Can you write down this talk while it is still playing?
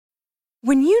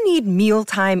When you need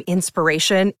mealtime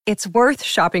inspiration, it's worth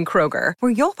shopping Kroger,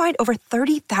 where you'll find over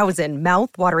 30,000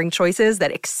 mouth-watering choices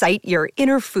that excite your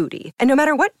inner foodie. And no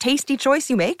matter what tasty choice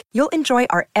you make, you'll enjoy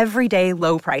our everyday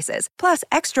low prices, plus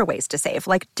extra ways to save,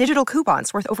 like digital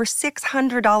coupons worth over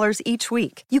 $600 each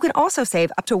week. You can also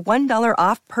save up to $1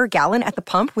 off per gallon at the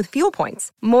pump with fuel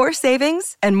points. More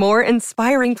savings and more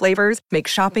inspiring flavors make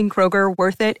shopping Kroger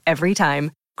worth it every time.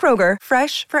 Kroger,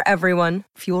 fresh for everyone.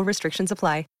 Fuel restrictions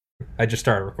apply. I just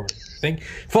started recording.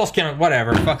 False count,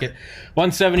 whatever. Fuck it.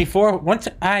 174.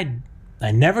 I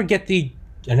never get the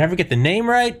name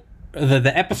right,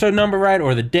 the episode number right,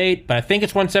 or the date, but I think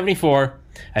it's 174.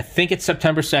 I think it's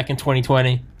September 2nd,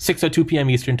 2020, 6:02 p.m.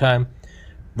 Eastern Time.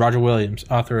 Roger Williams,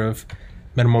 author of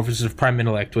Metamorphosis of Prime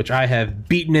Intellect, which I have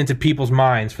beaten into people's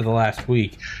minds for the last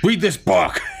week. Read this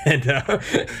book, and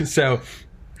so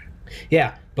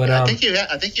yeah. But I think you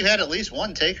had at least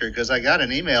one taker, because I got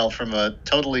an email from a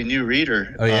totally new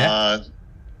reader. Oh yeah,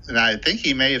 and I think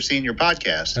he may have seen your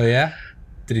podcast. Oh yeah,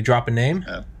 did he drop a name?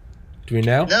 Do we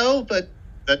know? No, but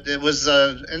it was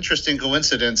an interesting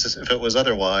coincidence if it was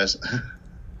otherwise.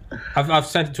 I've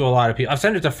sent it to a lot of people. I've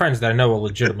sent it to friends that I know will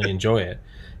legitimately enjoy it,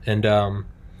 and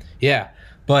yeah.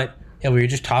 But yeah, we were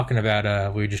just talking about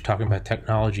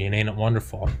technology, and ain't it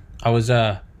wonderful? I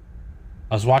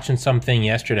was watching something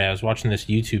yesterday. I was watching this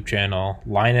YouTube channel,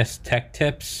 Linus Tech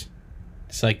Tips.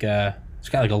 It's like it's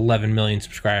got like 11 million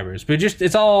subscribers, but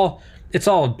it's all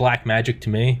black magic to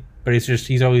me. But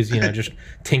he's always just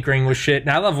tinkering with shit, and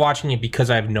I love watching it because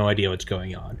I have no idea what's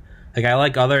going on. Like, I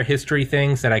like other history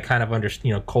things that I kind of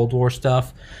understand, Cold War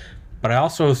stuff. But I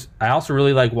also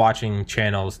really like watching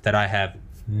channels that I have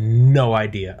no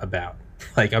idea about.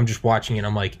 Like, I'm just watching it,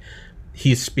 I'm like,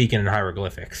 he's speaking in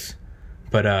hieroglyphics,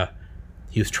 but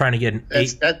he was trying to get an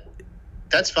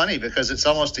That's funny, because it's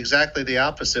almost exactly the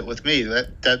opposite with me.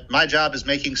 That my job is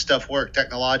making stuff work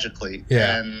technologically,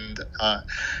 and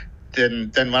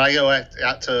then when I go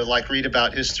out to read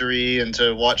about history and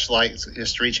to watch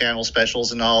History Channel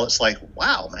specials and all, it's like,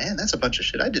 wow, man, that's a bunch of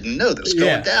shit I didn't know that was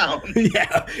going down.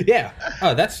 yeah.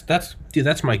 Oh,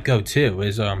 that's my go-to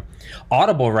is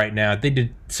Audible right now. They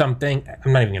did something.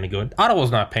 I'm not even gonna go.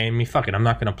 Audible's not paying me. Fuck it. I'm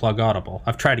not gonna plug Audible.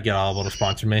 I've tried to get Audible to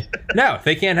sponsor me. No,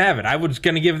 they can't have it. I was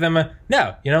gonna give them a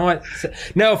no. You know what?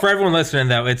 No, for everyone listening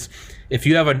though, it's if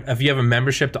you have a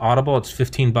membership to Audible, it's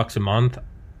 $15 a month.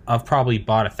 I've probably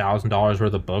bought $1,000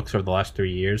 worth of books over the last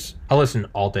 3 years. I listen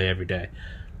all day, every day.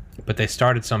 But they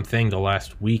started something the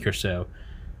last week or so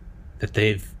that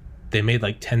they made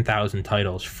like 10,000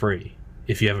 titles free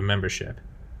if you have a membership.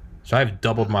 So I've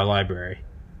doubled my library.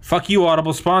 Fuck you,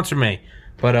 Audible, sponsor me.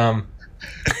 But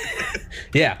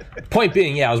yeah. Point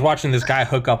being, I was watching this guy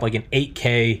hook up like an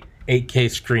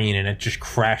 8K screen, and it just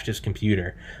crashed his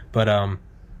computer. But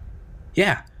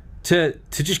yeah, to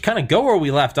just kind of go where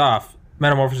we left off.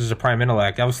 Metamorphosis of Prime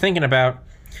Intellect. I was thinking about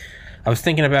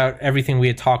everything we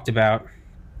had talked about.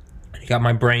 Got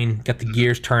my brain, got the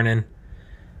gears turning,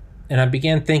 and I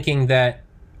began thinking that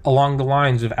along the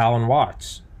lines of Alan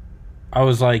Watts. I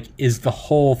was like, is the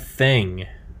whole thing,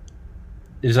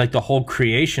 is like the whole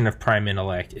creation of Prime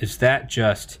Intellect, is that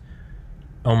just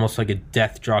almost like a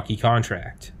death jockey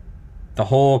contract?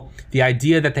 The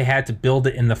idea that they had to build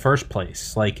it in the first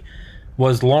place, like,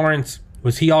 was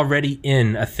he already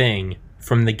in a thing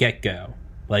from the get-go,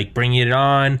 like bringing it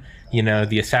on,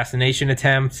 the assassination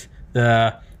attempt,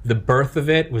 the birth of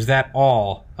it, was that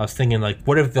all? I was thinking, like,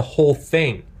 what if the whole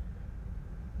thing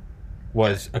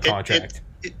was a contract?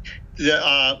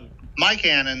 My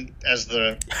canon, as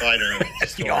the writer of the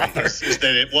story, is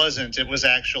that it wasn't. It was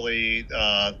actually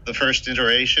the first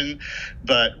iteration.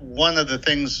 But one of the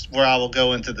things where I will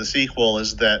go into the sequel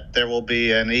is that there will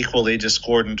be an equally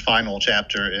discordant final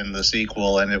chapter in the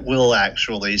sequel, and it will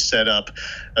actually set up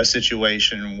a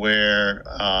situation where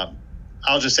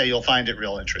I'll just say you'll find it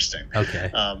real interesting. Okay.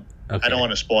 I don't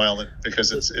want to spoil it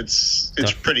because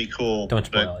it's pretty cool. Don't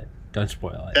spoil it. Don't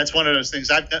spoil it. That's one of those things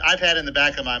I've had in the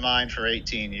back of my mind for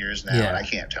 18 years now, and I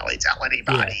can't tell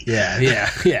anybody.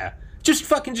 Yeah.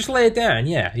 Just lay it down.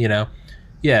 Yeah,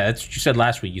 Yeah, that's what you said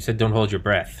last week. You said don't hold your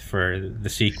breath for the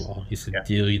sequel. You said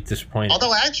you're disappointed.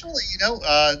 Although actually,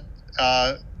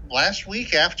 last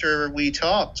week after we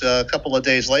talked, a couple of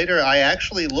days later, I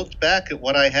actually looked back at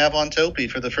what I have on Topi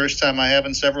for the first time I have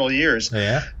in several years. Oh,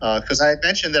 yeah? Because I had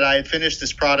mentioned that I had finished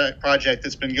this project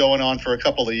that's been going on for a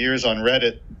couple of years on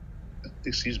Reddit.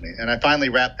 Excuse me. And I finally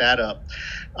wrapped that up.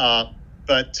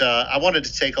 But I wanted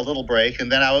to take a little break,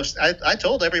 and then I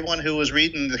told everyone who was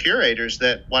reading the curators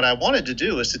that what I wanted to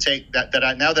do is to take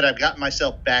now that I've gotten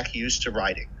myself back used to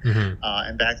writing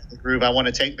and back to the groove, I want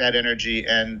to take that energy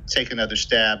and take another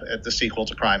stab at the sequel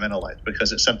to Prime Intellect,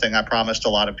 because it's something I promised a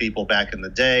lot of people back in the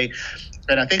day,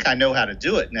 and I think I know how to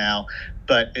do it now.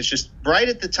 But it's just right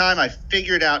at the time I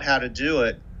figured out how to do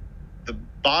it, the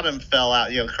bottom fell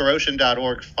out.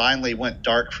 Corrosion.org finally went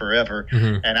dark forever,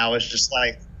 and I was just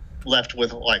left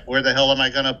with where the hell am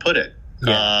I going to put it?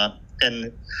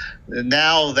 And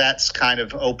now that's kind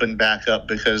of opened back up,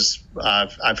 because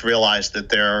I've realized that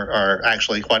there are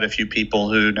actually quite a few people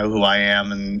who know who I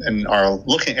am and are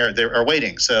looking, or they are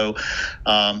waiting. So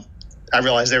I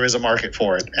realize there is a market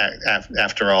for it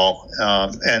after all.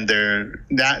 And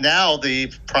now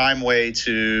the prime way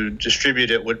to distribute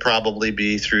it would probably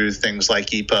be through things like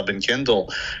EPUB and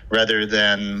Kindle, rather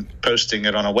than posting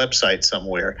it on a website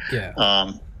somewhere.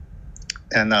 Yeah.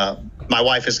 And my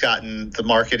wife has gotten the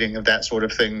marketing of that sort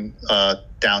of thing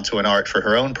down to an art for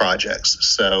her own projects.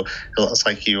 So it's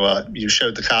like you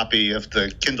showed the copy of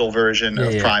the Kindle version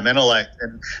of Prime Intellect,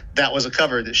 and that was a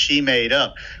cover that she made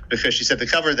up, because she said the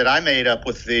cover that I made up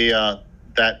with the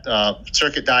that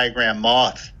circuit diagram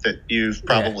moth that you've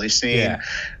probably seen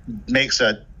makes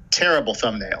a terrible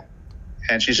thumbnail.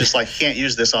 And she's just like, can't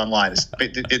use this online.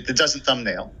 It doesn't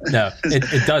thumbnail. No,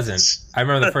 it doesn't. I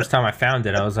remember the first time I found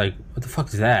it, I was like, what the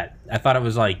fuck is that? I thought it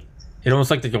was it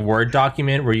almost like a Word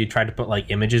document where you tried to put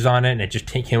images on it and it just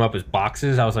came up as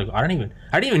boxes. I was like, I didn't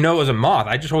even know it was a moth.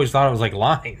 I just always thought it was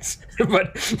lines.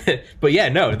 but yeah,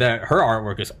 no, her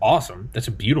artwork is awesome. That's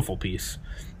a beautiful piece.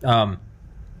 But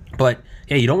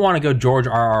yeah, you don't want to go George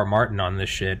R.R. Martin on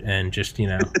this shit and just,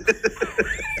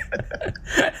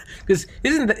 because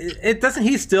doesn't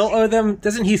he still owe them?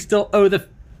 Doesn't he still owe he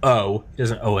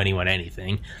doesn't owe anyone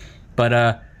anything,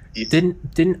 but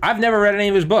didn't I've never read any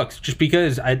of his books, just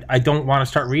because I don't want to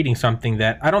start reading something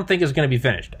that I don't think is going to be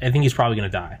finished. I think he's probably going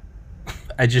to die.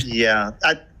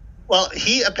 Well,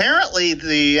 he apparently,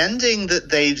 the ending that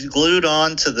they glued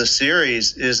on to the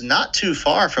series is not too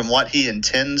far from what he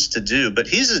intends to do. But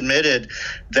he's admitted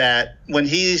that when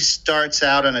he starts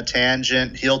out on a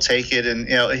tangent, he'll take it and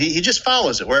he just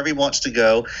follows it wherever he wants to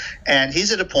go. And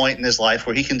he's at a point in his life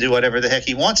where he can do whatever the heck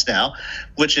he wants now,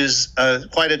 which is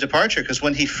quite a departure. Because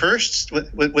when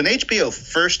HBO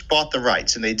first bought the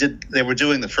rights and they were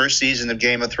doing the first season of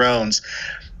Game of Thrones,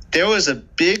 there was a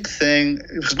big thing,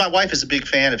 because my wife is a big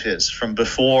fan of his from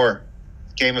before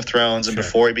Game of Thrones and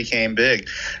before he became big.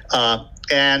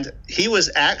 And he was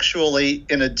actually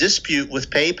in a dispute with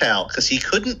PayPal because he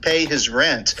couldn't pay his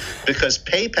rent because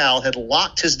PayPal had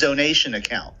locked his donation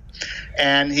account.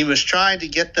 And he was trying to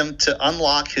get them to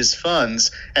unlock his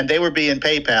funds, and they were being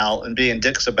PayPal and being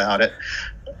dicks about it.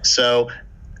 So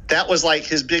that was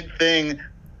his big thing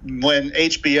when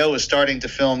HBO was starting to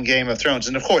film Game of Thrones.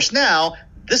 And of course now,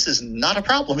 this is not a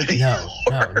problem anymore.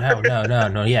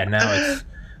 No. Yeah, now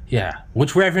it's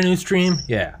Which revenue stream?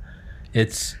 Yeah,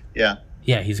 it's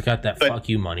he's got that fuck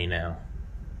you money now.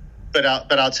 But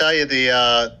I'll tell you,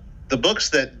 the books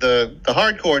that the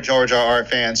hardcore George R.R.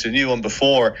 fans who knew him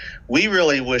before, we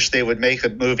really wish they would make a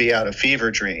movie out of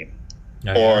Fever Dream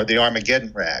or the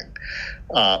Armageddon Rag.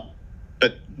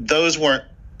 But those weren't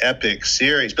epic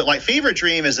series. But Fever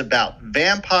Dream is about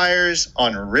vampires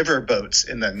on riverboats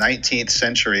in the 19th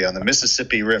century on the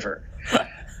Mississippi River.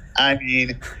 I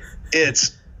mean,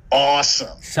 it's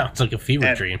awesome. Sounds like a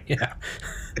fever dream. Yeah.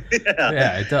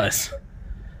 Yeah, it does.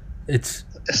 It's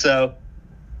so.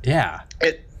 Yeah.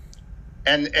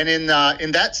 And in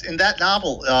that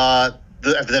novel,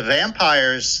 the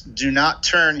vampires do not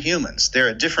turn humans. They're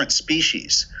a different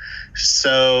species.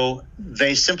 So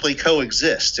they simply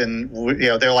coexist, and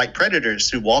they're like predators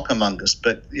who walk among us.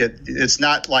 But it's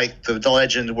not like the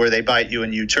legend where they bite you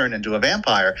and you turn into a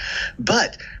vampire.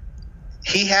 But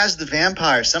he has the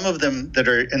vampires, some of them that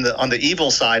are on the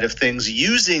evil side of things,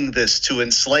 using this to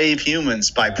enslave humans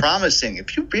by promising,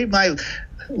 if you be my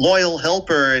loyal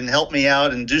helper and help me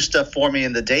out and do stuff for me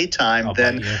in the daytime,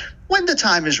 then when the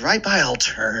time is ripe, I'll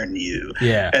turn you.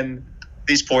 Yeah. And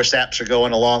these poor saps are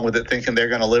going along with it, thinking they're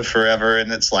going to live forever,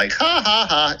 and it's like, ha ha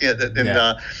ha.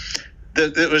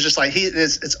 It was just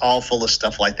it's all full of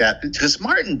stuff like that, because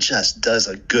Martin just does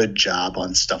a good job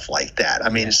on stuff like that. I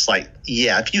mean, it's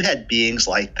if you had beings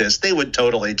like this, they would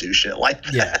totally do shit like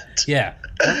that. Yeah.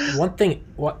 One thing,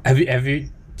 do you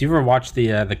ever watch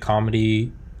the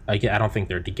comedy? I don't think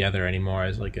they're together anymore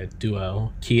as a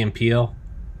duo. Key and Peele.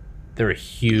 They're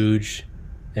huge,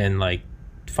 and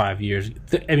 5 years.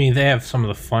 I mean, they have some of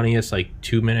the funniest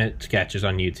 2-minute sketches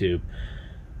on YouTube.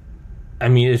 I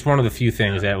mean, it's one of the few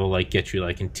things that will get you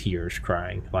in tears,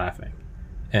 crying, laughing.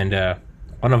 and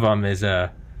one of them is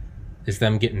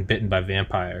them getting bitten by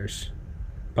vampires,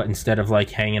 but instead of like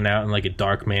hanging out in like a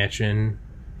dark mansion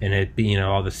and it be,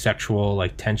 all the sexual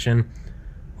like tension,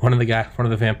 one of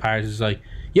the vampires is like,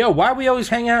 yo, why we always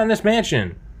hang out in this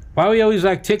mansion? Why we always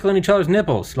like tickling each other's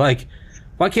nipples? Like,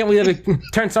 why can't we ever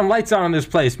turn some lights on in this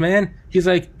place, man? He's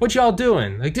like, what y'all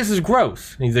doing? Like, this is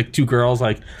gross. And he's like, two girls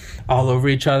like all over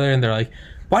each other, and they're like,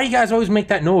 why do you guys always make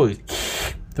that noise?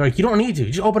 They're like, you don't need to.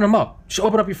 Just open them up. Just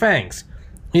open up your fangs.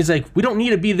 He's like, we don't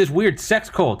need to be this weird sex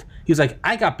cult. He's like,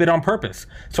 I got bit on purpose.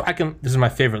 So I can, this is my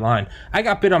favorite line, I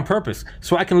got bit on purpose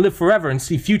so I can live forever and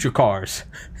see future cars.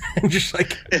 And just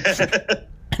like,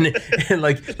 and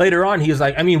like later on, he was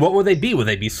like, I mean, what will they be? Will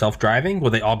they be self-driving? Will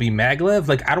they all be maglev?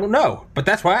 Like, I don't know. But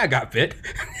that's why I got bit.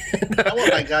 I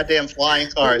want my goddamn flying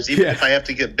cars, even if I have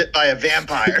to get bit by a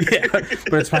vampire. Yeah,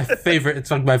 but it's my favorite.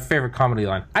 It's like my favorite comedy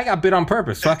line. I got bit on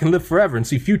purpose so I can live forever and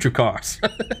see future cars.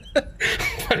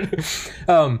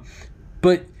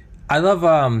 But I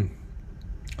love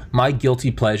my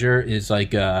guilty pleasure is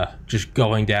like just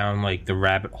going down like the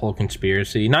rabbit hole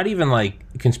conspiracy. Not even like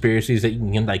conspiracies that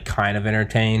you can like kind of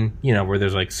entertain, where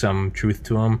there's like some truth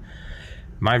to them.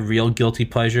 My real guilty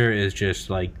pleasure is just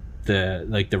like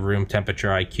the room temperature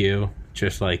IQ,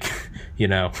 just like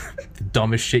the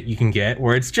dumbest shit you can get,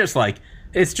 where it's just like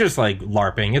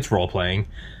LARPing, it's role playing.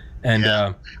 And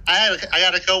I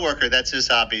got a coworker, that's his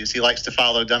hobby, is he likes to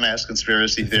follow dumbass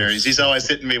conspiracy theories. He's always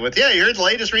hitting me with, you heard the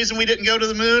latest reason we didn't go to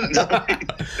the moon?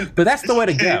 But that's the way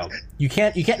to go. You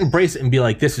can't embrace it and be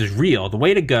like, this is real. The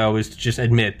way to go is to just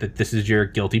admit that this is your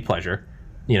guilty pleasure.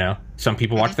 Some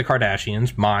people watch the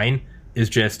Kardashians. Mine is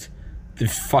just the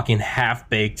fucking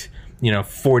half-baked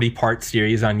 40-part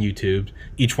series on YouTube.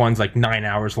 Each one's like 9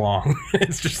 hours long.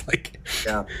 It's just like,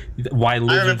 why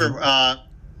lizards? I remember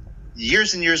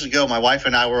years and years ago, my wife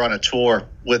and I were on a tour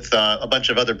with a bunch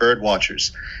of other bird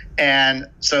watchers. And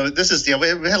so this is,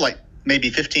 we had like maybe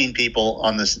 15 people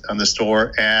on this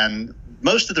tour, and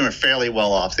most of them are fairly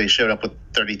well off. They showed up with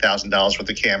 $30,000 worth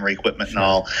of camera equipment and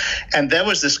all. And there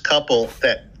was this couple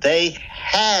that they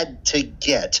had to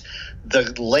get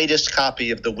the latest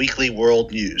copy of the Weekly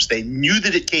World News. They knew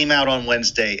that it came out on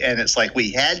Wednesday, and it's like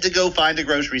we had to go find a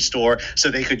grocery store so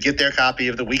they could get their copy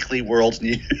of the Weekly World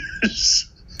News.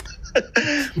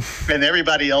 And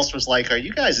everybody else was like, are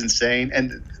you guys insane?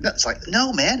 And it's like,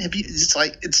 no, man. It's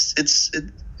like it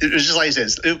was just like he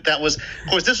says. That was, of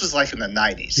course, this was like in the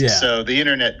 90s. Yeah. So the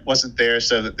internet wasn't there.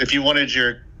 So if you wanted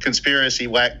your conspiracy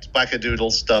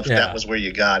wackadoodle stuff, that was where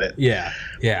you got it. Yeah.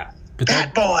 But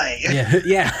that boy.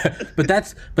 Yeah. But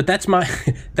that's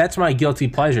my guilty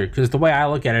pleasure, because the way I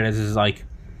look at it is like,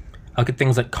 I look at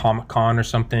things like Comic-Con or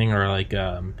something, or like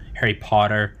Harry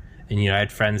Potter. And, I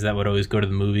had friends that would always go to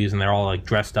the movies and they're all like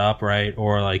dressed up, right?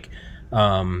 Or like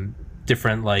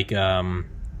different like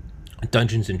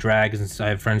Dungeons and Dragons. I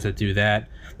have friends that do that,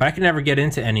 but I can never get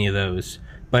into any of those.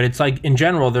 But it's like, in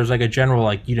general, there's like a general,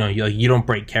 like, you don't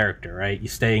break character, right? You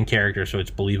stay in character so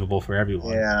it's believable for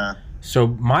everyone. Yeah. So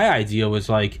my idea was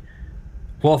like,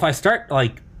 well, if I start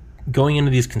like going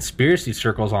into these conspiracy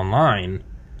circles online,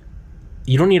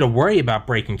 you don't need to worry about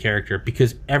breaking character,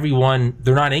 because they're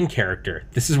not in character.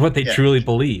 This is what they truly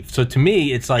believe. So to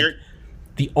me, it's like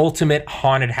the ultimate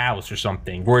haunted house or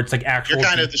something, where it's like actual. You're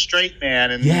kind of the straight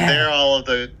man, and they're all of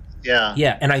the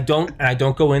Yeah, and I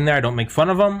don't go in there. I don't make fun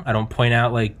of them. I don't point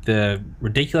out like the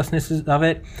ridiculousness of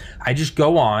it. I just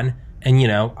go on,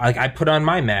 and I put on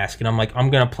my mask, and I'm like, I'm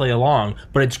gonna play along.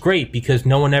 But it's great because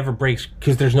no one ever breaks,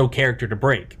 because there's no character to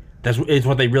break. It's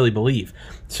what they really believe.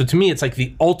 So to me, it's like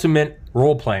the ultimate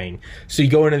role playing. So you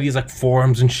go into these like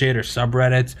forums and shit, or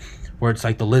subreddits, where it's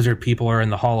like the lizard people are in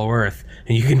the Hollow Earth,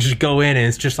 and you can just go in, and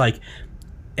it's just like,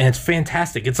 and it's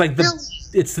fantastic. It's like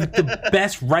it's the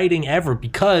best writing ever,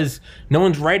 because no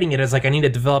one's writing it as like, I need to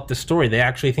develop the story. They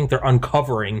actually think they're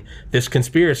uncovering this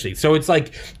conspiracy. So it's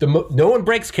like no one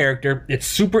breaks character. It's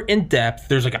super in depth.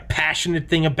 There's like a passionate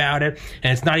thing about it,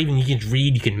 and it's not even, you can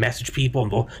read. You can message people,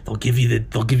 and they'll give you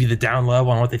the down low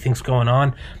on what they think's going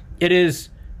on. It is.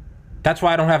 That's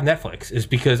why I don't have Netflix, is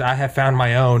because I have found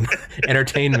my own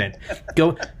entertainment.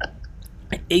 Not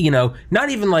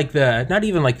even like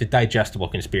the digestible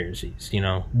conspiracies.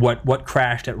 What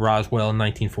crashed at Roswell in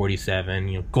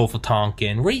 1947. Gulf of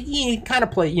Tonkin, where you kind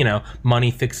of play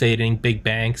money fixating big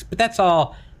banks, but that's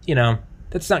all.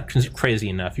 That's not crazy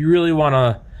enough. You really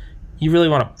want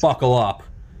to buckle up,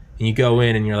 and you go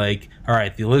in and you're like, all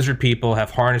right, the lizard people have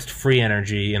harnessed free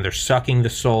energy, and they're sucking the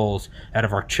souls out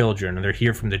of our children, and they're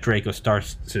here from the Draco star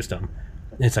system.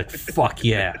 And it's like, fuck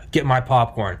yeah, get my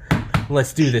popcorn.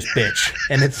 Let's do this, bitch.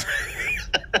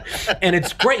 And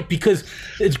it's great because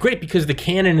the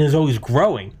canon is always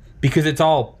growing. because it's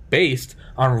all based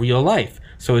on real life.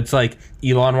 So it's like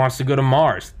Elon wants to go to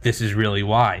Mars. This is really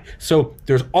why. So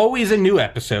there's always a new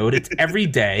episode. It's every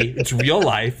day. It's real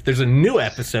life. There's a new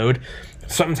episode.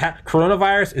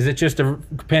 Coronavirus, is it just a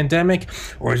pandemic,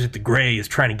 or is it the Greys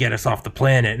trying to get us off the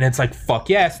planet? And it's like, fuck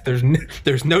yes,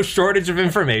 there's no shortage of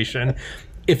information.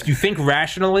 If you think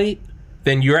rationally,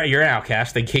 then you're an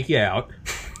outcast. They kick you out.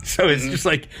 So it's just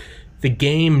like the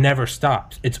game never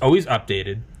stops. It's always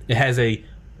updated. It has a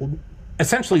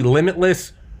essentially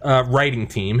limitless writing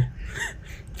team.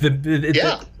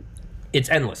 It's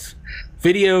endless.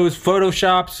 Videos,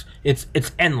 photoshops,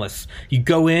 it's endless. You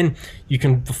go in, you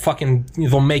can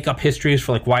they'll make up histories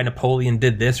for like why Napoleon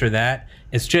did this or that.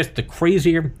 It's just the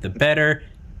crazier, the better,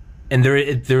 and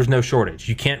there's no shortage.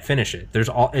 You can't finish it.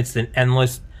 It's an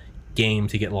endless game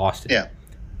to get lost in. Yeah.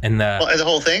 And the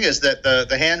whole thing is that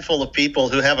the handful of people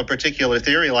who have a particular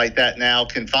theory like that now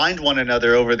can find one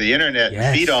another over the internet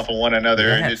and feed off of one another,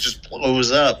 and it just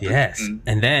blows up. Yes.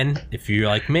 And then, if you're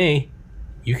like me,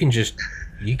 you can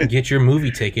get your movie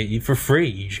ticket for free.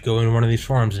 You just go into one of these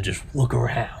forums and just look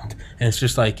around. And it's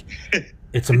just like,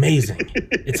 it's amazing.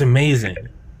 It's amazing.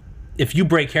 If you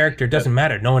break character, it doesn't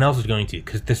matter. No one else is going to,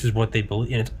 because this is what they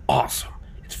believe. And it's awesome.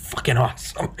 It's fucking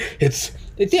awesome. It's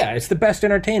the best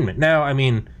entertainment. Now, I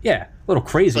mean, a little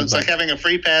crazy. So it's like having a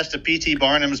free pass to P.T.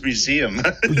 Barnum's museum.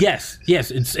 Yes.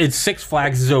 It's Six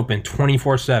Flags is open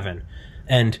 24/7.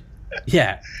 And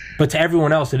but to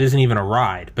everyone else, it isn't even a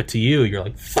ride. But to you, you're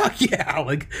like, fuck yeah,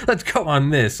 like, let's go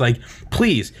on this. Like,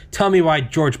 please tell me why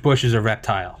George Bush is a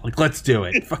reptile. Like, let's do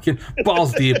it. Fucking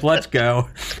balls deep. Let's go.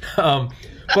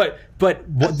 But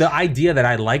the idea that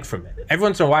I like from it, every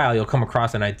once in a while, you'll come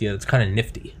across an idea that's kind of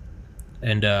nifty.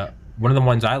 And one of the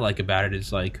ones I like about it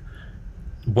is like,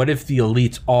 what if the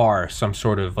elites are some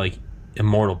sort of like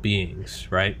immortal beings,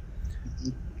 right?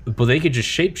 But they could just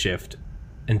shapeshift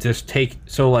and just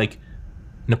so like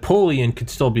Napoleon could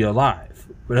still be alive,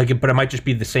 but it might just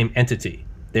be the same entity.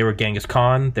 They were Genghis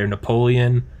Khan, they're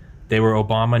Napoleon, they were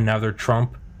Obama, now they're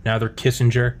Trump, now they're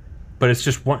Kissinger. But it's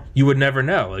just one, you would never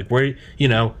know. Like, where,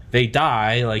 they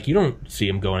die, like, you don't see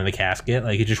them go in the casket.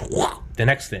 Like, it just, the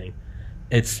next thing.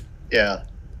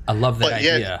 I love that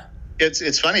idea.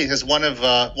 It's funny because one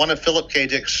of Philip K.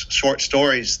 Dick's short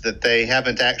stories that they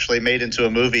haven't actually made into a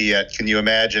movie yet, can you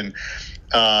imagine,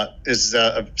 is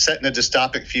set in a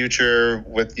dystopic future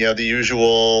with, the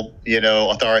usual,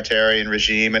 authoritarian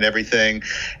regime and everything.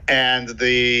 And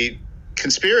the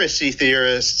conspiracy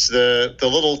theorists, the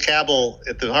little cabal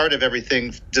at the heart of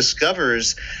everything,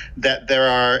 discovers that there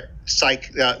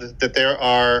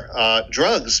are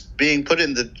drugs being put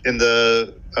in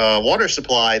the water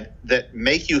supply that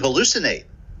make you hallucinate.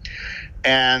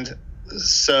 And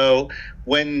so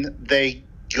when they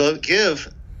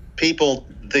give people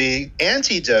the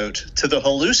antidote to the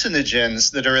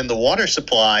hallucinogens that are in the water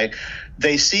supply,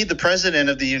 they see the president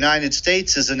of the United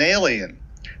States as an alien.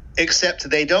 Except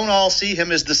they don't all see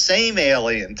him as the same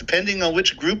alien. Depending on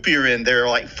which group you're in, there are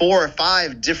like 4 or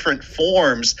 5 different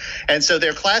forms. And so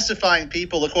they're classifying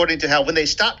people according to how, when they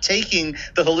stop taking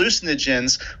the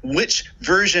hallucinogens, which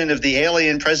version of the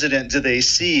alien president do they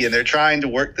see? And they're trying to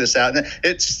work this out. And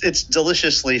it's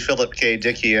deliciously Philip K.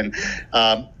 Dickian.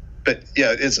 But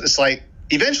it's like,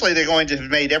 eventually they're going to have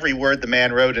made every word the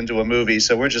man wrote into a movie,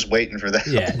 so we're just waiting for that.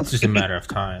 Yeah, it's just a matter of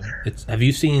time. Have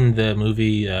you seen the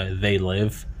movie They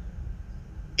Live?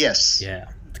 Yes. Yeah,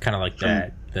 it's kind of like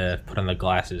that. Put on the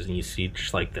glasses and you see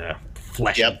just like the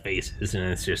fleshy faces, and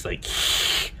it's just like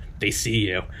they see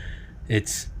you.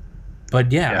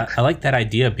 I like that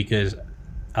idea because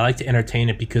I like to entertain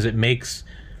it because it makes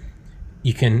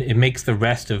the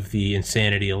rest of the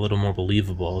insanity a little more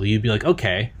believable. You'd be like,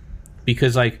 okay,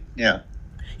 because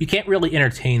you can't really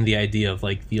entertain the idea of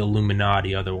like the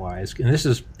Illuminati otherwise. And this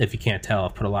is, if you can't tell,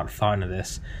 I've put a lot of thought into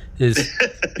this, is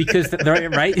because they're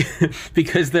right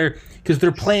because their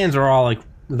plans are all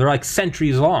they're like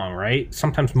centuries long, right?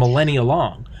 Sometimes millennia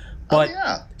long. But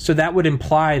so that would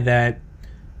imply that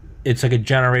it's like a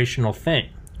generational thing,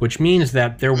 which means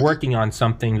that they're working on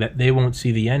something that they won't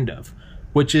see the end of,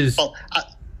 which is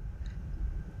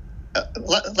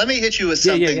let me hit you with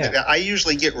something that I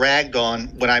usually get ragged on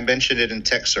when I mention it in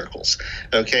tech circles,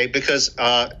 okay? Because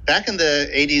back in the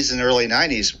 80s and early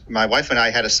 90s, my wife and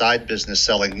I had a side business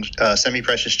selling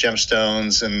semi-precious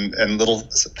gemstones and little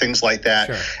things like that.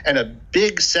 Sure. And a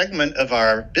big segment of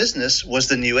our business was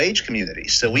the New Age community.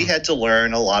 So we had to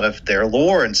learn a lot of their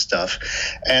lore and stuff.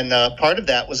 And part of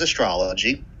that was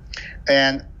astrology.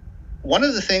 And one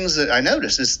of the things that I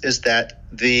noticed is that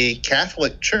the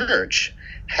Catholic Church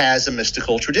has a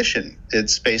mystical tradition.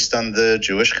 It's based on the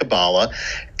Jewish Kabbalah.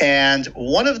 And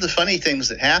one of the funny things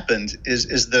that happened is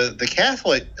the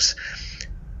Catholics,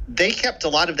 they kept a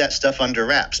lot of that stuff under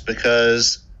wraps,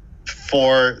 because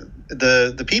for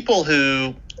the people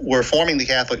who were forming the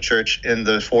Catholic Church in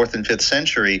the 4th and 5th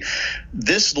century,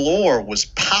 this lore was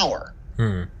power.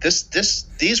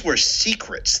 These were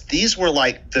secrets. These were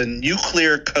like the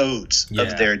nuclear codes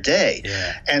of their day.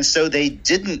 Yeah. And so they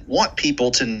didn't want people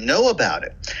to know about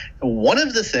it. One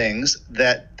of the things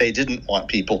that they didn't want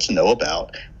people to know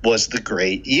about was the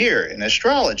great year in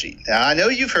astrology. Now, I know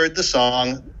you've heard the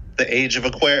song, The Age of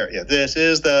Aquarius. This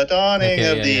is the dawning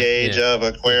of the age of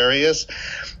Aquarius.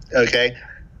 Okay.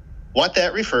 What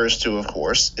that refers to, of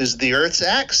course, is the Earth's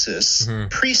axis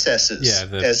precesses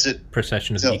as it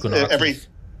precession of the equinoxes.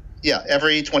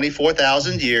 Every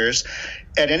 24,000 years.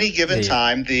 At any given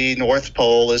time, the North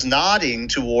Pole is nodding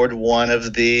toward one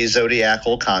of the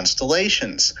zodiacal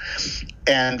constellations.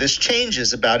 And this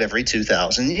changes about every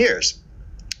 2,000 years.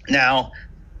 Now,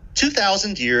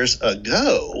 2,000 years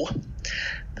ago,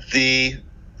 the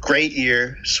great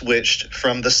year switched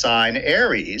from the sign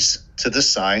Aries to the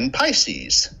sign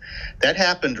Pisces. That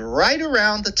happened right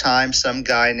around the time some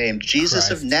guy named Jesus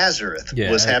of Nazareth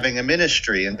was having a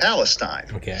ministry in Palestine.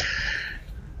 Okay.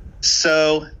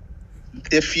 So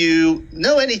if you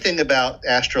know anything about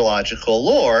astrological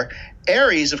lore,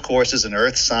 Aries, of course, is an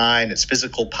earth sign. It's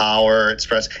physical power.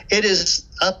 It is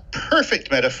a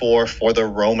perfect metaphor for the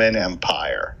Roman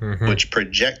Empire, which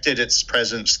projected its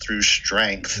presence through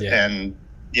strength and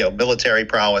military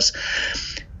prowess.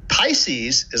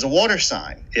 Pisces is a water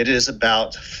sign. It is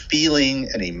about feeling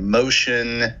and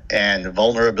emotion and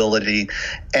vulnerability.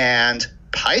 And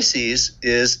Pisces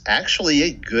is actually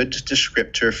a good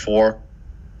descriptor for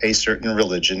a certain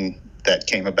religion that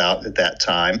came about at that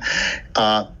time,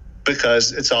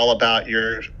 because it's all about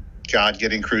your God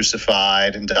getting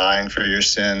crucified and dying for your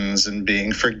sins and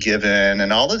being forgiven.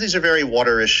 And all of these are very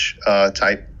waterish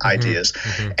type ideas.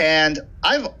 And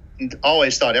I've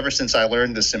always thought, ever since I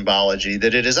learned the symbology,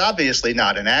 that it is obviously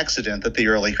not an accident that the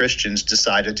early Christians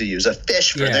decided to use a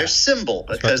fish for their symbol,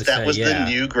 because that was the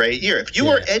new great year. If you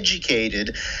were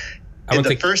educated in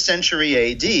the first century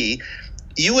AD,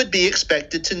 you would be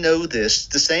expected to know this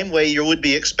the same way you would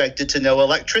be expected to know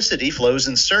electricity flows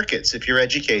in circuits if you're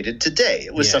educated today.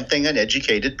 It was something an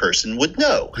educated person would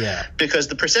know, because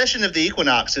the precession of the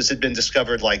equinoxes had been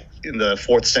discovered like in the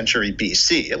 4th century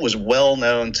BC. It was well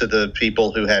known to the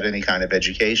people who had any kind of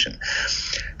education.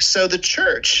 So the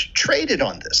church traded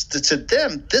on this. To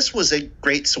them, this was a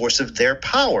great source of their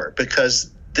power,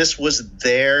 because this was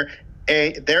their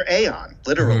aeon,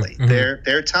 literally,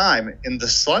 their time in the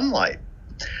sunlight.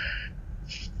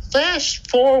 Fast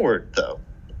forward, though,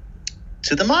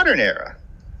 to the modern era.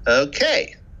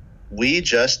 Okay, we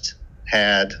just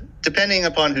had, depending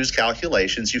upon whose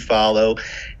calculations you follow,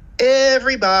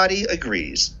 everybody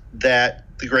agrees that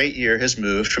the great year has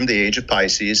moved from the age of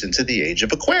Pisces into the age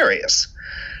of Aquarius.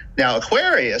 Now,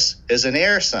 Aquarius is an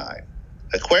air sign.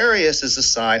 Aquarius is a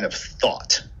sign of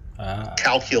thought,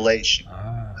 calculation,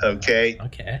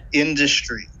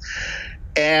 industry.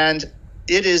 And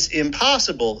it is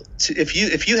impossible to, if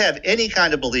you have any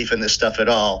kind of belief in this stuff at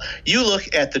all, you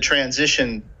look at the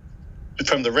transition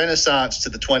from the Renaissance to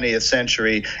the 20th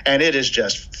century, and it is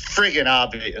just friggin'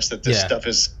 obvious that this stuff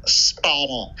is spot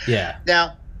on.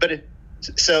 Now,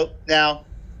 now,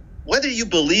 whether you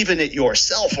believe in it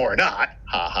yourself or not,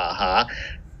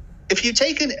 if you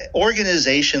take an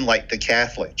organization like the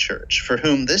Catholic Church, for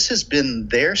whom this has been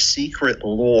their secret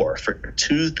lore for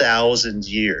 2,000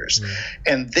 years,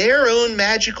 and their own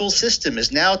magical system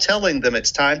is now telling them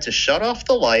it's time to shut off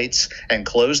the lights and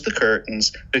close the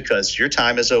curtains because your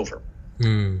time is over.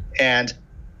 And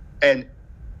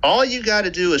all you got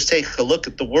to do is take a look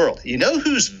at the world. You know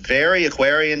who's very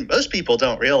Aquarian? Most people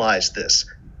don't realize this.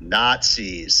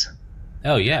 Nazis.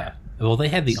 Oh, yeah. Well, they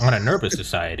had the Anna Nerva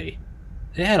Society.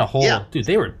 They had a whole dude.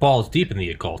 They were balls deep in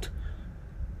the occult.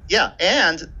 Yeah,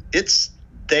 and it's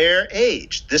their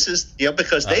age. This is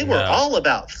because they were all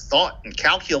about thought and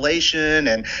calculation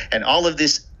and all of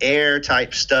this air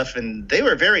type stuff, and they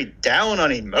were very down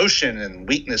on emotion and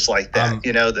weakness like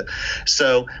that.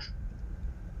 So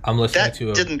I'm listening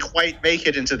that didn't quite make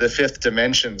it into the Fifth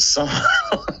Dimension song.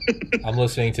 I'm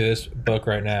listening to this book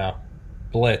right now,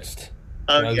 Blitzed.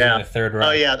 Oh, yeah. The Third Reich.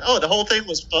 Oh, yeah. Oh, the whole thing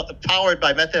was powered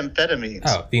by methamphetamines.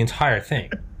 Oh, the entire thing.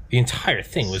 The entire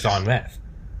thing was on meth.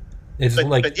 But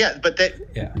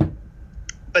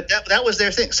that was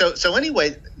their thing. So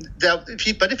anyway,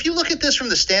 if you look at this from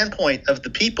the standpoint of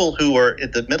the people who are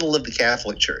at the middle of the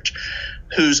Catholic Church,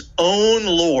 whose own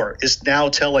lore is now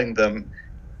telling them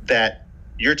that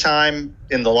your time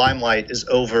in the limelight is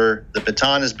over. The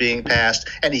baton is being passed,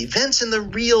 and events in the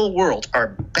real world are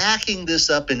backing this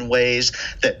up in ways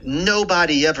that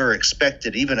nobody ever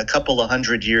expected, even a couple of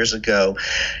 100 years ago.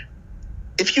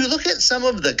 If you look at some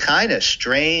of the kind of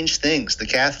strange things the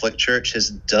Catholic Church has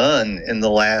done in the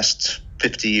last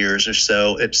 50 years or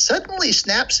so, it suddenly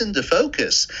snaps into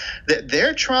focus that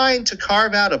they're trying to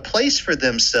carve out a place for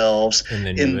themselves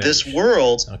in this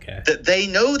world that they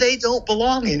know they don't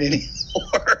belong in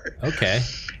anymore. Okay.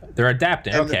 They're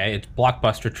adapting. It's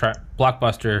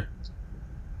Blockbuster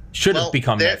should have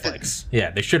become Netflix.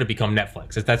 They should have become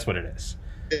Netflix. That's what it is.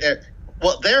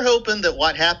 They're hoping that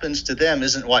what happens to them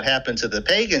isn't what happened to the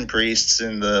pagan priests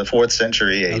in the 4th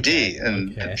century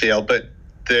AD.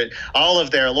 But all of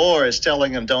their lore is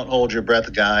telling them, don't hold your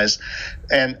breath, guys.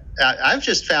 And I've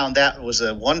just found that was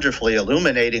a wonderfully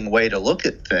illuminating way to look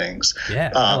at things.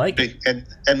 Yeah, I like it.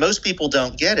 And most people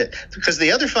don't get it. Because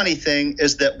the other funny thing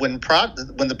is that when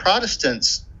the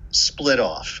Protestants split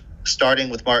off, starting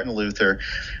with Martin Luther,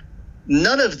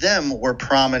 none of them were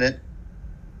prominent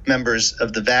members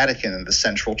of the Vatican and the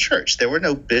Central Church. There were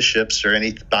no bishops or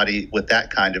anybody with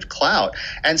that kind of clout.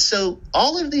 And so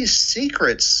all of these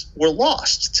secrets were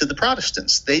lost to the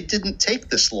Protestants. They didn't take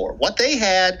this lore. What they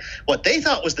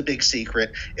thought was the big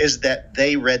secret is that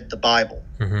they read the Bible.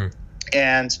 Mm-hmm.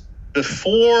 And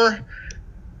before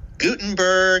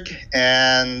Gutenberg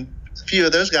and a few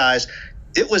of those guys,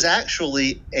 it was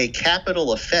actually a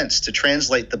capital offense to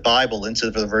translate the Bible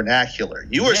into the vernacular.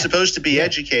 You were supposed to be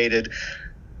educated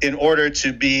in order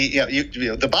to be,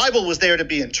 the Bible was there to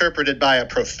be interpreted by a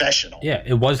professional. Yeah,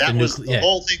 it was the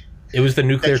whole thing. It was the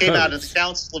nuclear that came codes. out of the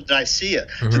Council of Nicaea.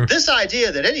 Mm-hmm. This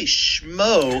idea that any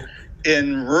schmo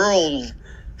in rural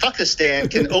Pakistan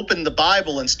can open the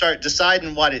Bible and start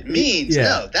deciding what it means. Yeah.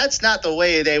 No, that's not the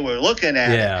way they were looking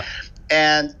at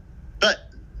it.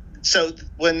 So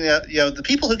when the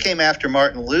people who came after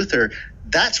Martin Luther,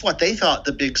 that's what they thought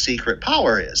the big secret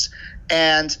power is.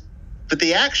 But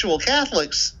the actual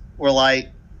Catholics were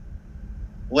like,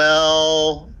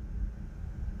 well,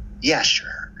 yeah,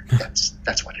 sure,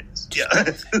 that's what it is.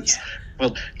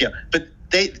 Yeah, but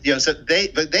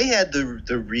they had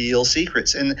the real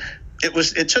secrets, and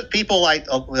it took people like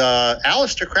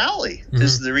Aleister Crowley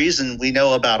is the reason we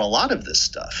know about a lot of this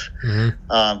stuff.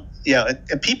 Mm-hmm.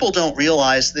 And people don't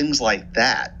realize things like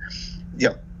that.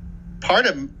 Part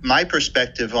of my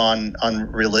perspective on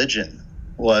religion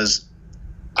was,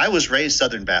 I was raised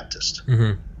Southern Baptist.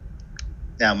 Mm-hmm.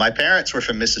 Now, my parents were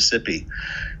from Mississippi.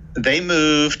 They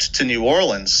moved to New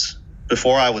Orleans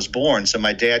before I was born, so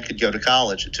my dad could go to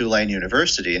college at Tulane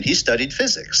University, and he studied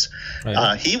physics. Oh,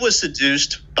 yeah. He was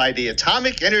seduced by the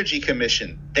Atomic Energy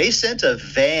Commission. They sent a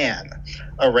van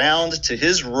around to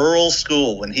his rural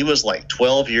school when he was like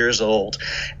 12 years old,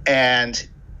 and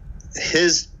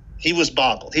he was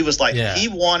boggled. He was like, he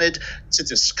wanted to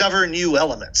discover new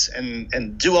elements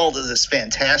and do all of this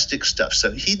fantastic stuff.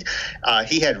 So he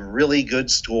had really good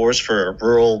scores for a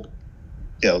rural,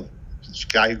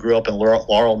 guy who grew up in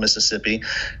Laurel, Mississippi.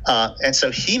 And so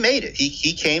he made it.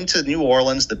 He came to New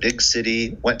Orleans, the big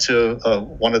city, went to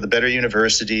one of the better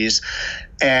universities,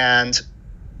 and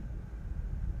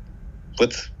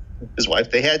with his wife,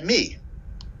 they had me.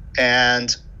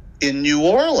 And in New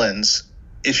Orleans,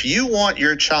 if you want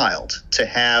your child to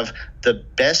have the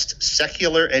best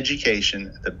secular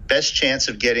education, the best chance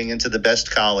of getting into the best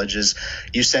colleges,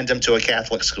 you send them to a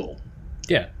Catholic school.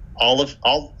 Yeah. All of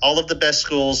the best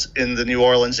schools in the New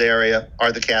Orleans area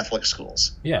are the Catholic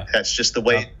schools. Yeah. That's just the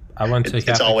way. I went to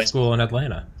Catholic school in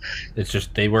Atlanta. It's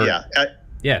just they were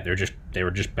they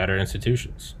were just better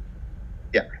institutions.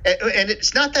 Yeah, and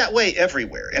it's not that way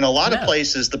everywhere. In a lot of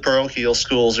places, the parochial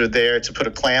schools are there to put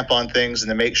a clamp on things and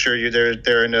to make sure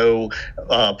there are no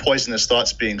poisonous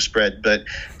thoughts being spread. But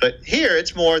here,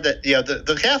 it's more that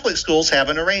the Catholic schools have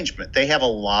an arrangement. They have a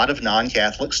lot of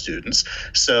non-Catholic students.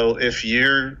 So if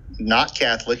you're not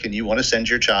Catholic and you want to send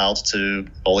your child to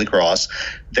Holy Cross,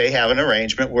 they have an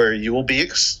arrangement where you will be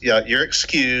you're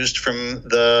excused from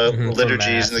the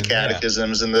liturgies and the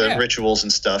catechisms and the rituals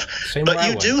and stuff. But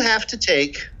you do have to take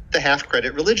the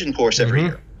half-credit religion course every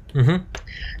year. Mm-hmm.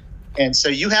 And so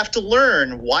you have to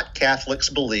learn what Catholics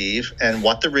believe and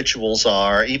what the rituals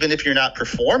are, even if you're not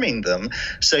performing them.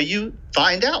 So you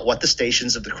find out what the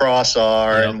Stations of the Cross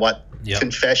are and what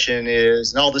confession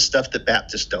is and all this stuff that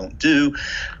Baptists don't do.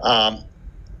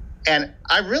 And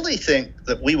I really think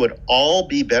that we would all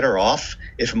be better off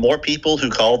if more people who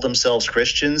called themselves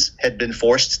Christians had been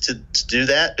forced to do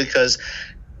that, because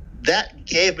that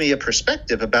gave me a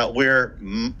perspective about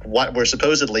what were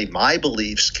supposedly my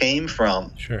beliefs came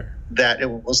from. Sure. That it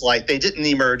was like they didn't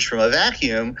emerge from a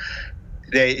vacuum.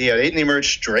 They didn't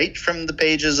emerge straight from the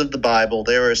pages of the Bible.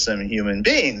 There were some human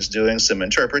beings doing some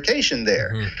interpretation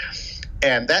there.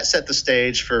 And that set the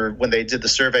stage for when they did the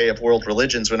survey of world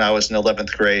religions when I was in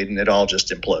 11th grade, and it all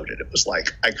just imploded. It was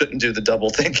like I couldn't do the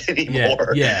double think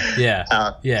anymore.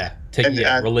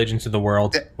 Religions of the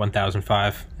world,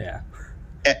 1005. Yeah.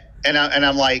 And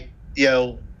I'm like,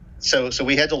 so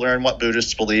we had to learn what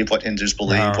Buddhists believe, what Hindus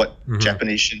believe, what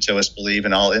Japanese Shintoists believe,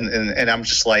 and all. And I'm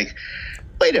just like,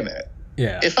 wait a minute.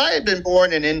 Yeah. If I had been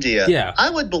born in India, I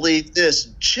would believe this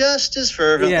just as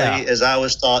fervently as I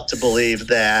was taught to believe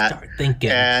that. Start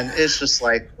thinking. And it's just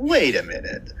like, wait a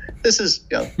minute. This is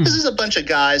this is a bunch of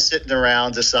guys sitting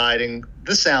around deciding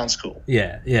this sounds cool.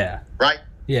 Yeah. Right?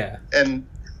 Yeah. And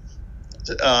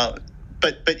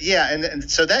but yeah,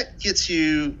 and so that gets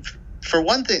you, for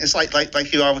one thing, it's like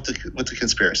you are with the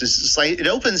conspiracy. It's like it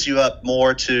opens you up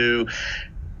more to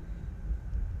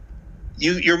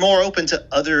you're more open to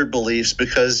other beliefs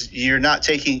because you're not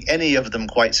taking any of them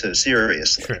quite so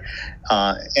seriously. Sure.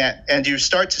 And you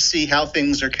start to see how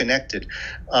things are connected.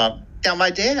 Now, my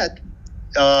dad,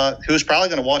 who's probably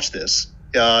going to watch this,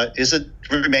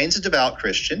 remains a devout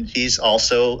Christian. He's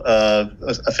also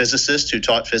a physicist who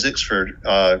taught physics for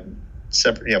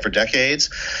decades,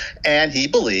 and he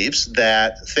believes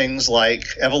that things like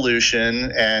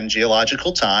evolution and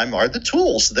geological time are the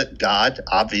tools that God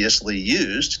obviously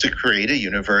used to create a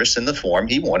universe in the form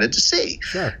he wanted to see.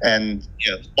 Sure. And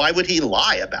why would he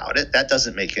lie about it? That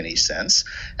doesn't make any sense.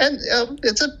 And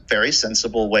it's a very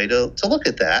sensible way to look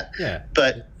at that. Yeah.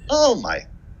 But oh my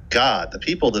God,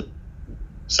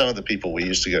 some of the people we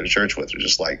used to go to church with are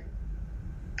just like,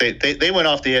 They went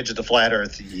off the edge of the flat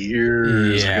Earth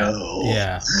years ago.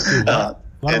 Yeah. Dude,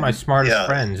 one of my smartest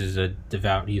friends is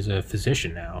he's a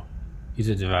physician now. He's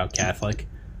a devout Catholic.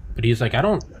 But he's like,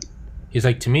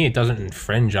 to me, it doesn't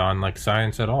infringe on like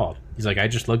science at all. He's like, I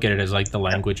just look at it as like the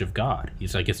language of God.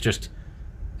 He's like, it's just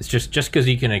because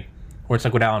you can, or it's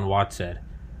like what Alan Watts said.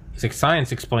 He's like,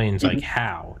 science explains like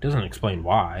how. It doesn't explain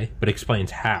why, but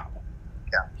explains how.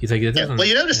 Yeah. He's like, it doesn't. Well,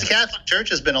 you notice the Catholic Church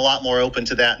has been a lot more open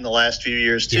to that in the last few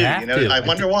years too. I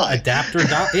wonder why. Adapt or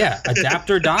die. Yeah, adapt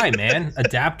or die, man.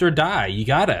 Adapt or die. You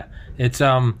gotta. It's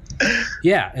Doesn't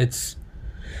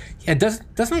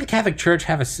the Catholic Church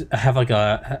have like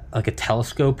a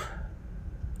telescope,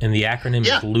 and the acronym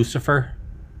is Lucifer?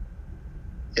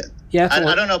 Yeah.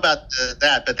 I don't know about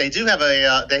that, but they do have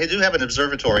an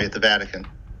observatory at the Vatican.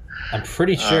 I'm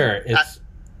pretty sure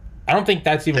I don't think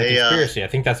that's even a conspiracy. I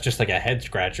think that's just like a head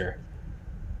scratcher.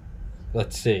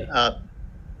 Let's see.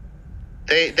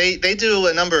 They do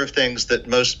a number of things that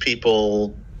most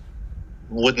people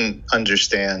wouldn't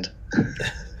understand.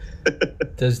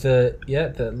 Does the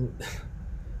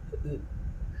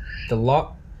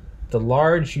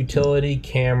large utility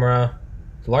camera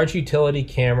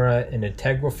and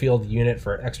integral field unit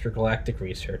for extragalactic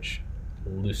research,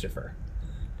 Lucifer?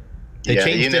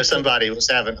 Somebody was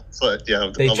having a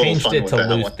little fun with that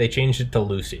one. They changed it to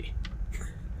Lucy.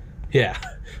 Yeah,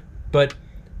 but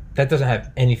that doesn't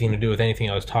have anything to do with anything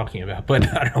I was talking about. But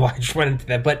I don't know why I just went into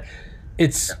that. But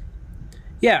it's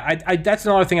I that's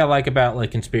another thing I like about like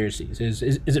conspiracies. Is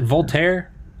it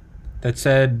Voltaire that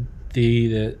said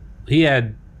he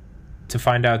had to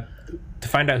find out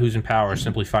who's in power,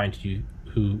 simply find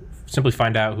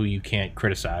out who you can't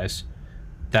criticize.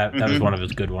 That was one of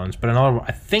his good ones. But another one,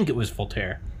 I think it was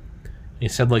Voltaire. He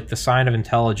said, like, the sign of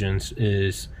intelligence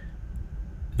is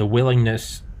the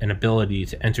willingness and ability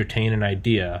to entertain an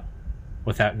idea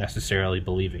without necessarily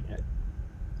believing it.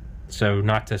 So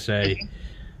not to say,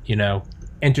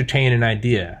 entertain an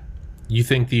idea. You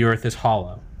think the earth is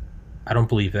hollow. I don't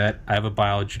believe that. I have a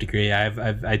biology degree.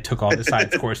 I took all the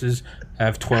science courses. I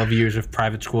have 12 years of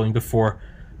private schooling before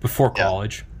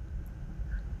college.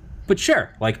 But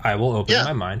sure, like I will open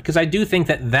my mind because I do think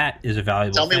that is a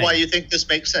valuable thing. Tell me why you think this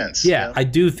makes sense. Yeah, I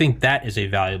do think that is a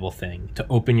valuable thing to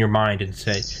open your mind and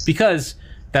say, because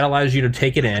that allows you to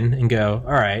take it in and go,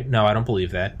 all right, no, I don't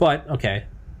believe that. But okay,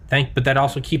 but that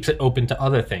also keeps it open to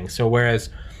other things. So whereas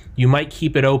you might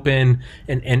keep it open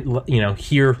and let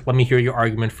me hear your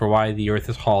argument for why the earth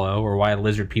is hollow or why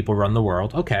lizard people run the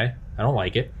world. Okay, I don't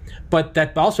like it. But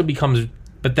that also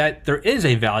that there is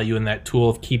a value in that tool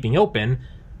of keeping open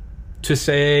to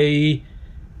say,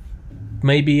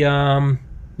 maybe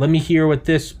let me hear what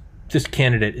this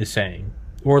candidate is saying,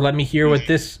 or let me hear what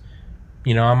this,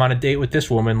 I'm on a date with this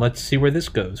woman, let's see where this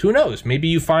goes. Who knows, maybe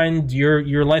you find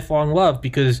your lifelong love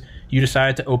because you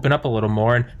decided to open up a little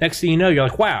more, and next thing you know, you're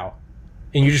like, wow,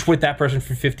 and you're just with that person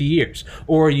for 50 years.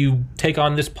 Or you take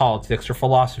on this politics or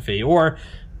philosophy, or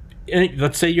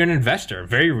let's say you're an investor,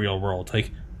 very real world, like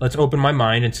let's open my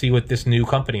mind and see what this new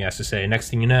company has to say. Next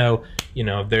thing you know,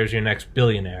 there's your next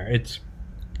billionaire.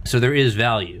 So there is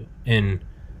value in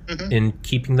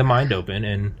keeping the mind open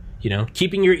and,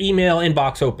 keeping your email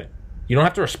inbox open. You don't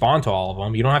have to respond to all of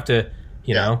them. You don't have to,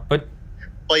 but.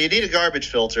 Well, you need a garbage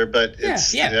filter, but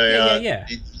it's yeah.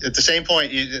 At the same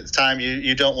point,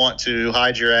 you don't want to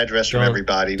hide your address from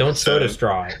everybody. Don't soda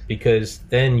straw, because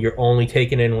then you're only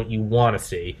taking in what you want to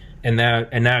see, and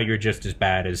now you're just as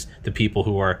bad as the people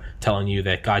who are telling you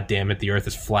that, God damn it, the Earth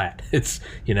is flat. It's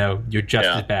you're just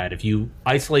as bad. If you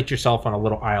isolate yourself on a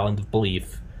little island of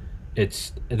belief,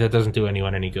 that doesn't do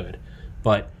anyone any good.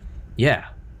 But yeah.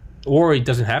 Or it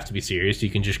doesn't have to be serious.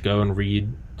 You can just go and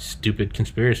read stupid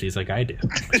conspiracies like I do,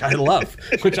 which I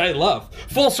love.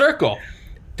 Full circle.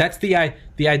 That's the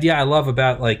idea I love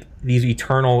about like these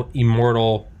eternal,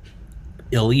 immortal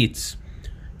elites.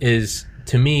 Is,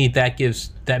 to me, that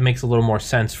makes a little more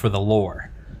sense for the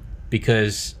lore,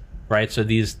 because right. So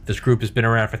this group has been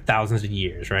around for thousands of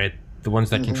years, right? The ones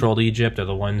that controlled Egypt are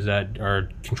the ones that are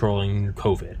controlling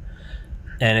COVID,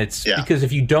 and it's because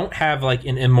if you don't have like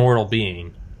an immortal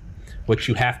being, what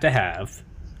you have to have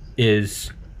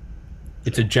is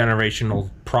it's a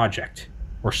generational project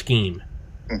or scheme.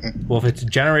 Well, if it's a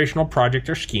generational project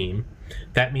or scheme,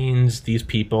 that means these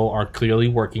people are clearly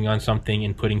working on something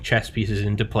and putting chess pieces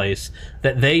into place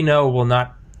that they know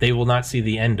they will not see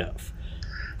the end of.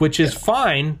 Which is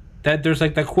fine. That there's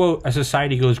like the quote, a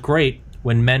society goes great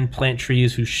when men plant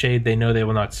trees whose shade they know they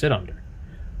will not sit under.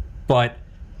 But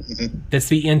that's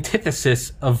the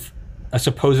antithesis of a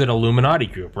supposed Illuminati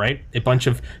group, right? A bunch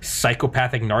of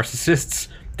psychopathic narcissists.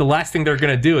 The last thing they're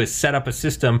going to do is set up a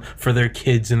system for their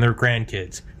kids and their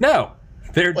grandkids. No.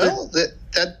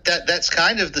 That's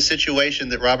kind of the situation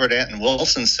that Robert Anton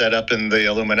Wilson set up in the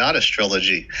Illuminatus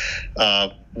trilogy,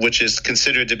 which is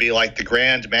considered to be like the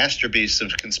grand masterpiece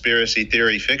of conspiracy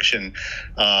theory fiction.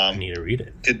 I need to read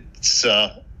it. It's...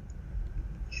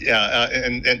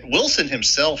 and Wilson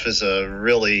himself is a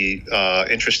really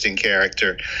interesting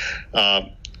character.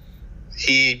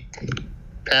 He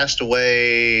passed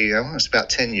away, it's about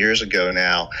 10 years ago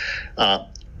now.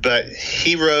 But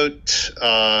he wrote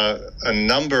a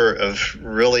number of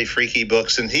really freaky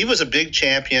books, and he was a big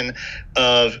champion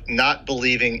of not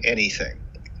believing anything.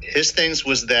 His things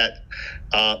was that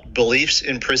beliefs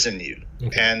imprison you,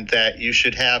 and that you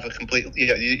should have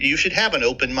you should have an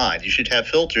open mind. You should have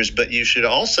filters, but you should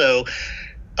also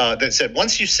that said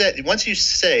once you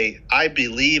say I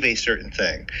believe a certain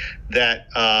thing, that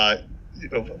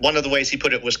one of the ways he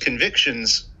put it was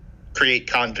convictions create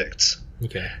convicts.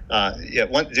 Okay.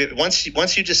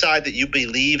 Once you decide that you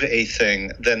believe a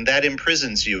thing, then that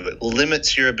imprisons you. It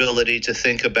limits your ability to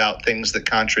think about things that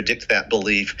contradict that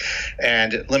belief,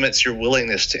 and it limits your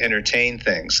willingness to entertain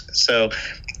things. So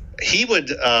he would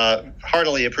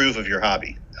heartily approve of your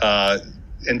hobby.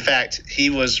 In fact, he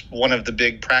was one of the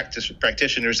big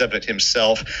practitioners of it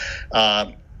himself.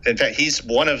 In fact, he's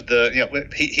one of the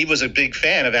he was a big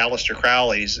fan of Aleister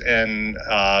Crowley's, and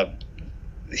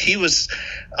he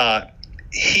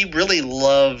really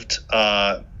loved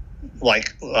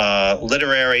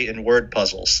literary and word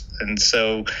puzzles. And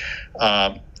so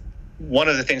one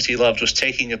of the things he loved was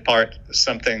taking apart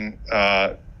something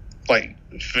like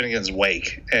Finnegan's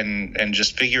Wake and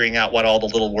just figuring out what all the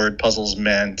little word puzzles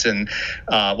meant and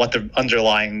what the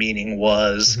underlying meaning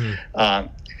was.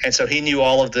 And so he knew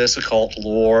all of this occult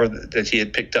lore that he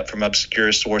had picked up from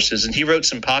obscure sources, and he wrote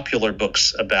some popular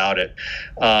books about it.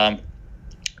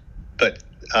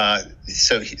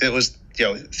 So it was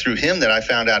through him that I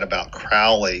found out about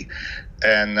Crowley,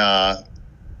 and it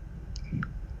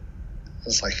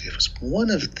was one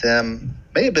of them.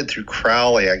 May have been through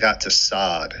Crowley I got to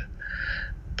Sod,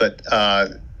 but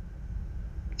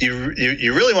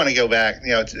you really want to go back,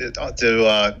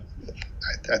 to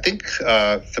I think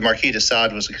the Marquis de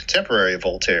Sade was a contemporary of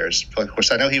Voltaire's. Of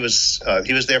course, I know he was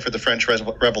there for the French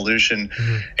Revolution.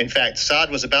 In fact, Sade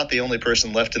was about the only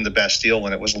person left in the Bastille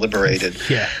when it was liberated.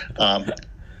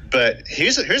 But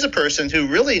here's a person who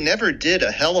really never did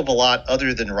a hell of a lot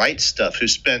other than write stuff, who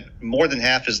spent more than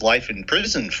half his life in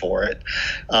prison for it.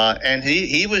 And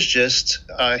he was just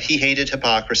he hated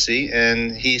hypocrisy,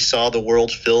 and he saw the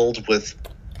world filled with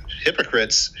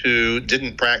hypocrites who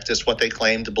didn't practice what they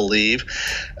claimed to believe,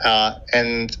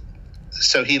 and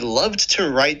so he loved to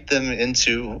write them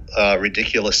into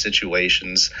ridiculous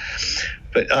situations.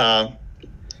 But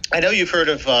I know you've heard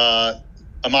of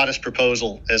A Modest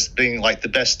Proposal as being like the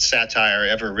best satire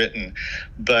ever written.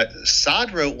 But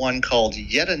Sade wrote one called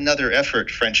Yet Another Effort,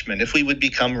 Frenchmen, If We Would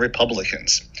Become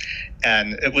Republicans.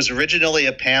 And it was originally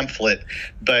a pamphlet,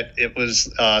 but it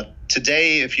was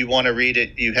today, if you want to read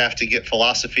it, you have to get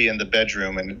Philosophy in the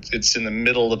Bedroom, and it's in the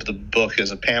middle of the book as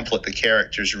a pamphlet the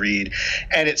characters read.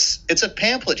 And it's a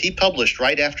pamphlet he published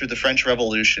right after the French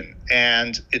Revolution.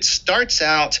 And it starts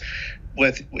out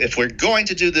with, if we're going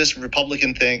to do this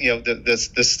Republican thing,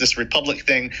 this Republic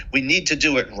thing, we need to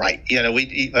do it right.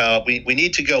 We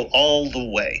need to go all the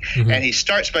way. Mm-hmm. And he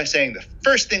starts by saying the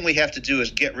first thing we have to do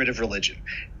is get rid of religion.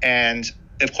 And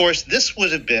of course, this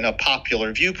would have been a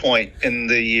popular viewpoint in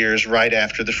the years right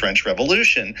after the French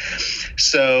Revolution.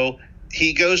 So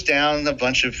he goes down a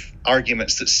bunch of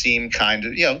arguments that seem kind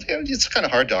of, it's kind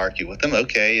of hard to argue with them.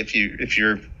 Okay, if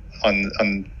you're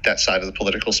on that side of the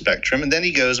political spectrum. And then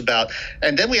he goes about,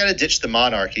 and then we had to ditch the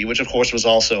monarchy, which of course was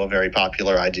also a very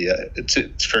popular idea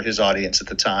for his audience at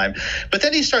the time. But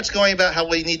then he starts going about how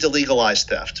we need to legalize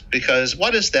theft, because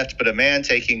what is theft but a man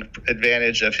taking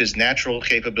advantage of his natural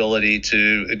capability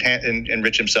to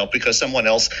enrich himself because someone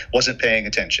else wasn't paying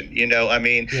attention?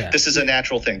 This is a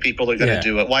natural thing. People are going to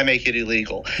do it. Why make it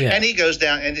illegal? Yeah. And he goes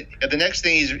down, and the next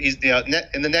thing in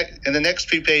the next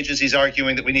few pages, he's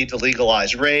arguing that we need to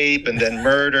legalize rape and then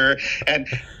murder. And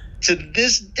to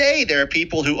this day, there are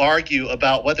people who argue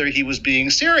about whether he was being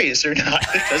serious or not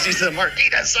because he's a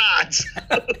Martina Sade.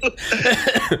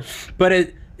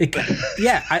 But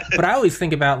but I always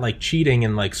think about like cheating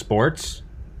in like sports.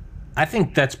 I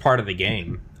think that's part of the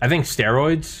game. I think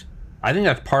steroids, I think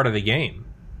that's part of the game.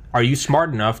 Are you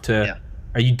smart enough to,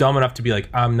 are you dumb enough to be like,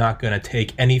 I'm not going to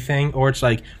take anything? Or it's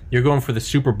like, you're going for the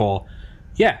Super Bowl.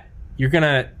 Yeah, you're going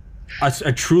to,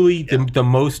 a truly the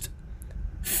most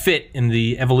fit in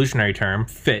the evolutionary term,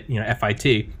 fit,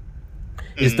 FIT,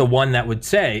 is the one that would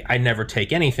say, I never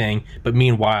take anything, but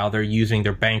meanwhile they're using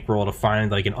their bankroll to find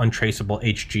like an untraceable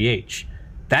HGH.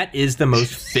 That is the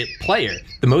most fit player.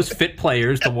 The most fit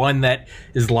player is the one that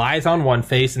lies on one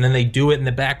face and then they do it in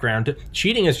the background.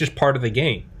 Cheating is just part of the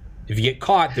game. If you get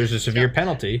caught, there's a severe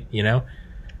penalty,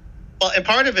 Well, and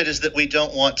part of it is that we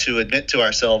don't want to admit to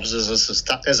ourselves as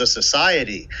a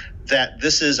society that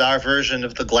this is our version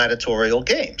of the gladiatorial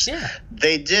games. Yeah.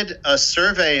 They did a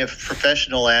survey of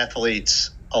professional athletes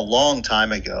a long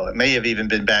time ago. It may have even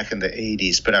been back in the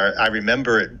 80s, but I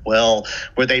remember it well,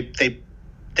 where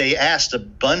they asked a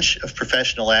bunch of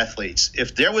professional athletes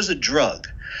if there was a drug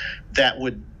that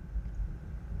would,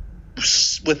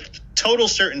 with total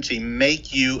certainty,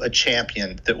 make you a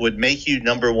champion, that would make you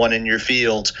number one in your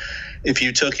field if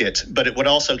you took it, but it would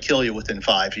also kill you within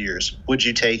 5 years. Would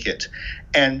you take it?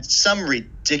 And some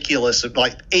ridiculous,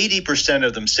 like 80%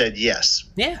 of them said yes.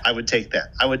 Yeah, I would take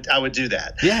that. I would do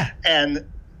that. Yeah, and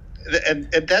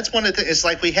that's one of the. It's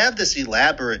like we have this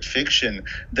elaborate fiction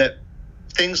that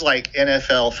things like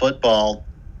NFL football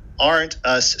aren't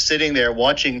us sitting there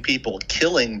watching people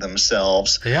killing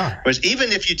themselves. They are. Whereas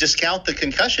even if you discount the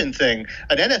concussion thing,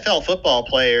 an NFL football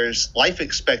player's life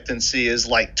expectancy is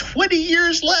like 20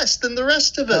 years less than the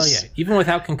rest of us. Oh, yeah. Even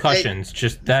without concussions,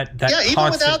 just that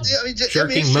constant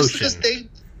jerking motion.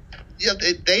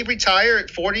 They retire at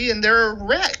 40 and they're a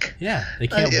wreck. Yeah, they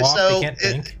can't walk, they can't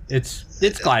think.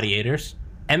 It's gladiators.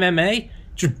 MMA,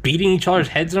 just beating each other's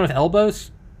heads in with elbows.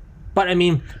 But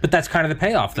that's kind of the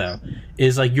payoff, though,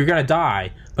 is like you're going to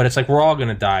die, but it's like we're all going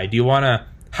to die. Do you want to,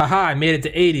 I made it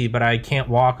to 80, but I can't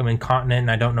walk, I'm incontinent,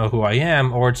 and I don't know who I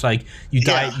am? Or it's like you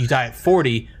die at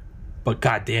 40, but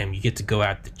goddamn, you get to go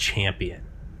out the champion.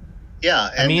 Yeah,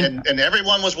 and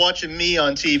everyone was watching me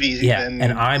on TV. Yeah, and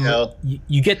I'm,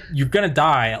 you're going to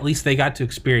die. At least they got to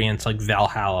experience like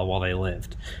Valhalla while they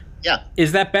lived. Yeah.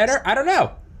 Is that better? I don't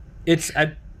know.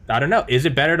 I don't know. Is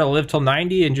it better to live till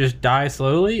 90 and just die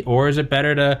slowly? Or is it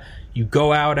better to, you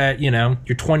go out at, you're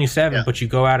 27, but you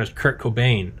go out as Kurt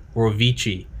Cobain or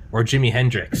Avicii or Jimi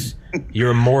Hendrix.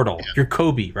 You're immortal. Yeah. You're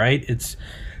Kobe, right?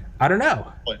 I don't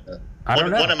know. I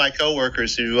don't know. One of my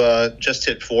coworkers who just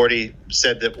hit 40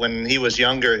 said that when he was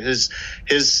younger, his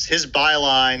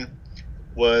byline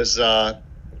was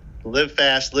live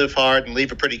fast, live hard, and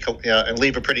leave a pretty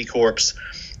corpse.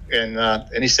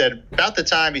 And he said about the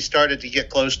time he started to get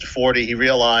close to 40, he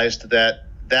realized that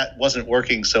wasn't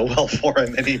working so well for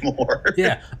him anymore.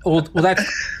 Yeah. Well,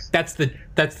 that's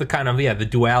the kind of the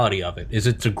duality of it. Is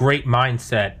it's a great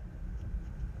mindset,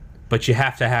 but you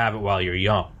have to have it while you're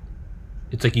young.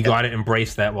 It's like you got to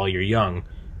embrace that while you're young.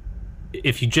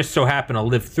 If you just so happen to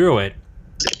live through it,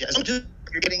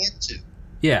 you're getting into.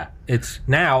 Yeah, it's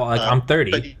now like I'm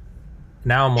 30.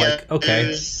 Now I'm like,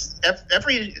 okay.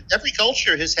 Every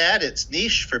culture has had its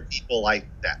niche for people like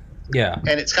that. Yeah.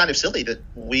 And it's kind of silly that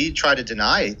we try to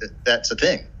deny that that's a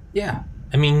thing. Yeah.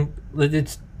 I mean,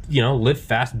 it's, live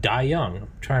fast, die young. I'm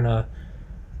trying to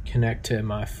connect to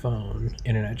my phone.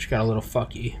 Internet just got a little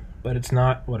fucky, but it's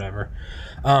not, whatever.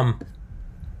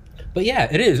 But yeah,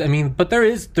 it is. I mean, but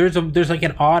there's like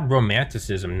an odd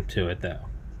romanticism to it, though,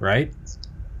 right?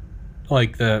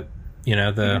 Like who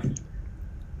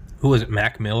was it,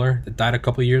 Mac Miller, that died a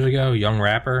couple years ago, young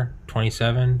rapper,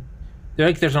 27.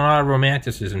 There's a lot of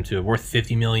romanticism to it. Worth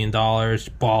 $50 million,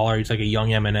 baller. He's like a young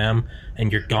Eminem,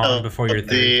 and you're gone before you're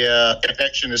 30. The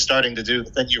connection is starting to do the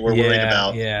thing you were worried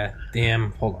about. Yeah,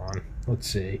 damn. Hold on. Let's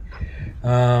see.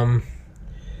 Hotspot.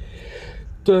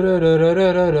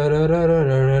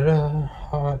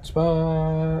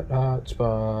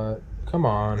 Come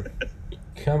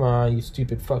on, you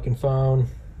stupid fucking phone.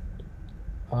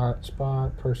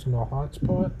 Hotspot, personal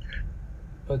hotspot.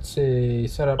 Let's see.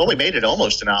 Set up. Well, we made it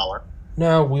almost an hour.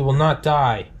 No, we will not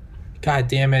die. God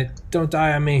damn it. Don't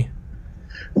die on me.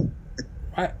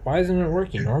 Why isn't it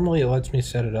working? Normally it lets me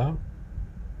set it up.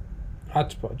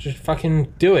 Hotspot. Just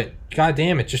fucking do it. God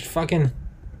damn it. Just fucking...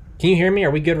 Can you hear me?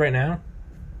 Are we good right now?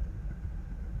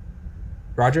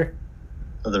 Roger?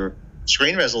 The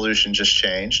screen resolution just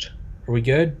changed. Are we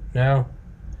good? No?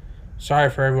 Sorry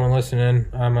for everyone listening.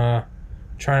 I'm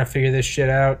trying to figure this shit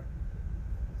out.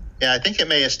 Yeah, I think it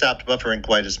may have stopped buffering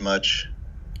quite as much.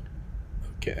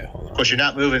 Okay, hold on. Of course, you're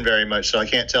not moving very much, so I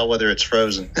can't tell whether it's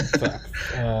frozen.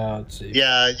 Let's see.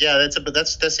 Yeah,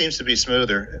 that seems to be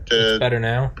smoother. It's better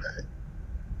now?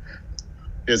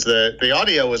 Is the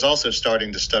audio was also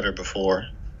starting to stutter before.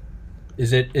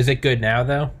 Is it good now,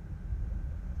 though?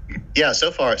 Yeah, so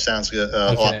far it sounds good,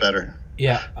 a lot better.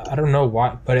 Yeah, I don't know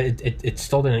why, but it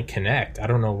still didn't connect. I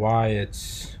don't know why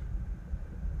it's...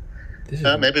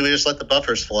 Maybe we just let the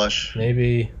buffers flush.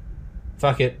 Maybe...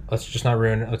 Fuck it. Let's just not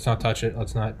ruin it. Let's not touch it.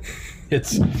 Let's not...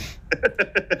 It's...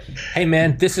 Hey,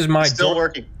 man, this is my... Still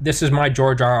working. This is my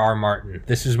George R.R. Martin.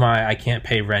 This is my I can't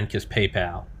pay rent because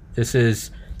PayPal. This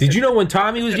is... Did you know when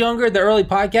Tommy was younger, the early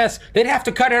podcasts, they'd have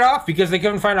to cut it off because they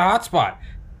couldn't find a hotspot?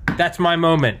 That's my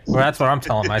moment. Well, that's what I'm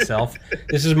telling myself.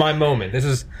 This is my moment.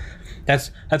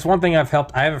 That's one thing I've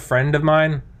helped. I have a friend of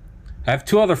mine. I have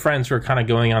two other friends who are kind of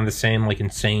going on the same, like,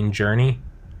 insane journey.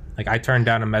 Like, I turned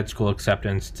down a med school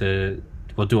acceptance to...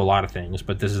 We'll do a lot of things,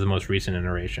 but this is the most recent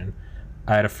iteration.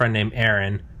 I had a friend named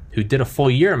Aaron who did a full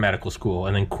year of medical school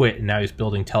and then quit, and now he's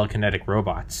building telekinetic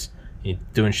robots. He's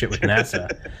doing shit with NASA.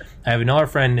 I have another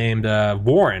friend named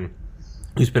Warren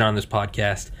who's been on this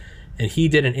podcast, and he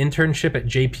did an internship at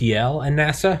JPL and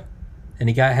NASA, and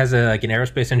has an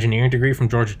aerospace engineering degree from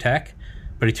Georgia Tech,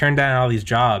 but he turned down all these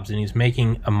jobs, and he's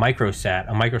making a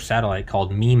microsatellite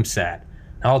called MemeSat.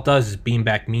 And all it does is beam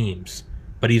back memes.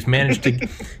 But he's managed to...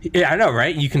 Yeah, I know,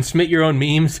 right? You can submit your own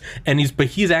memes, but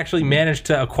he's actually managed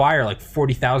to acquire like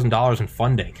 $40,000 in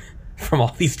funding from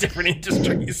all these different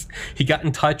industries. He got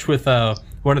in touch with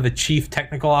one of the chief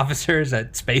technical officers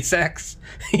at SpaceX.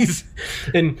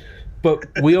 But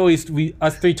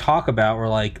us three talk about, we're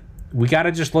like, we got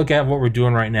to just look at what we're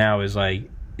doing right now is like,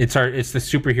 it's the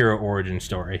superhero origin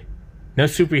story. No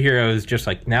superhero is just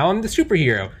like, now I'm the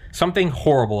superhero. Something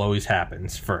horrible always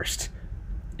happens first,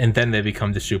 and then they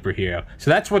become the superhero. So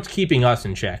that's what's keeping us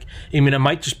in check. I mean, it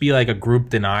might just be like a group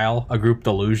denial, a group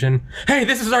delusion. Hey,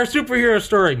 this is our superhero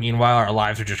story. Meanwhile, our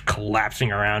lives are just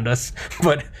collapsing around us.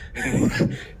 But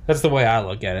that's the way I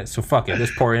look at it. So fuck it.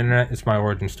 This poor internet, it's my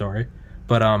origin story.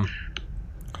 But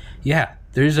yeah,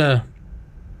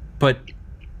 but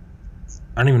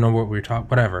I don't even know what we were talking.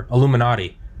 Whatever.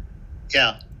 Illuminati.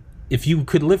 Yeah. If you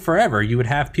could live forever, you would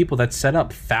have people that set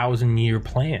up 1,000-year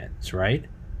plans, right?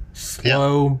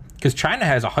 Slow, because China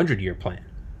has a 100-year plan.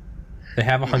 They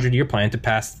have a 100-year plan to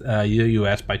pass the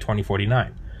U.S. by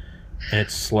 2049, and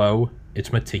it's slow,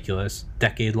 it's meticulous,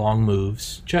 decade-long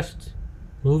moves, just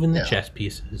moving the chess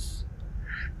pieces.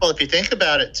 Well, if you think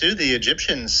about it, too, the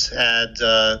Egyptians had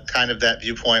kind of that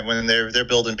viewpoint when they're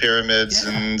building pyramids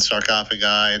and sarcophagi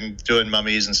and doing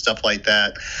mummies and stuff like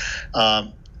that.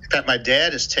 In fact, my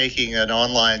dad is taking an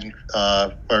online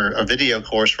or a video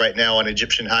course right now on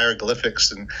Egyptian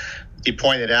hieroglyphics, and he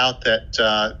pointed out that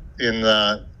to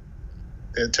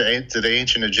the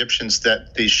ancient Egyptians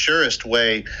that the surest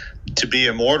way to be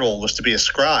immortal was to be a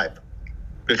scribe,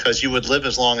 because you would live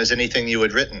as long as anything you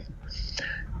had written.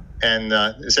 And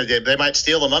so they might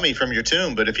steal a mummy from your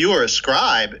tomb, but if you were a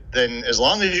scribe, then as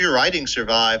long as your writing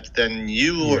survived, then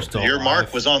your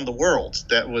mark was on the world.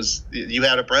 You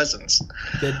had a presence.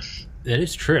 That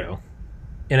is true.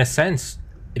 In a sense,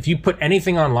 if you put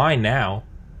anything online now,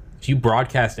 if you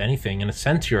broadcast anything, in a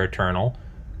sense you're eternal,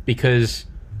 because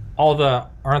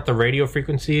aren't the radio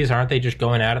frequencies, aren't they just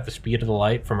going out at the speed of the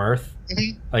light from Earth?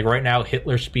 Mm-hmm. Like right now,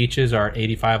 Hitler's speeches are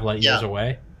 85 light years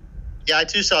away. Yeah, I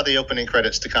too saw the opening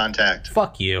credits to Contact.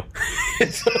 Fuck you.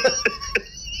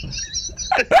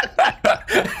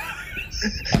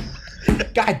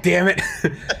 God damn it.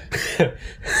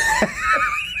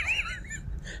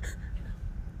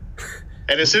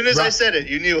 And as soon as I said it,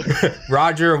 you knew.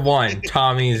 Roger 1,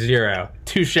 Tommy 0.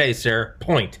 Touche, sir.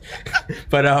 Point.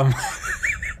 But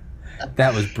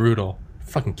that was brutal.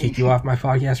 Fucking kick you off my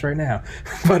podcast right now.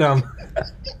 But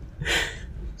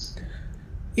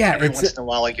yeah, every once in a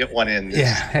while I get one in.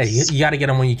 Yeah, hey, you got to get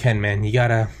them when you can, man. You got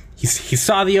to. He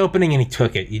saw the opening and he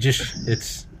took it.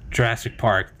 It's Jurassic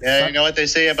Park. Yeah, you know what they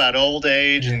say about old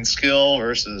age and skill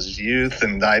versus youth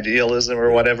and idealism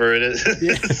or whatever it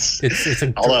is. It's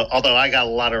although I got a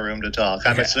lot of room to talk.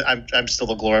 I'm still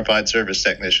a glorified service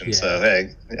technician, so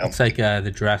hey. You know. It's like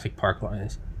the Jurassic Park line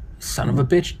is, son of a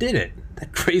bitch did it.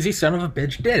 That crazy son of a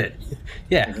bitch did it.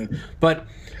 Yeah, mm-hmm. But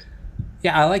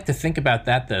yeah, I like to think about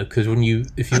that though, because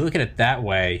if you look at it that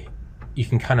way, you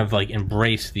can kind of like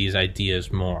embrace these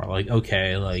ideas more. Like,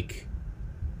 okay, like,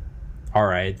 all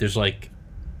right, there's like,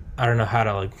 I don't know how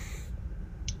to like,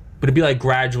 but it'd be like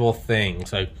gradual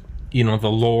things. Like, you know,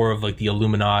 the lore of like the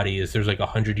Illuminati is there's like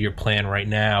 100-year plan right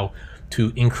now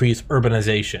to increase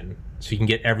urbanization so you can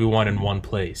get everyone in one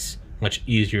place, much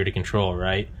easier to control,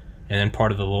 right? And then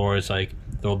part of the lore is like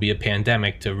there will be a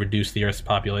pandemic to reduce the Earth's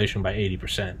population by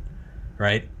 80%,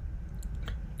 right?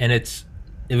 And it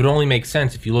would only make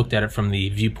sense if you looked at it from the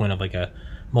viewpoint of like a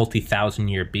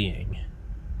multi-thousand-year being.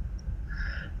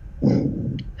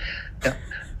 Yeah.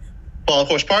 Well, of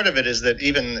course, part of it is that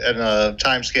even in a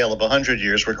time scale of 100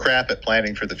 years, we're crap at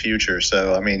planning for the future.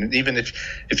 So, I mean, even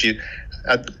if you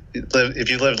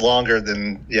lived longer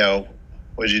than, you know,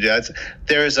 what did you do?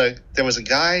 There was a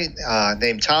guy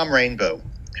named Tom Rainbow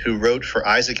who wrote for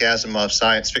Isaac Asimov's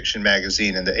science fiction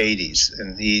magazine in the 80s,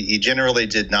 and he generally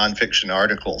did nonfiction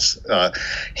articles.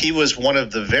 He was one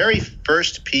of the very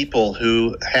first people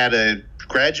who had a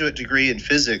graduate degree in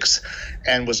physics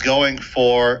and was going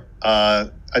for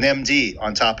an MD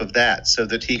on top of that, so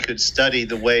that he could study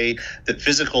the way that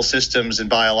physical systems and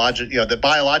the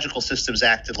biological systems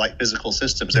acted like physical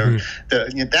systems.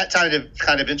 Mm-hmm. That kind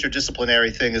of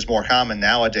interdisciplinary thing is more common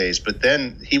nowadays, but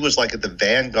then he was like at the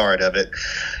vanguard of it,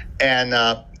 and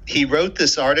he wrote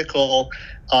this article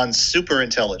on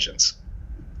superintelligence.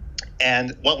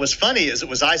 And what was funny is it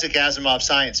was Isaac Asimov's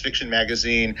science fiction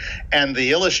magazine, and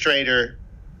the illustrator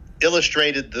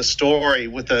illustrated the story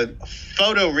with a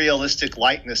photorealistic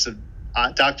likeness of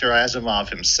Dr. Asimov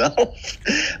himself,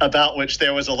 about which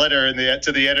there was a letter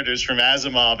to the editors from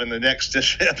Asimov in the next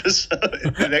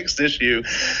issue.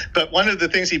 But one of the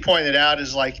things he pointed out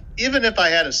is, like, even if I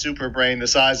had a super brain the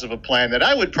size of a planet,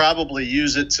 I would probably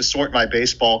use it to sort my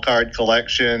baseball card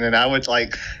collection, and I would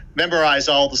like memorize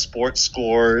all the sports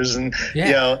scores, and you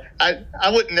know, I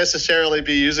wouldn't necessarily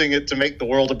be using it to make the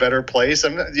world a better place.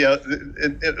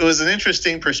 It was an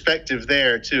interesting perspective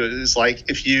there too. It's like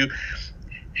if you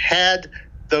had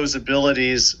those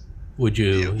abilities, would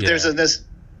you? Yeah. There's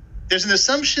an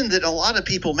assumption that a lot of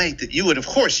people make that you would, of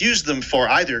course, use them for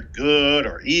either good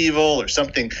or evil or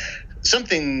something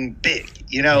big,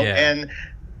 you know, and.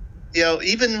 You know,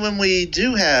 even when we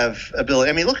do have ability,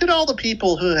 I mean, look at all the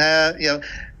people who have, you know,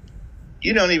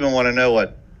 you don't even want to know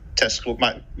what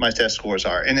my test scores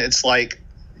are. And it's like,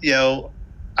 you know,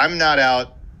 I'm not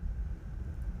out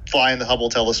flying the Hubble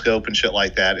telescope and shit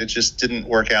like that. It just didn't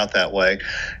work out that way.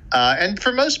 And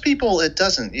for most people, it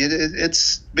doesn't.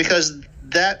 It's because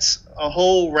that's a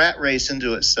whole rat race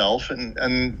into itself.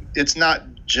 And it's not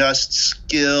just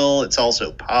skill, it's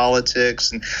also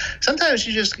politics. And sometimes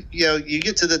you just, you know, you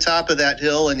get to the top of that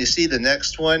hill and you see the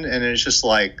next one and it's just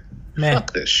like, man,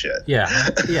 fuck this shit. Yeah.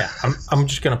 I'm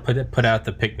just gonna put out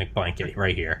the picnic blanket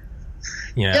right here.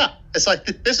 You know? Yeah, it's like,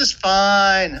 this is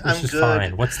fine. I'm good.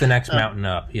 Fine. What's the next mountain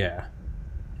up? Yeah,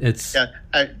 it's. Yeah,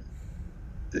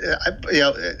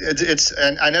 it's.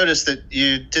 And I noticed that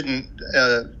you didn't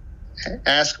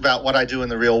ask about what I do in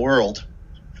the real world.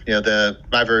 You know,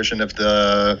 my version of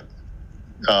the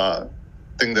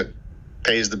thing that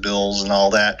pays the bills and all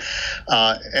that.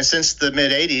 And since the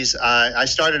mid-'80s, I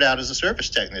started out as a service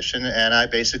technician, and I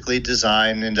basically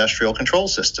design industrial control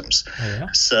systems. Oh,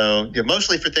 yeah? So, you know,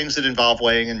 mostly for things that involve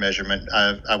weighing and measurement.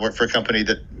 I work for a company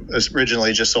that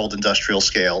originally just sold industrial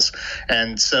scales.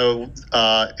 And so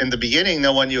in the beginning,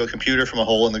 no one knew a computer from a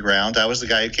hole in the ground. I was the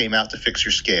guy who came out to fix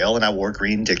your scale, and I wore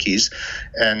green Dickies.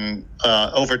 And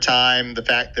over time, the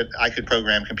fact that I could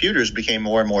program computers became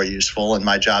more and more useful, and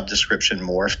my job description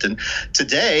morphed. And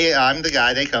today, I'm the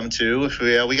guy they come to. If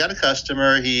we got a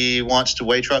customer, he wants to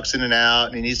weigh trucks in and out,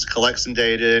 and he needs to collect some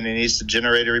data, and he needs to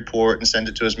generate a report and send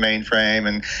it to his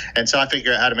mainframe. And so I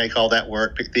figure out how to make all that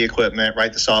work, pick the equipment,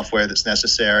 write the software that's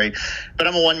necessary. But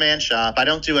I'm a one-man shop. I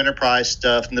don't do enterprise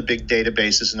stuff and the big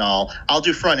databases and all. I'll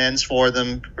do front ends for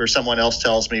them, or someone else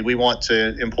tells me we want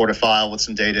to import a file with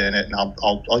some data in it, and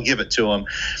I'll give it to them.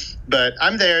 But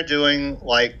I'm there doing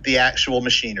like the actual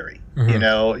machinery. You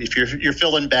know, if you're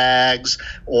filling bags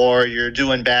or you're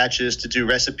doing batches to do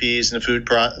recipes in a food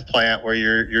plant where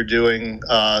you're doing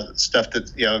stuff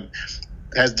that, you know,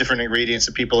 has different ingredients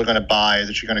that people are going to buy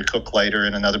that you're going to cook later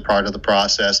in another part of the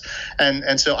process.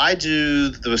 And so I do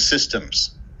the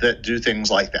systems that do things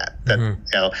like that, you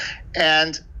know,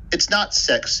 and it's not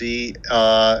sexy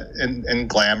and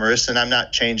glamorous, and I'm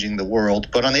not changing the world.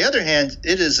 But on the other hand,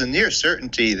 it is a near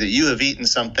certainty that you have eaten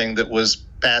something that was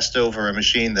passed over a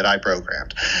machine that I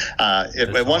programmed.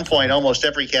 At one point, almost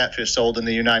every catfish sold in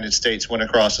the United States went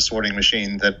across a sorting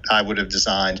machine that I would have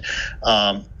designed.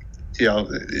 You know,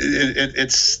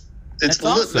 it's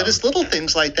little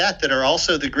things like that are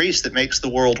also the grease that makes the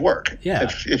world work. Yeah.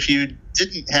 If you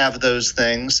didn't have those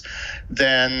things,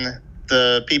 then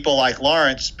the people like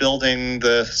Lawrence building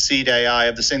the seed AI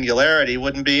of the singularity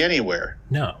wouldn't be anywhere.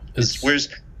 No.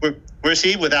 Where's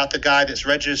he without the guy that's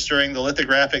registering the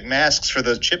lithographic masks for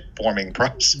the chip forming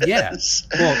process?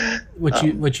 Yeah. Well,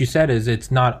 what you said is it's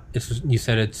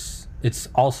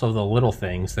also the little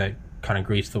things that kind of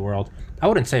grease the world. I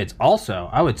wouldn't say it's also.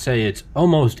 I would say it's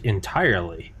almost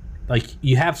entirely. Like,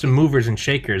 you have some movers and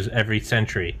shakers every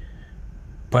century,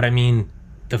 but I mean,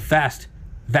 the vast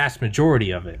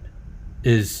majority of it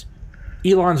is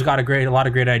Elon's got a lot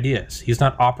of great ideas. He's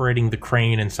not operating the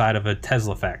crane inside of a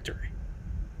Tesla factory.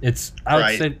 I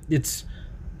would say it's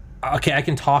okay. I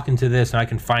can talk into this and I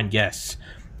can find guests.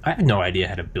 I have no idea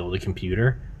how to build a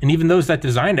computer, and even those that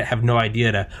designed it have no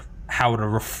idea how to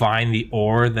refine the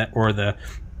ore the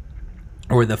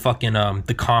fucking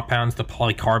the compounds, the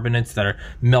polycarbonates that are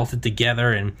melted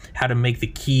together, and how to make the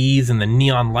keys and the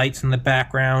neon lights in the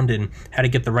background, and how to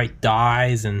get the right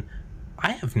dyes. And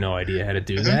I have no idea how to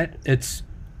do that. It's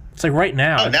like right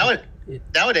now.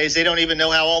 Nowadays, they don't even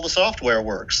know how all the software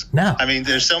works. No. I mean,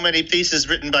 there's so many pieces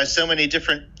written by so many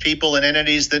different people and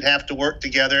entities that have to work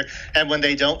together. And when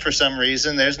they don't, for some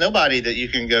reason, there's nobody that you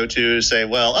can go to say,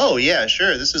 well, oh, yeah,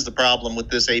 sure, this is the problem with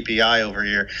this API over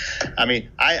here. I mean,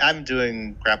 I'm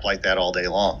doing crap like that all day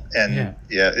long. And,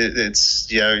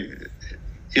 it's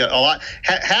a lot.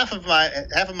 Half of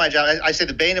my job, I say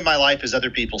the bane of my life is other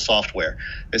people's software.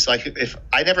 It's like if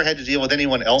I never had to deal with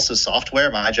anyone else's software,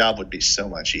 my job would be so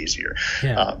much easier.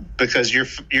 Yeah. Because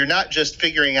you're not just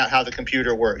figuring out how the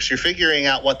computer works. You're figuring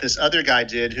out what this other guy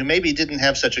did who maybe didn't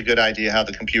have such a good idea how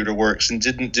the computer works and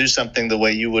didn't do something the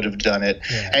way you would have done it.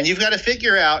 Yeah. And you've got to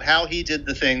figure out how he did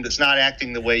the thing that's not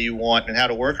acting the way you want and how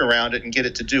to work around it and get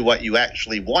it to do what you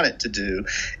actually want it to do,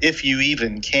 if you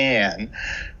even can.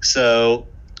 So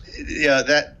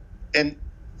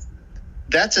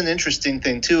that's an interesting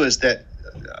thing too, is that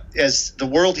as the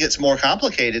world gets more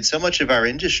complicated, so much of our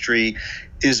industry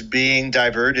is being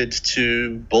diverted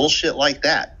to bullshit like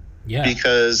that. Yeah.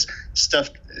 Because stuff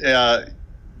it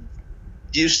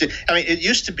used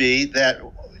to be that,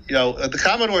 you know, the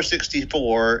Commodore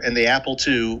 64 and the Apple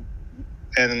II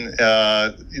and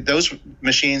those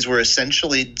machines were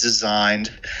essentially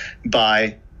designed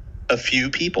by a few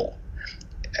people.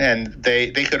 And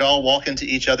they could all walk into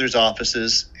each other's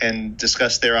offices and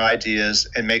discuss their ideas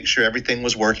and make sure everything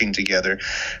was working together.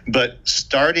 But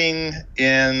starting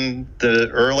in the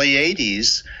early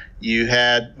 80s, you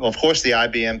had, of course, the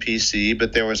IBM PC,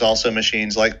 but there was also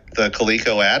machines like the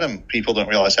Coleco Atom. People don't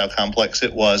realize how complex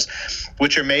it was,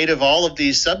 which are made of all of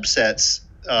these subsets,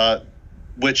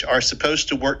 which are supposed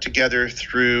to work together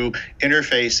through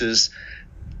interfaces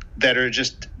that are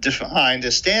just defined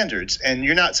as standards, and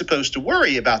you're not supposed to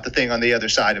worry about the thing on the other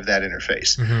side of that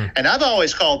interface. Mm-hmm. And I've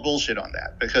always called bullshit on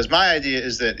that, because my idea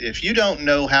is that if you don't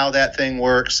know how that thing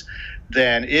works,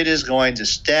 then it is going to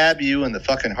stab you in the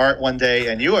fucking heart one day,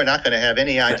 and you are not going to have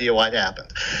any idea what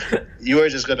happened. You are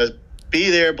just going to be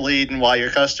there bleeding while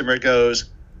your customer goes,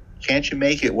 "Can't you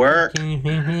make it work?"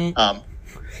 Mm-hmm.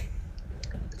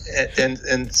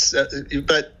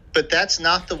 But that's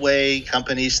not the way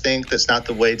companies think. That's not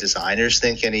the way designers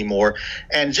think anymore.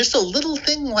 And just a little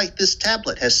thing like this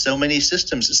tablet has so many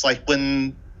systems. It's like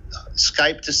when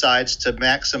Skype decides to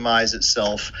maximize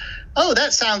itself. Oh,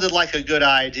 that sounded like a good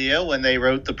idea when they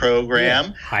wrote the program.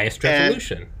 Yeah. Highest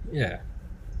resolution.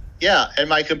 Yeah, and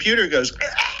my computer goes.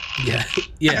 Yeah.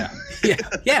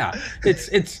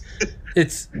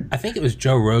 It's. I think it was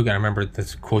Joe Rogan. I remember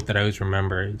this quote that I always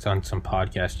remember. It's on some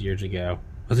podcast years ago.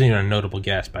 Wasn't even a notable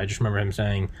guest, but I just remember him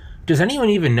saying, "Does anyone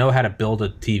even know how to build a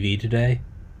TV today?"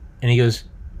 And he goes,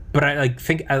 "But I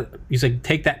think." He's like,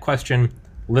 "Take that question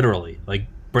literally. Like,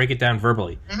 break it down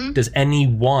verbally. Mm-hmm. Does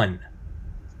anyone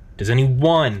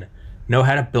know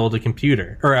how to build a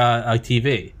computer or a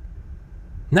TV?"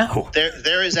 No.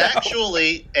 There is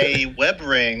actually a web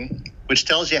ring which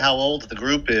tells you how old the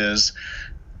group is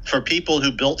for people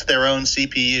who built their own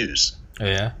CPUs. Oh,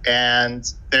 yeah? And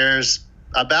there's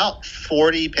about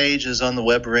 40 pages on the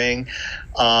web ring.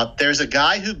 There's a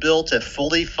guy who built a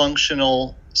fully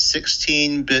functional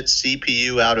 16-bit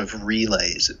CPU out of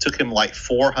relays. It took him like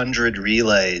 400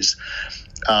 relays.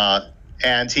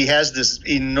 And he has this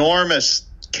enormous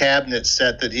cabinet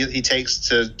set that he takes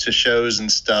to shows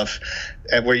and stuff,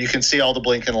 and where you can see all the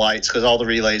blinking lights because all the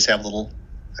relays have little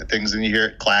things and you hear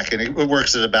it clacking. It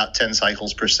works at about 10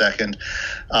 cycles per second.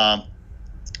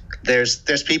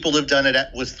 There's people who've done it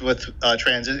with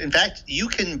transit. In fact, you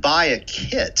can buy a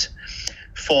kit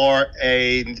for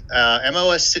a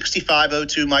MOS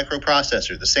 6502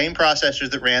 microprocessor, the same processor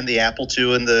that ran the Apple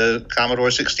II and the Commodore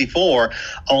 64,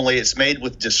 only it's made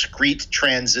with discrete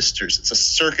transistors. It's a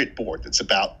circuit board that's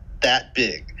about that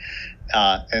big,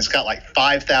 and it's got like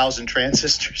 5,000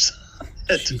 transistors on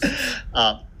it.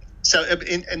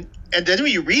 And then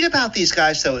when you read about these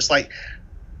guys, though, it's like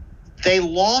they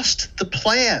lost the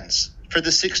plans for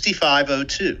the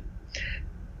 6502.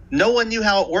 No one knew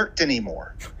how it worked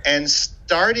anymore. And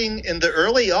starting in the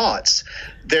early aughts,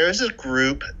 there's a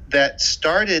group that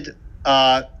started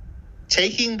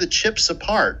taking the chips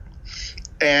apart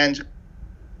and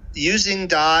using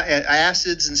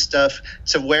acids and stuff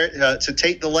to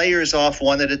take the layers off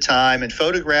one at a time and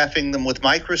photographing them with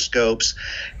microscopes,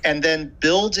 and then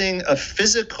building a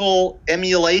physical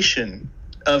emulation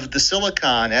of the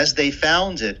silicon as they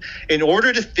found it in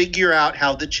order to figure out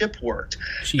how the chip worked.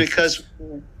 Jeez. Because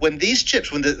when these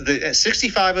chips, when the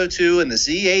 6502 and the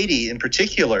Z80 in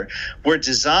particular were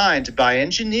designed by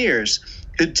engineers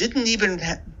who didn't even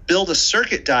build a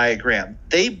circuit diagram,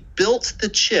 they built the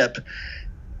chip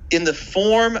in the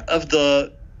form of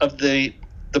the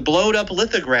blowed up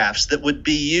lithographs that would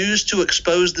be used to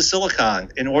expose the silicon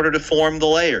in order to form the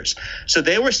layers. So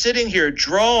they were sitting here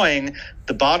drawing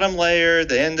the bottom layer,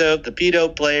 the endo, the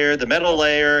p-dope layer, the metal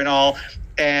layer and all,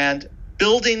 and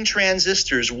building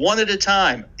transistors one at a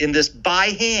time in this by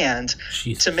hand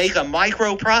to make a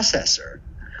microprocessor.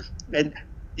 And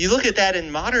you look at that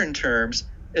in modern terms,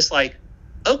 it's like,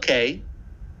 okay,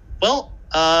 well,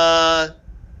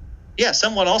 yeah,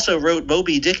 someone also wrote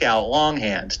Moby Dick out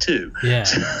longhand too. Yeah,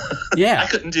 yeah. I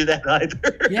couldn't do that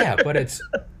either. Yeah, but it's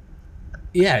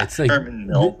like Herman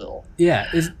Melville.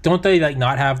 Yeah, don't they like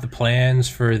not have the plans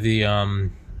for the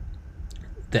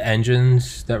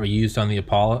engines that were used on the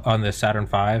Apollo, on the Saturn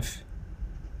V,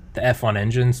 the F1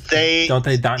 engines? Don't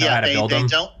they not know how to build them?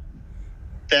 Don't.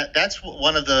 That's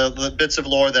one of the bits of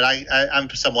lore that I'm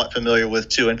somewhat familiar with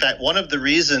too. In fact, one of the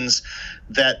reasons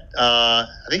that I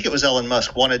think it was Elon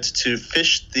Musk wanted to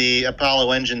fish the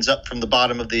Apollo engines up from the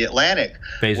bottom of the Atlantic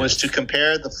was to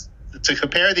compare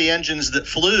the engines that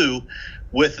flew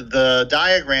with the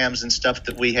diagrams and stuff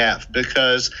that we have,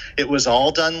 because it was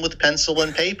all done with pencil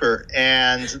and paper,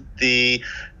 and the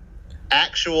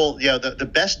actual, the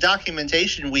best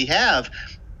documentation we have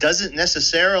doesn't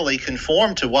necessarily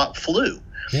conform to what flew.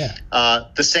 Yeah.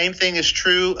 The same thing is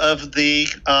true of the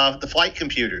flight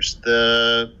computers,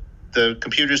 the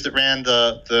computers that ran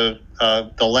the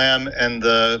LEM and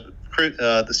the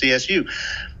CSU.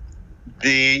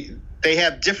 They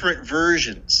have different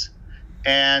versions,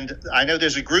 and I know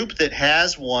there's a group that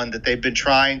has one that they've been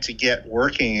trying to get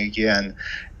working again,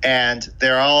 and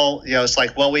they're all, it's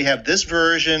like, well, we have this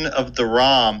version of the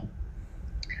ROM,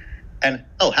 and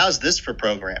how's this for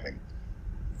programming?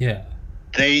 Yeah.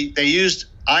 They used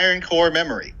iron core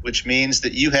memory, which means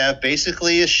that you have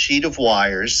basically a sheet of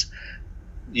wires.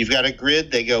 You've got a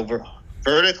grid. They go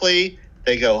vertically,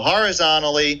 they go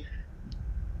horizontally.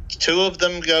 Two of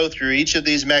them go through each of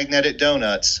these magnetic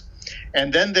donuts.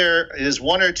 And then there is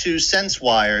one or two sense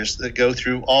wires that go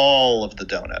through all of the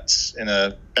donuts in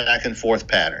a back and forth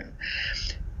pattern.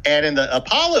 And in the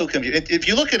Apollo computer, if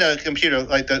you look at a computer,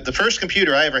 like the first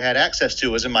computer I ever had access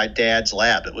to was in my dad's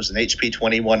lab. It was an HP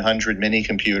 2100 mini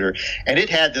computer, and it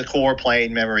had the core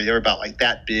plane memory. They were about like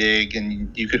that big,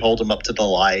 and you could hold them up to the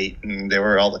light, and they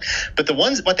were all. But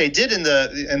what they did in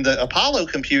the Apollo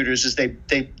computers is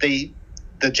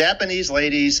the Japanese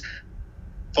ladies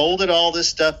folded all this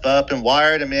stuff up and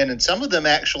wired them in, and some of them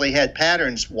actually had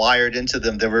patterns wired into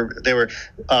them. There were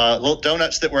little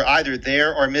donuts that were either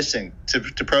there or missing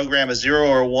to program a 0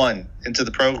 or a 1 into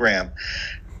the program.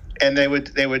 And they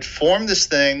would form this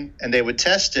thing, and they would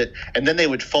test it, and then they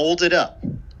would fold it up,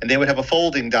 and they would have a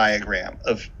folding diagram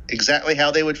of exactly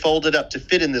how they would fold it up to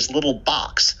fit in this little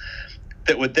box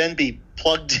that would then be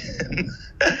plugged in,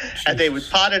 and they would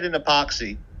pot it in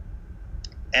epoxy.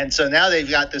 And so now they've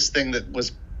got this thing that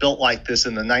was built like this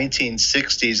in the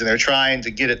 1960s, and they're trying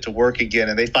to get it to work again,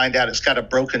 and they find out it's got a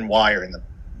broken wire in the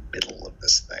middle of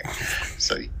this thing,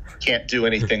 so you can't do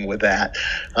anything with that.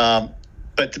 But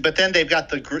then they've got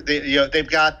they've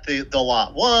got the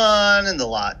lot 1 and the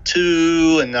lot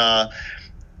 2, and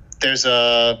there's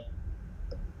a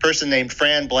person named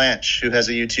Fran Blanche who has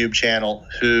a YouTube channel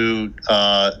who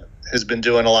has been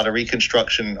doing a lot of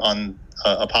reconstruction on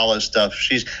Apollo stuff.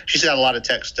 She's got a lot of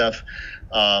tech stuff.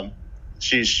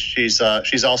 She's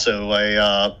also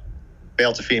a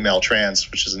male to female trans,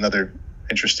 which is another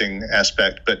interesting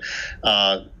aspect. But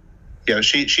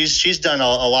she's done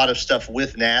a lot of stuff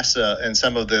with NASA and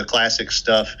some of the classic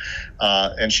stuff,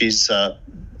 and she's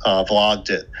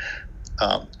vlogged it.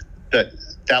 But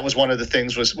that was one of the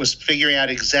things was figuring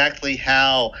out exactly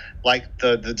how, like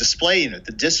the display unit,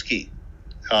 the DISCI,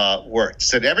 worked.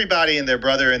 So everybody and their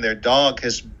brother and their dog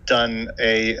has done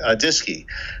a DISCI.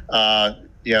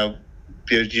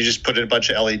 You just put in a bunch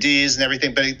of LEDs and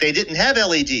everything, but they didn't have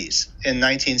LEDs in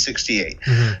 1968.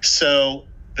 Mm-hmm. So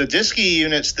the DISCI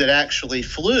units that actually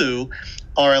flew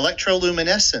are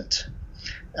electroluminescent.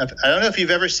 I don't know if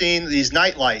you've ever seen these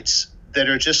night lights that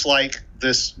are just like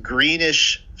this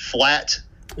greenish flat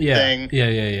thing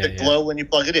that glow when you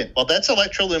plug it in. Well, that's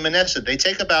electroluminescent. They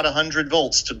take about 100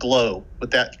 volts to glow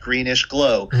with that greenish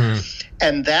glow. Mm-hmm.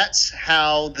 And that's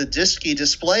how the DISCI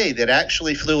display that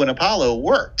actually flew in Apollo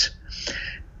worked.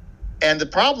 And the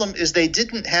problem is they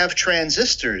didn't have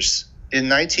transistors in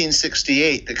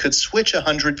 1968 that could switch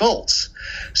 100 volts.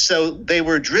 So they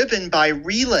were driven by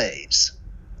relays.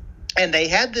 And they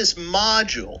had this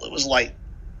module that was like,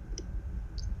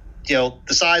 the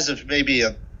size of maybe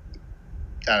a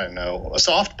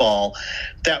softball,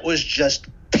 that was just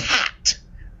packed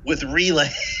with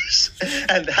relays.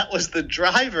 And that was the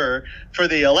driver for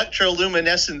the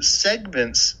electroluminescent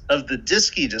segments of the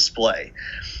DISCI display.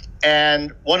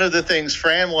 And one of the things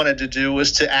Fran wanted to do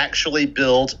was to actually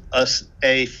build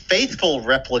a faithful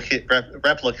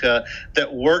replica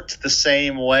that worked the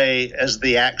same way as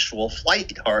the actual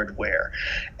flight hardware.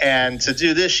 And to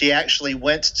do this, she actually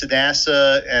went to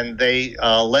NASA, and they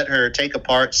let her take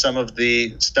apart some of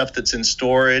the stuff that's in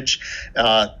storage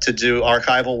to do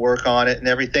archival work on it and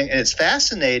everything. And it's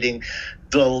fascinating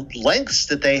the lengths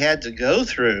that they had to go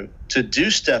through to do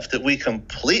stuff that we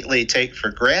completely take for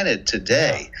granted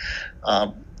today.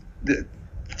 The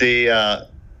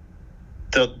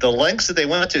lengths that they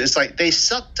went to, it's like they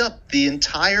sucked up the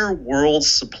entire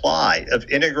world's supply of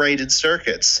integrated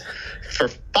circuits for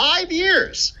 5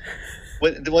 years.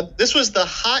 When this was the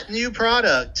hot new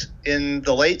product in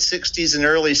the late 60s and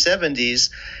early 70s,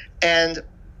 and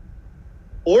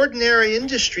ordinary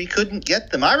industry couldn't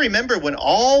get them. I remember when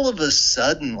all of a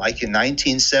sudden, like in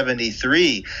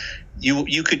 1973,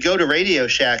 you could go to Radio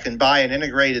Shack and buy an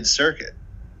integrated circuit.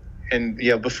 And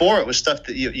before it was stuff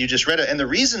that you just read it. And the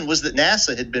reason was that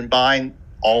NASA had been buying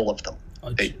all of them.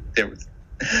 There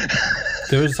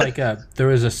was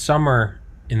a summer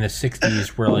in the 60s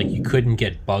where like you couldn't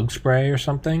get bug spray or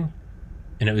something.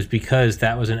 And it was because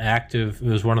that was it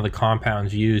was one of the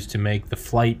compounds used to make the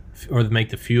flight or make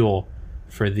the fuel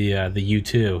for the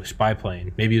U-2 spy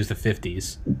plane. Maybe it was the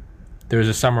 50s. There was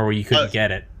a summer where you couldn't get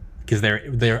it because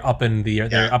they're up in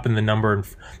the number,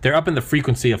 they're up in the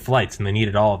frequency of flights, and they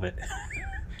needed all of it.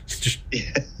 Just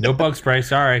no bug spray.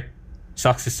 Sorry,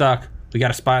 sucks to suck. We got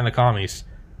to spy on the commies.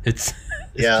 It's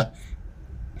got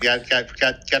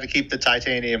to keep the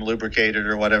titanium lubricated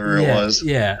or whatever it was.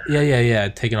 Yeah.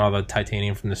 Taking all the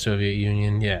titanium from the Soviet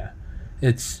Union. Yeah,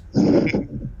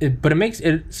 but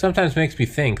it sometimes makes me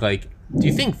think like. Do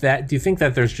you think that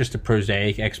there's just a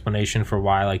prosaic explanation for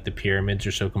why like the pyramids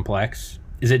are so complex?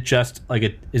 Is it just like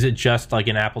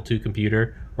an Apple II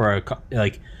computer, or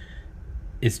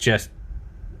it's just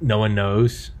no one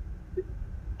knows?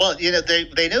 Well,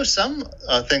 they know some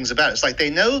things about it. It's like they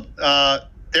know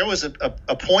there was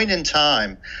a point in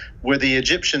time where the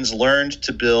Egyptians learned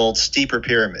to build steeper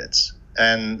pyramids.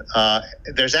 And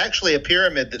there's actually a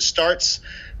pyramid that starts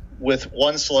with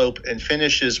one slope and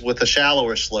finishes with a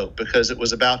shallower slope because it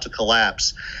was about to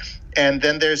collapse. And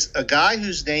then there's a guy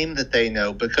whose name that they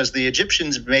know because the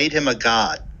Egyptians made him a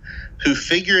god who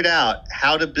figured out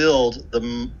how to build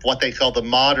what they call the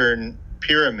modern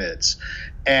pyramids.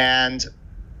 And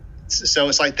so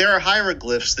it's like there are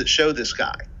hieroglyphs that show this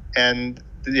guy, and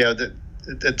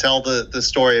that tell the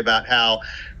story about how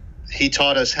he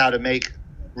taught us how to make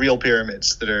real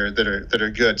pyramids that are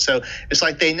good. So it's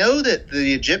like they know that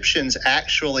the Egyptians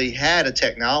actually had a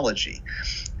technology.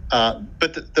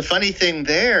 But the funny thing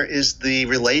there is the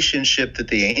relationship that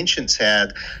the ancients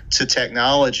had to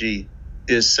technology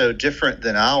is so different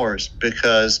than ours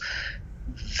because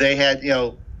they had,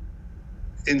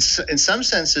 in some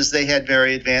senses, they had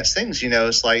very advanced things.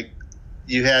 It's like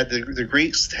you had the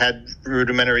Greeks had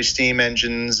rudimentary steam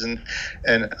engines and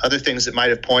other things that might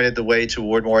have pointed the way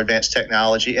toward more advanced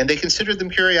technology, and they considered them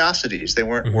curiosities. They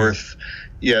weren't worth,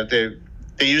 they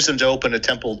used them to open a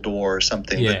temple door or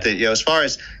something. Yeah. But as far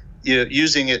as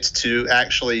using it to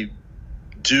actually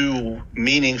do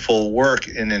meaningful work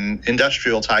in an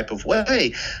industrial type of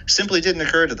way simply didn't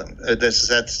occur to them.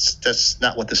 That's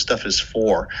not what this stuff is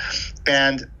for.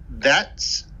 And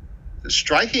that's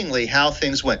strikingly how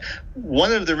things went.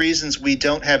 One of the reasons we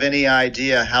don't have any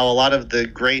idea how a lot of the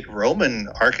great Roman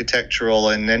architectural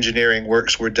and engineering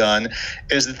works were done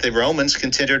is that the Romans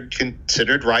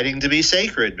considered writing to be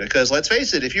sacred, because let's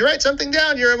face it, if you write something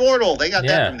down, you're immortal. They got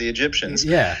that from the Egyptians.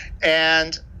 Yeah.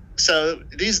 And so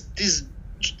these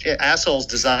assholes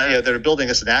design that are building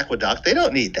us an aqueduct, they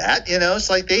don't need that. It's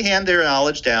like they hand their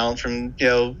knowledge down from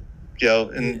in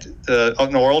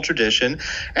an oral tradition,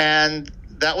 and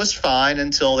that was fine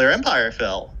until their empire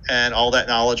fell and all that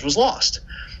knowledge was lost.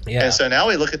 Yeah. And so now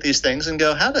we look at these things and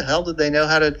go, how the hell did they know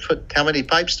how many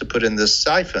pipes to put in this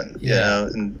siphon?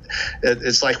 And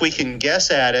it's like we can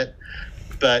guess at it,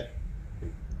 but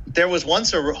there was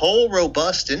once a whole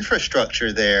robust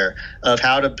infrastructure there of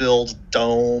how to build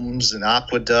domes and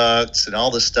aqueducts and all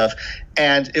this stuff,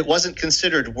 and it wasn't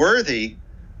considered worthy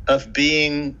of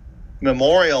being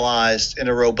memorialized in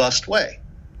a robust way.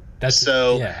 And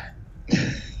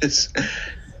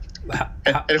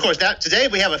of course, now today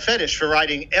we have a fetish for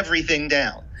writing everything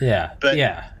down. Yeah, but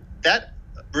that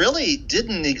really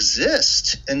didn't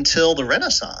exist until the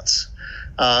Renaissance.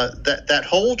 That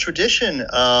whole tradition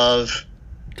of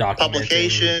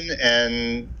publication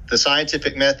and the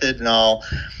scientific method and all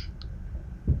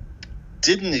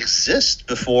didn't exist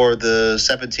before the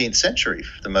 17th century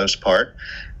for the most part.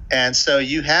 And so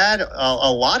you had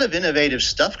a lot of innovative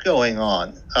stuff going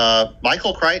on.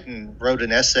 Michael Crichton wrote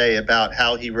an essay about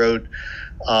how he wrote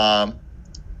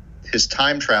his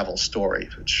time travel story,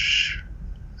 which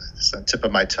is on the tip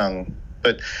of my tongue.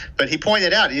 But he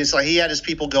pointed out, he had his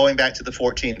people going back to the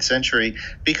 14th century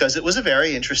because it was a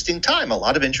very interesting time. A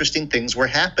lot of interesting things were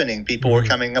happening. People were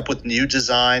coming up with new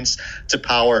designs to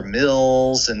power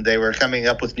mills, and they were coming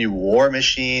up with new war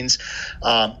machines.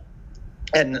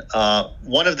 And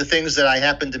one of the things that I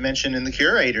happened to mention in the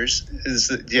curators is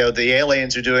that, the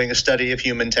aliens are doing a study of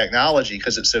human technology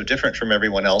because it's so different from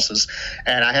everyone else's.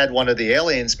 And I had one of the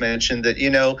aliens mention that,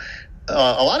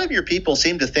 a lot of your people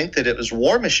seem to think that it was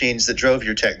war machines that drove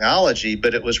your technology,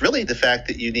 but it was really the fact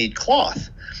that you need cloth.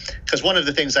 Because one of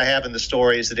the things I have in the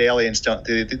story is that aliens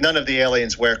none of the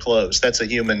aliens wear clothes. That's a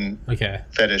human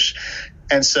fetish.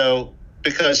 And so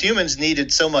because humans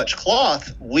needed so much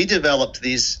cloth, we developed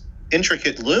these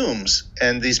intricate looms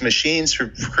and these machines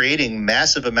for creating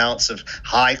massive amounts of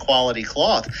high quality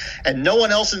cloth, and no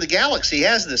one else in the galaxy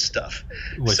has this stuff.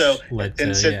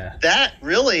 That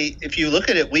really, if you look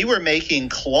at it, we were making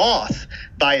cloth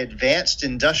by advanced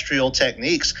industrial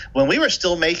techniques when we were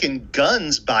still making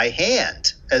guns by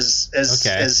hand as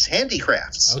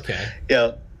handicrafts.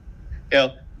 The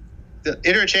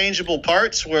interchangeable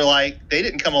parts were they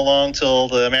didn't come along till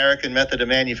the American method of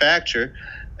manufacture,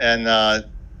 and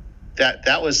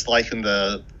that was in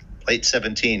the late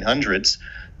 1700s.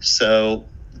 So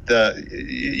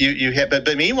you had,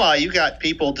 but meanwhile you got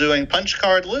people doing punch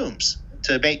card looms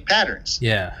to make patterns.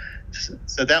 Yeah.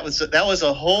 So that was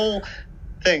a whole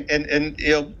thing, and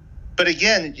but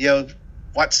again,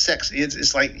 what's sex?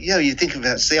 It's you think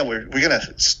about, we're gonna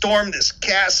storm this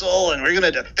castle and we're gonna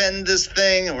defend this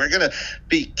thing and we're gonna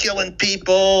be killing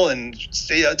people and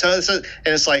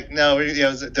it's like, no,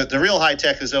 the real high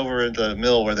tech is over in the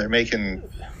mill where they're making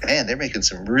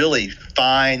some really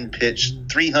fine pitched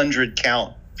 300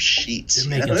 count sheets.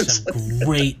 They're making some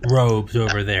great robes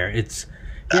over there. It's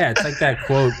Yeah, it's like that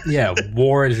quote. Yeah,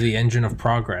 war is the engine of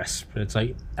progress. But it's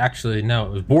like, actually, no.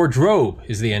 It was wardrobe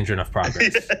is the engine of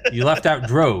progress. You left out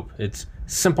drobe. It's a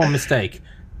simple mistake.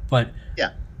 But,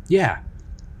 yeah.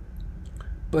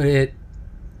 But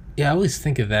I always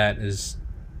think of that as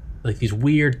like these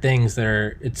weird things that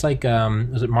are, it's like,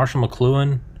 was it Marshall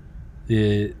McLuhan?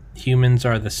 The humans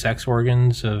are the sex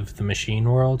organs of the machine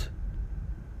world.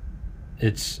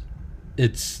 It's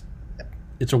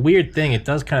a weird thing. It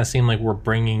does kind of seem like we're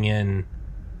bringing in,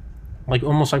 like,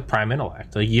 almost like prime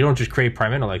intellect. Like, you don't just create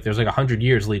prime intellect. There's like 100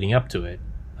 years leading up to it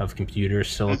of computers,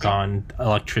 silicon,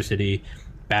 electricity,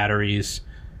 batteries.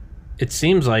 It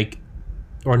seems like,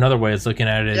 or another way of looking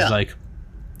at it is like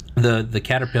the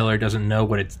caterpillar doesn't know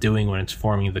what it's doing when it's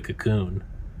forming the cocoon.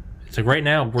 It's like right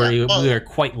now we are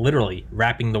quite literally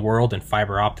wrapping the world in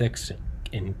fiber optics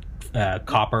and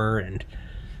copper and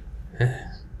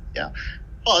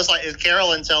Well, it's like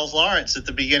Carolyn tells Lawrence at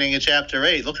the beginning of chapter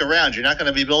 8, look around. You're not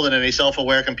going to be building any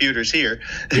self-aware computers here.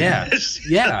 Yeah. It's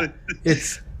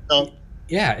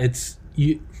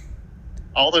you.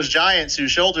 All those giants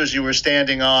whose shoulders you were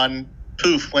standing on,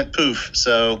 went poof.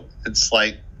 So it's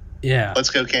like, let's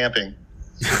go camping.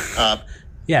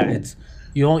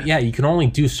 You can only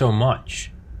do so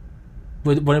much.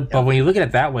 But when you look at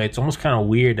it that way, it's almost kind of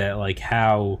weird at like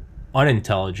how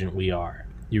unintelligent we are.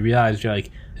 You realize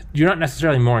you're not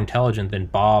necessarily more intelligent than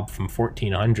Bob from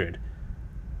 1400,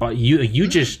 but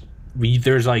there's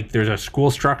a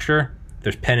school structure,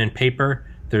 there's pen and paper,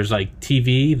 there's like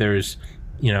TV, there's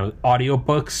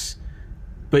audiobooks,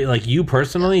 but like you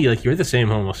personally, like you're the same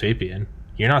Homo sapien.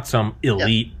 You're not some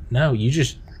elite. No, you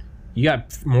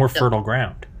got more fertile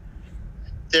ground.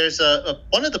 There's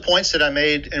one of the points that I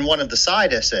made in one of the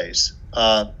side essays.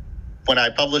 When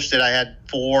I published it, I had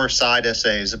 4 side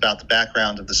essays about the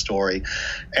background of the story.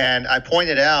 And I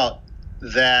pointed out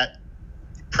that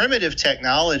primitive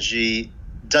technology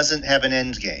doesn't have an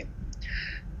end game.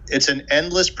 It's an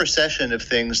endless procession of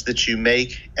things that you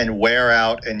make and wear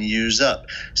out and use up.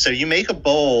 So you make a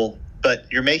bowl, but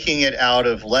you're making it out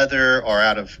of leather or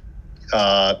out of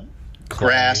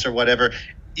grass or whatever.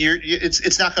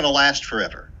 It's not going to last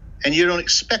forever, and you don't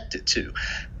expect it to.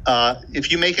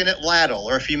 If you make an atlatl,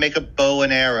 or if you make a bow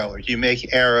and arrow, or you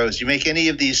make arrows, you make any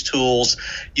of these tools,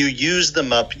 you use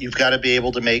them up, you've got to be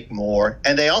able to make more.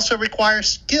 And they also require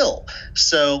skill.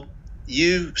 So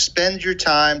you spend your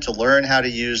time to learn how to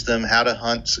use them, how to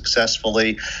hunt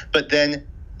successfully, but then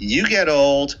you get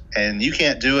old and you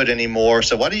can't do it anymore.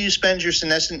 So what do you spend your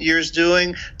senescent years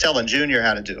doing? Telling Junior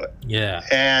how to do it. Yeah.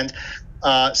 And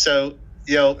so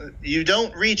you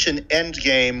don't reach an end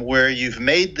game where you've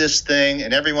made this thing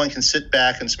and everyone can sit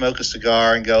back and smoke a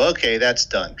cigar and go, okay, that's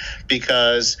done.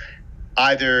 Because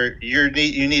either you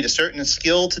need a certain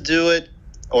skill to do it,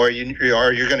 or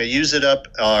you're going to use it up,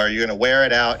 or you're going to wear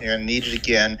it out, and you're going to need it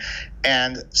again.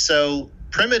 And so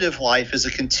primitive life is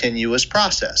a continuous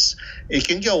process. It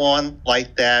can go on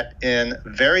like that in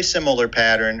very similar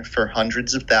pattern for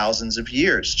hundreds of thousands of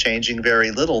years, changing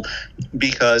very little,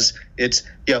 because it's,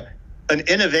 an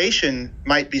innovation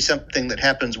might be something that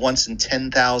happens once in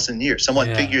 10,000 years.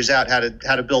 Someone figures out how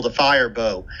to build a fire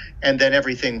bow, and then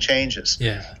everything changes.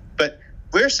 Yeah. But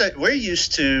we're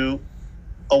used to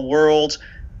a world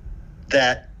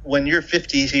that when you're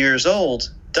 50 years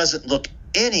old doesn't look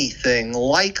anything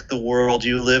like the world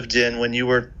you lived in when you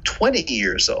were 20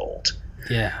 years old.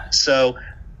 Yeah. So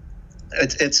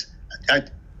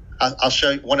I'll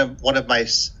show you one of my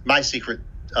secret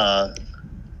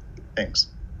things.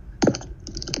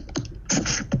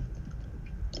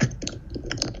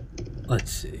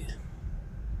 Let's see.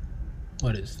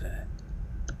 What is that?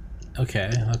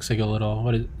 Okay, looks like a little.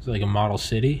 What is it, like a model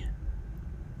city?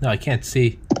 No, I can't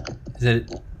see. Is it?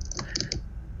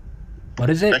 What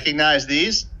is it? Recognize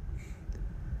these?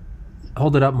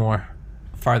 Hold it up more,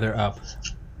 farther up.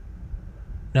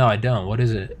 No, I don't. What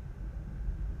is it?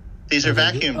 These are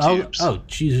vacuum tubes. Oh,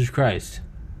 Jesus Christ!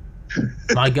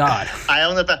 My God! I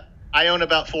own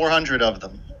about 400 of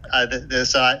them. I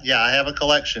have a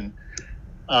collection.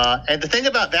 And the thing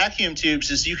about vacuum tubes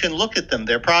is you can look at them.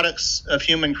 They're products of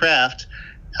human craft.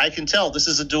 I can tell this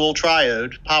is a dual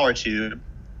triode power tube,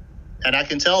 and I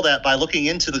can tell that by looking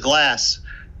into the glass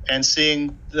and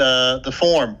seeing the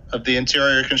form of the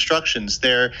interior constructions.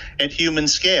 They're at human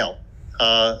scale.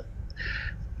 Let's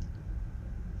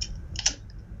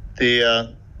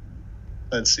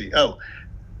see. Oh,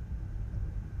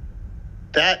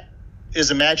 that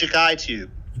is a magic eye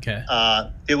tube. Okay.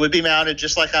 It would be mounted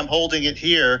just like I'm holding it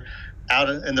here out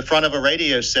in the front of a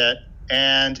radio set,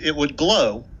 and it would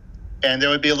glow, and there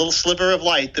would be a little sliver of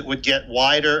light that would get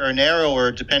wider or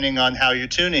narrower depending on how your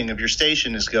tuning of your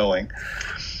station is going.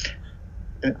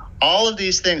 All of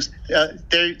these things.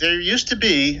 There used to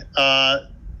be,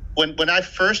 when I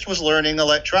first was learning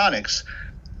electronics,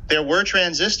 there were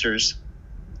transistors,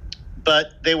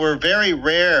 but they were very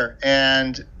rare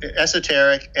and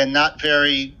esoteric and not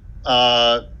very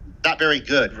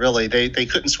good, really. They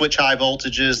couldn't switch high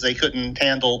voltages. They couldn't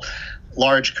handle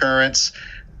large currents.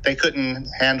 They couldn't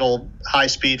handle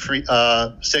high-speed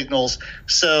signals.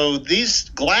 So these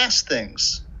glass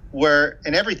things were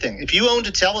in everything. If you owned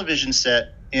a television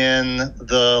set in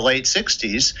the late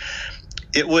 60s,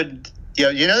 it would,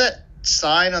 you know that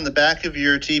sign on the back of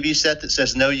your TV set that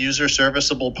says no user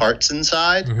serviceable parts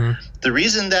inside? Mm-hmm. The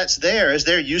reason that's there is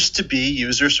there used to be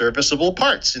user serviceable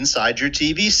parts inside your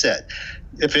TV set.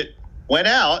 If it went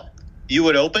out, you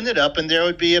would open it up and there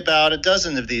would be about a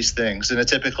dozen of these things in a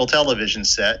typical television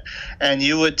set. And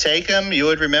you would take them, you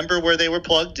would remember where they were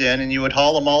plugged in, and you would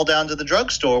haul them all down to the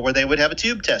drugstore where they would have a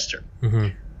tube tester. Mm-hmm.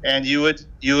 And you would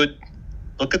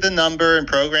look at the number and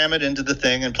program it into the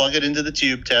thing and plug it into the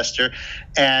tube tester,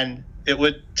 and it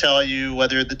would tell you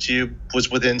whether the tube was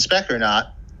within spec or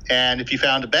not. And if you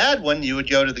found a bad one, you would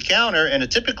go to the counter, and a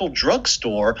typical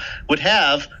drugstore would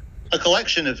have a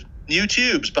collection of new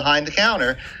tubes behind the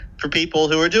counter for people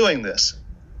who are doing this.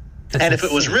 And if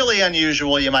it was really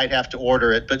unusual, you might have to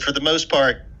order it. But for the most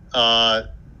part,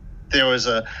 there was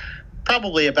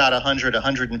probably about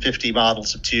 150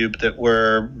 models of tube that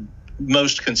were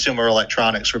most consumer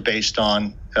electronics were based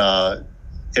on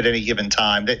at any given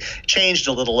time. That changed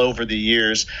a little over the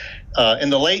years.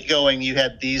 In the late going, you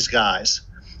had these guys.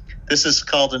 This is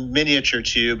called a miniature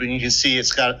tube, and you can see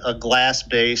it's got a glass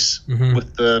base mm-hmm.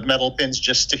 with the metal pins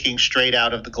just sticking straight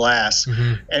out of the glass,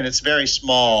 mm-hmm. and it's very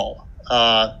small.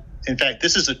 In fact,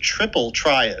 this is a triple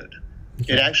triode.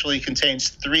 Okay. It actually contains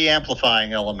 3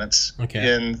 amplifying elements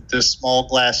in this small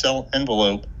glass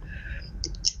envelope,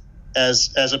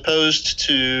 as opposed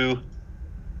to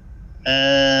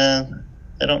I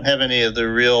don't have any of the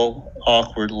real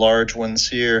awkward large ones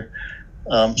here.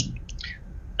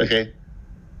 Okay.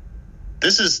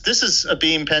 This is a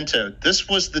beam pentode. This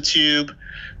was the tube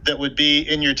that would be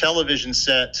in your television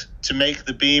set to make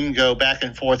the beam go back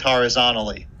and forth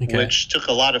horizontally, which took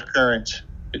a lot of current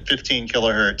at 15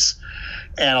 kilohertz.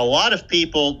 And a lot of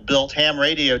people built ham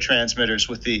radio transmitters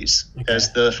with these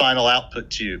as the final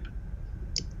output tube.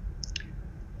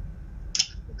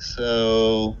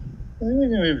 So I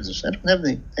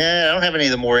don't have any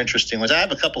of the more interesting ones. I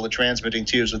have a couple of transmitting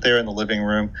tubes, but they're in the living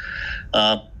room.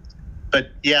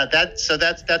 But yeah, that's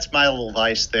my little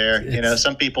vice there.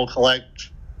 Some people collect.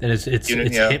 And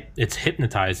it's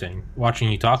hypnotizing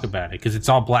watching you talk about it, because it's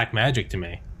all black magic to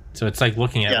me. So it's like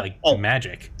looking at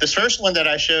magic. This first one that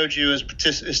I showed you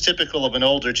is typical of an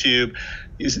older tube.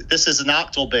 This is an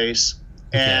octal base,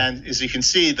 and as you can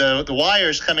see, the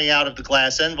wires coming out of the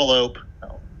glass envelope.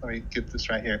 Oh, let me get this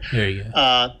right here. There you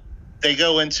go. They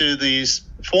go into these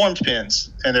formed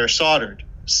pins, and they're soldered.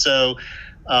 So.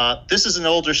 This is an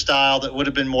older style that would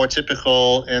have been more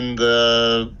typical in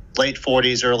the late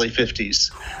 40s, early 50s.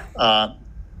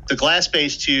 The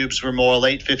glass-based tubes were more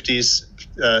late 50s,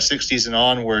 60s, and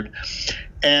onward.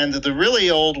 And the really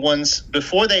old ones,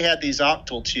 before they had these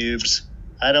octal tubes,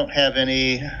 I don't have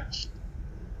any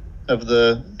of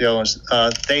the other ones.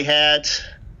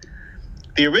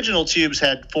 The original tubes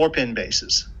had 4-pin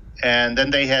bases, and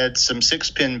then they had some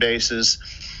 6-pin bases.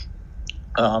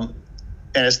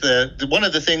 As one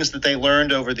of the things that they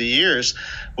learned over the years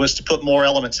was to put more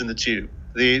elements in the tube.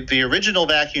 The original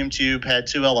vacuum tube had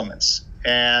 2 elements,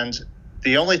 and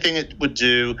the only thing it would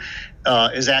do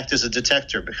is act as a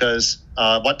detector, because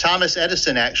what Thomas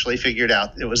Edison actually figured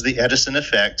out, it was the Edison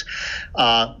effect,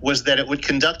 was that it would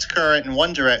conduct current in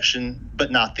one direction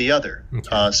but not the other.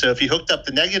 So if you hooked up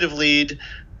the negative lead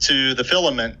to the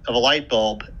filament of a light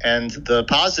bulb and the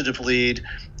positive lead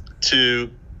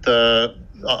to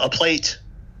a plate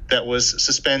that was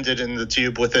suspended in the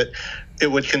tube with it, it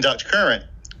would conduct current.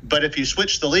 But if you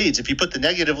switch the leads, if you put the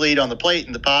negative lead on the plate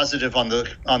and the positive on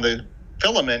the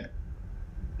filament,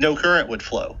 no current would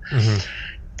flow. Mm-hmm.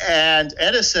 And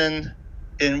Edison,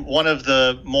 in one of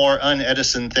the more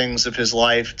un-Edison things of his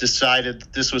life, decided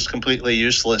this was completely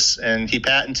useless, and he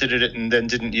patented it and then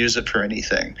didn't use it for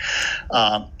anything.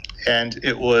 And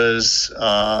it was,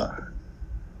 I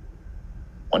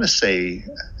want to say,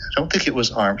 I don't think it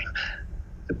was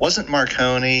it wasn't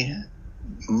Marconi,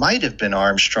 might have been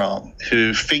Armstrong,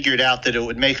 who figured out that it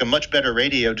would make a much better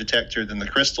radio detector than the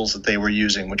crystals that they were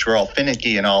using, which were all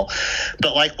finicky and all.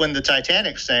 But like when the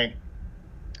Titanic sank,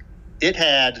 it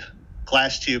had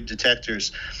glass tube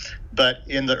detectors. But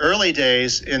in the early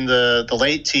days, in the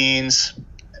late teens,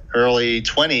 early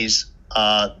 20s,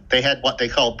 they had what they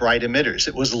called bright emitters.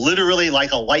 It was literally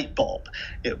like a light bulb.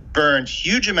 It burned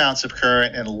huge amounts of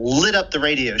current and lit up the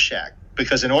Radio Shack,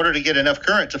 because in order to get enough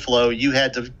current to flow, you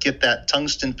had to get that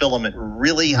tungsten filament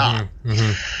really hot.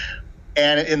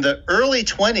 And in the early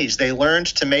 20s, they learned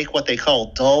to make what they call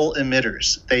dull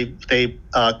emitters. They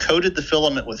coated the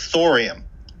filament with thorium,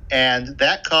 and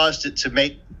that caused it to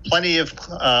make plenty of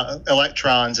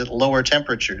electrons at lower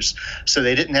temperatures, so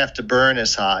they didn't have to burn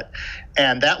as hot.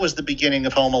 And that was the beginning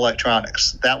of home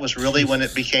electronics. That was really when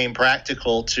it became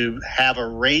practical to have a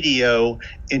radio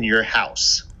in your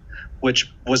house,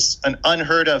 which was an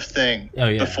unheard of thing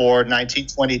before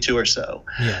 1922 or so.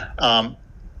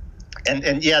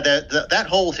 And yeah, that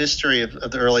whole history of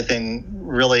the early thing,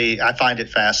 really, I find it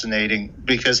fascinating,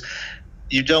 because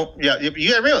you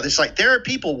gotta realize, it's like there are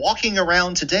people walking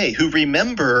around today who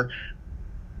remember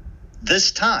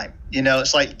this time.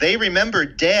 It's like they remember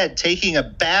Dad taking a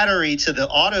battery to the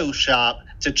auto shop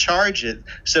to charge it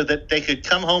so that they could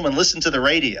come home and listen to the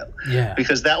radio. Yeah,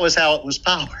 because that was how it was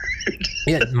powered.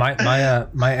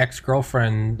 my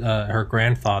ex-girlfriend, her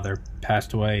grandfather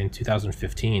passed away in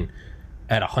 2015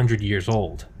 at 100 years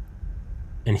old,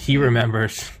 and he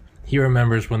remembers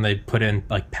when they put in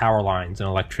like power lines and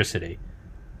electricity,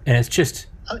 and it's just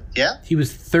he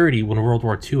was 30 when World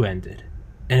War II ended,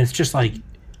 and it's just like,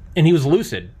 and he was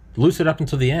lucid up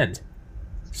until the end.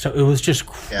 So it was just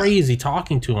crazy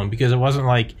talking to him, because it wasn't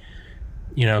like,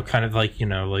 kind of like,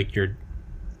 like you're,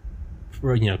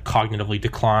 cognitively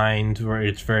declined, or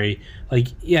it's very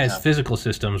like, his physical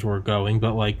systems were going,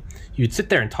 but like you'd sit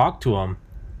there and talk to him.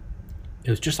 It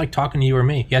was just like talking to you or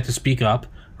me. You had to speak up,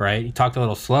 right? He talked a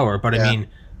little slower, but I mean,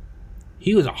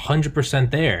 he was 100%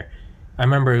 there. I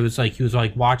remember it was like he was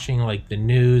like watching like the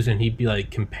news, and he'd be like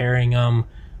comparing them.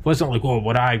 It wasn't like, well,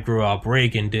 what I grew up,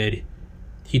 Reagan did.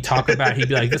 He'd talk about, he'd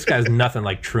be like, this guy's nothing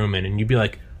like Truman, and you'd be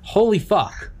like, holy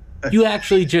fuck, you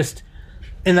actually just.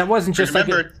 And that wasn't just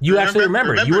you actually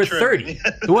remember. You were 30.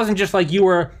 It wasn't just like you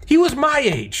were. He was my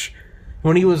age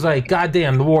when he was like, God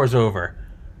damn, the war's over.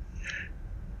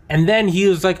 And then he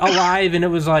was like alive, and it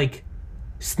was like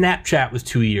Snapchat was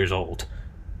 2 years old.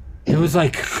 It was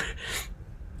like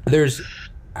I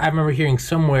remember hearing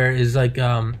somewhere is like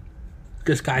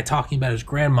this guy talking about his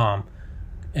grandmom,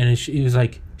 and he was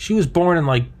like, she was born in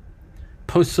like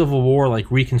post-Civil War like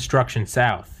Reconstruction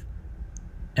South,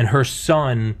 and her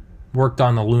son worked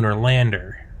on the lunar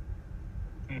lander.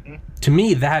 To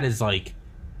me, that is like,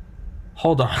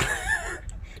 hold on.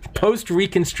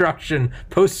 Post-Reconstruction,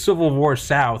 post-Civil War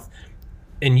South,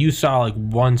 and you saw like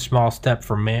one small step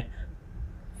for man.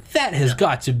 That has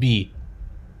got to be.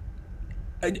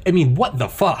 I mean, what the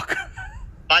fuck?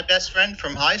 My best friend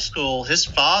from high school, his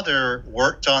father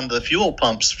worked on the fuel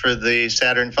pumps for the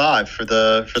Saturn V for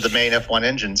the main F1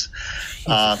 engines,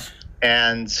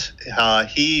 and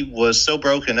he was so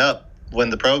broken up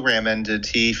when the program ended.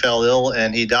 He fell ill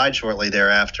and he died shortly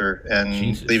thereafter,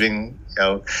 and leaving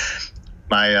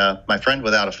my friend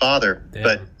without a father. Damn.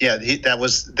 But yeah,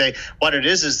 what it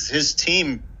is his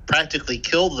team practically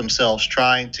killed themselves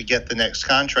trying to get the next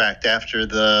contract after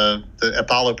the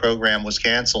Apollo program was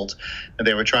canceled, and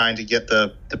they were trying to get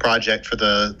the project for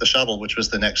the shuttle, which was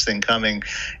the next thing coming,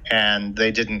 and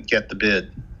they didn't get the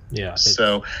bid. Yeah.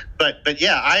 So, but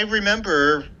yeah, I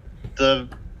remember the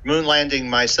moon landing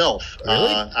myself.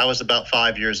 Really? I was about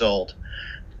 5 years old.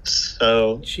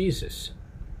 So Jesus.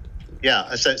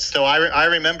 Yeah, so I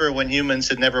remember when humans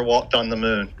had never walked on the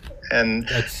moon, and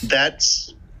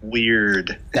that's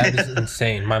weird. That is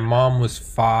insane. My mom was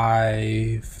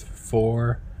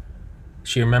 5'4".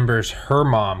 She remembers her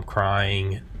mom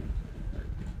crying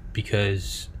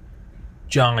because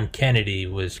John Kennedy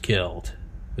was killed,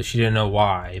 but she didn't know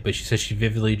why. But she says she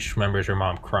vividly just remembers her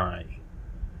mom crying.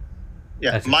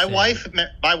 Yeah, my wife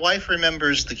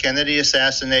remembers the Kennedy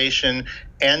assassination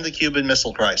and the Cuban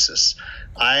Missile Crisis.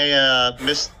 I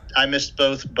missed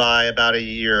both by about a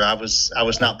year. I was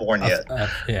not born yet.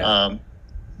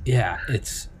 Yeah,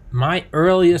 it's my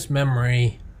earliest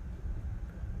memory.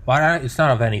 Well, it's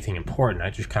not of anything important. I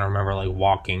just kind of remember like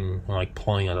walking, like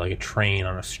pulling like a train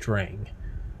on a string.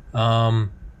 I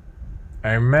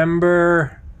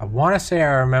remember.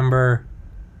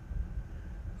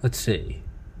 Let's see.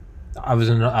 I was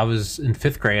in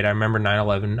fifth grade. I remember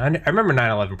 9/11. I remember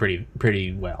 9/11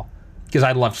 pretty well, because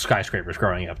I loved skyscrapers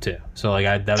growing up too. So like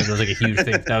that was like a huge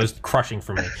thing. That was crushing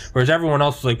for me. Whereas everyone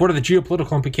else was like, "What are the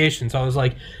geopolitical implications?" I was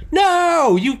like,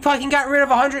 "No, you fucking got rid of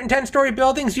 110-story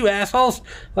buildings, you assholes!"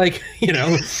 Like,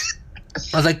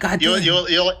 I was like, God damn.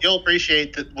 You'll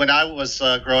appreciate that when I was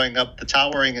growing up, The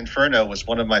Towering Inferno was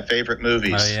one of my favorite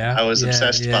movies. Oh, yeah? I was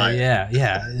obsessed by it.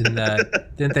 Yeah. And,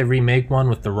 didn't they remake one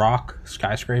with The Rock,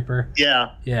 Skyscraper?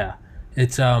 Yeah. Yeah.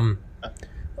 It's, I'm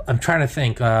trying to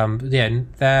think.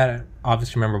 That,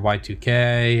 obviously remember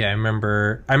Y2K. I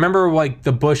remember like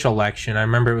the Bush election. I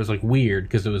remember it was like weird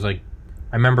because it was like,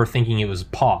 I remember thinking it was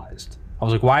paused. I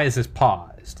was like, why is this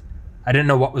paused? I didn't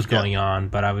know what was going on,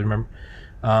 but I would remember.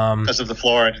 Because of the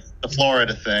Florida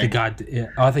thing. I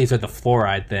thought you said the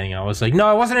fluoride thing. I was like, no,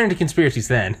 I wasn't into conspiracies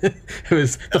then. It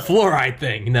was the fluoride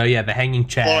thing. No, yeah, the hanging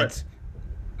chads.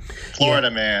 Florida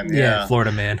man. Yeah,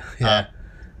 Florida man. Yeah,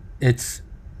 it's.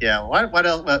 Yeah. What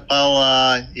else?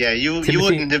 Well, you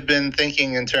wouldn't have been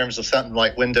thinking in terms of something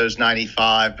like Windows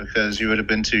 95 because you would have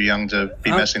been too young to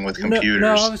be messing with computers.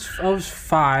 No, I was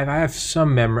 5. I have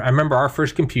some memory. I remember our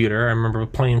first computer. I remember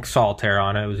playing solitaire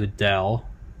on it. It was a Dell.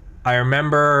 I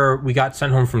remember we got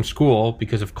sent home from school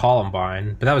because of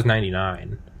Columbine, but that was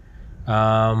 99.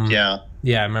 Yeah,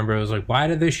 I remember it was like, why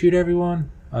did they shoot everyone?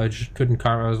 I just couldn't.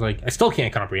 I was like, I still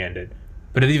can't comprehend it.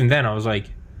 But even then, I was like,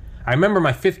 I remember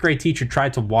my 5th grade teacher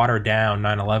tried to water down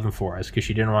 9/11 for us because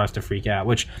she didn't want us to freak out.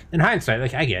 Which, in hindsight,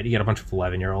 like I get, you got a bunch of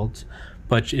 11-year-olds,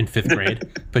 but in 5th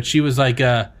grade. But she was like,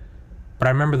 but I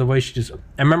remember the way she just.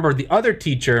 I remember the other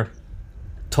teacher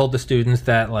told the students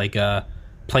that like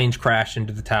planes crashed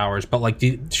into the towers, but like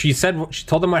she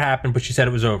told them what happened, but she said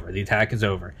it was over. The attack is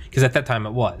over because at that time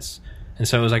it was, and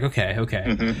so it was like okay.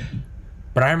 Mm-hmm.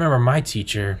 But I remember my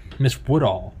teacher, Miss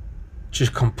Woodall,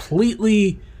 just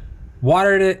completely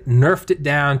watered it, nerfed it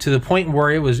down to the point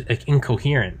where it was like,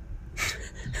 incoherent.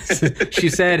 She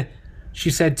said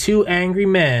 2 angry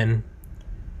men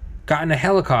got in a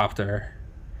helicopter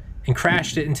and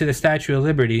crashed it into the Statue of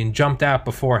Liberty and jumped out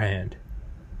beforehand.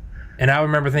 And I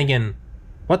remember thinking,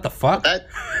 what the fuck?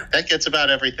 That gets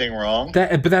about everything wrong.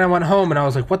 But then I went home and I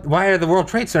was like, what? Why are the World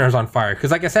Trade Centers on fire?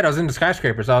 Because like I said, I was into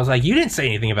skyscrapers. I was like, you didn't say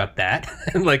anything about that.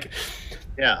 And like,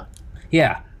 yeah.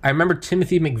 I remember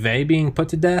Timothy McVeigh being put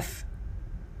to death,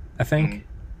 I think.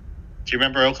 Do you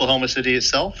remember Oklahoma City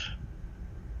itself?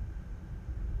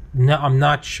 No, I'm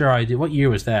not sure I did. What year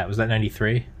was that? Was that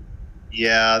 93?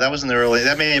 Yeah, that was in the early.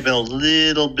 That may have been a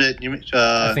little bit.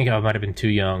 I think I might have been too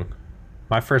young.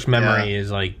 My first memory is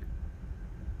like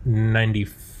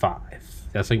 95.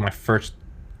 That's like my first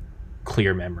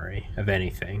clear memory of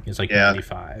anything. It's like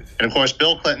 95. And of course,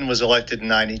 Bill Clinton was elected in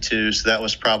 92, so that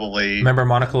was probably. Remember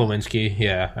Monica Lewinsky?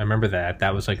 Yeah, I remember that.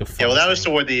 That was like a funny that was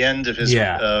toward the end of his.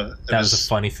 Yeah, that was a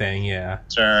funny thing. Yeah.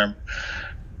 Term.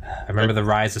 I remember the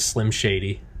rise of Slim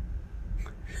Shady.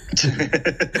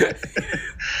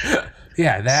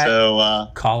 Yeah, that.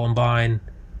 So Columbine.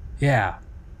 Yeah.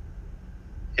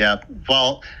 Yeah.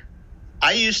 Well,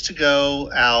 I used to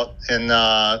go out and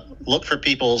look for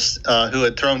people who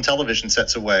had thrown television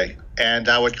sets away, and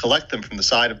I would collect them from the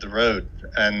side of the road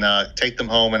and take them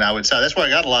home, and I would sell. That's where I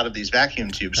got a lot of these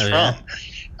vacuum tubes from.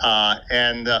 Yeah.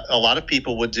 And a lot of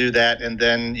people would do that and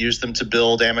then use them to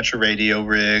build amateur radio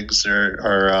rigs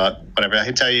or whatever. I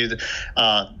can tell you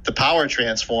the power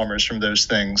transformers from those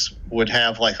things would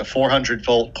have like a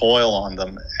 400-volt coil on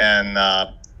them, and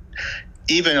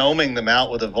even ohming them out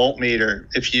with a voltmeter,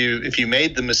 if you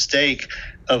made the mistake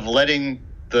of letting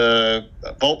the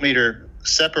voltmeter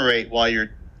separate while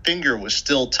your finger was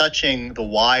still touching the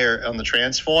wire on the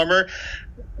transformer,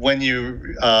 when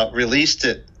you released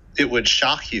it, it would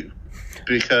shock you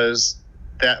because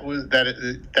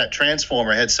that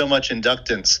transformer had so much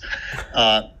inductance.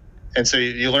 And so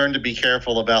you learn to be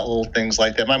careful about little things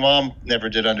like that. My mom never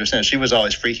did understand. She was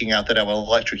always freaking out that I would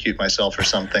electrocute myself or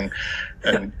something.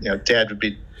 And, Dad would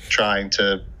be trying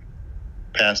to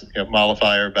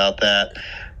mollify her about that.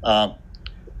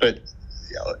 But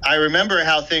I remember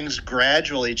how things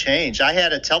gradually changed. I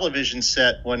had a television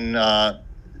set when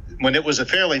it was a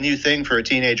fairly new thing for a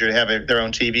teenager to have their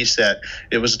own TV set.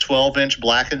 It was a 12-inch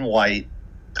black and white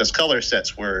because color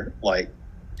sets were, like,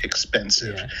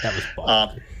 expensive. Yeah, that was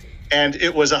bulky. And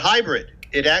it was a hybrid.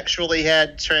 It actually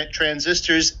had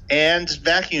transistors and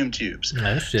vacuum tubes.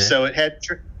 Oh, shit. So it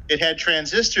had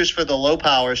transistors for the low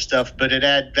power stuff, but it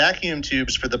had vacuum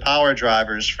tubes for the power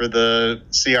drivers for the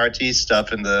CRT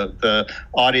stuff and the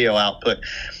audio output.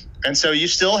 And so you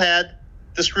still had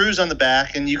the screws on the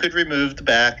back, and you could remove the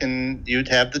back, and you'd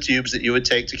have the tubes that you would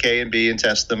take to K and B and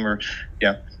test them. Or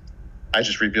I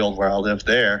just revealed where I lived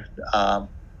there. No.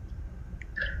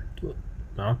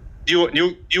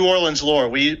 New Orleans lore.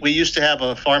 We used to have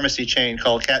a pharmacy chain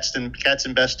called Katz and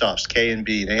Bestoff's,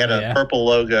 K&B. They had a purple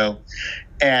logo,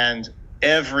 and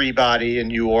everybody in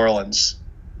New Orleans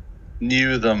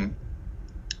knew them.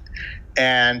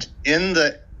 And in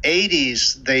the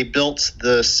 80s, they built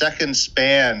the second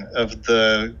span of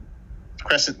the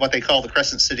Crescent, what they call the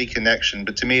Crescent City Connection,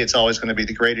 but to me, it's always going to be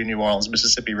the Greater New Orleans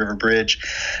Mississippi River Bridge.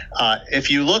 If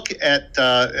you look at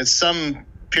some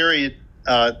period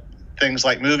things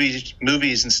like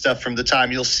movies and stuff from the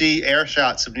time, you'll see air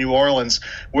shots of New Orleans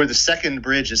where the second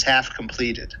bridge is half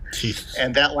completed. Jesus.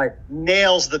 And that like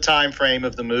nails the time frame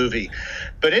of the movie.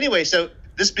 But anyway, so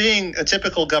this being a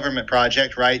typical government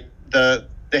project, right?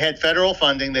 They had federal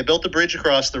funding. They built the bridge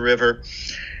across the river.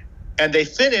 And they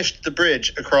finished the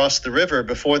bridge across the river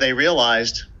before they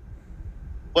realized,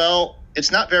 well,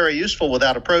 it's not very useful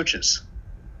without approaches.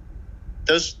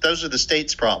 Those are the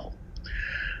state's problem.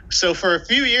 So for a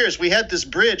few years, we had this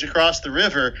bridge across the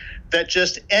river that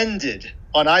just ended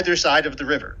on either side of the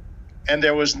river. And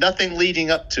there was nothing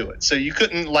leading up to it. So you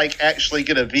couldn't like actually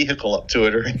get a vehicle up to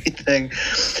it or anything.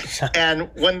 And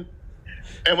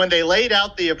when they laid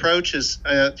out the approaches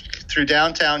through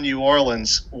downtown New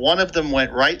Orleans, one of them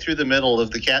went right through the middle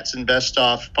of the Katz and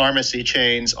Bestoff pharmacy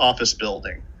chain's office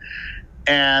building.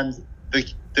 And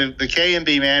the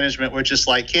K&B management were just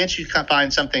like, can't you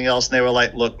find something else? And they were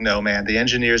like, look, no, man, the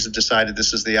engineers have decided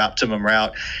this is the optimum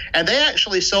route. And they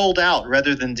actually sold out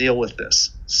rather than deal with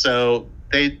this. So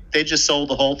they just sold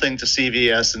the whole thing to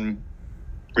CVS and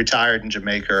retired in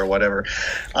Jamaica or whatever.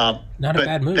 Not a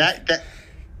bad move.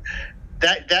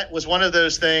 That was one of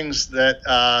those things that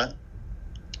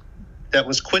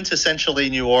was quintessentially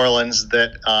New Orleans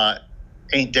that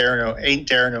ain't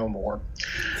dare no more.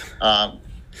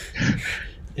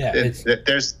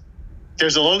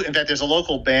 There's a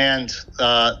local band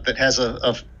that has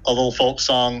a little folk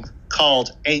song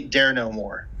called "Ain't Dare No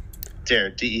More."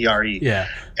 Dare, D-E-R-E. Yeah.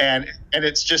 And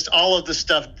it's just all of the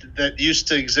stuff that used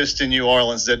to exist in New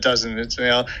Orleans that doesn't. It's,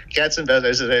 Cats and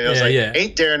Feathers. It was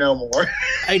ain't dare no more.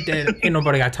 Ain't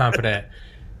nobody got time for that.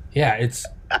 Yeah, it's.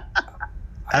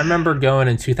 I remember going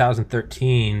in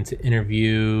 2013 to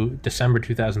interview, December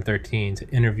 2013, to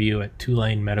interview at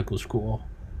Tulane Medical School.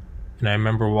 And I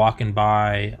remember walking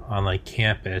by on like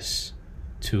campus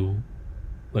to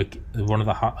like one of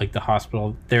the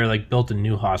hospital. They like built a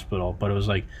new hospital, but it was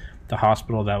like the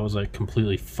hospital that was like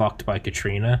completely fucked by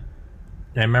Katrina.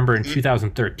 And I remember in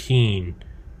 2013,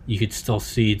 you could still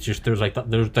see just there's like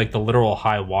the literal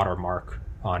high water mark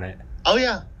on it. Oh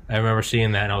yeah, I remember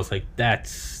seeing that, and I was like,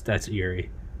 that's eerie.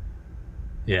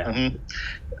 Yeah. Mm-hmm.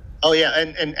 Oh yeah,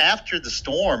 and after the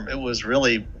storm, it was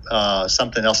really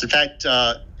something else. In fact,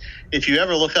 if you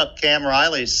ever look up Cam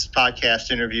Riley's podcast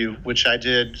interview, which I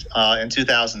did in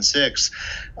 2006.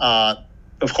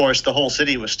 Of course, the whole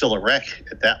city was still a wreck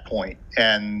at that point.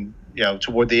 And,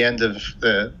 toward the end of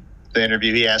the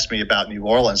interview, he asked me about New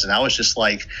Orleans. And I was just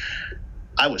like,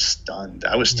 I was stunned.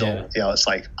 I was still, it's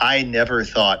like, I never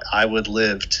thought I would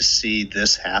live to see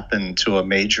this happen to a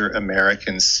major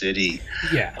American city.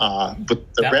 Yeah.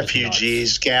 With the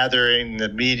refugees gathering,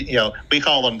 we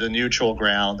call them the neutral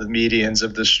ground, the medians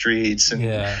of the streets.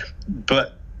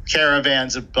 But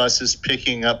caravans of buses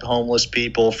picking up homeless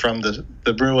people from the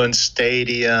ruined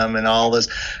stadium and all this.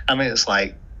 I mean, it's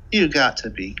like, you got to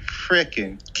be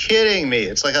freaking kidding me.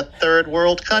 It's like a third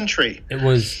world country. It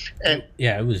was,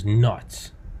 it was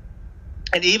nuts.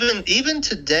 And even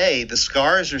today, the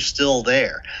scars are still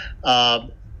there.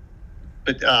 But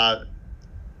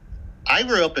I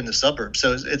grew up in the suburbs,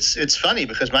 so it's funny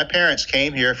because my parents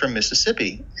came here from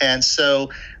Mississippi, and so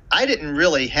I didn't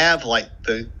really have like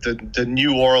the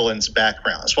New Orleans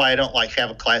background. That's why I don't like have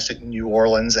a classic New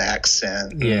Orleans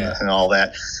accent and all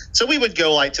that. So we would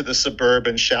go like to the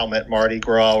suburban Chalmette Mardi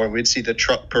Gras, where we'd see the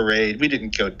truck parade. We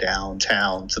didn't go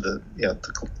downtown to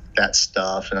that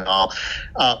stuff and all.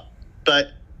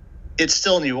 But it's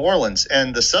still New Orleans,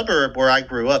 and the suburb where I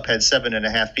grew up had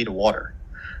 7.5 feet of water.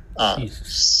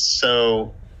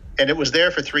 So, and it was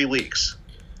there for 3 weeks.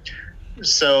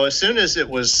 So as soon as it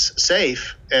was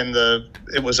safe and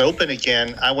it was open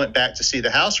again, I went back to see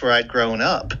the house where I'd grown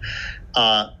up,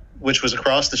 which was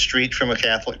across the street from a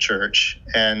Catholic church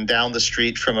and down the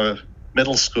street from a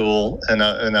middle school and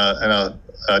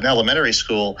an elementary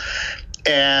school.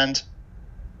 And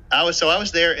I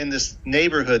was there in this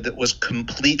neighborhood that was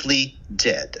completely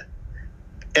dead.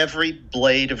 Every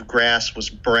blade of grass was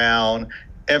brown.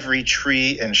 Every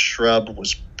tree and shrub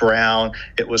was brown.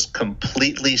 It was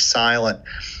completely silent.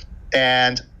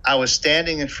 And I was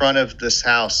standing in front of this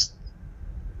house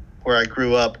where I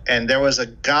grew up, and there was a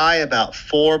guy about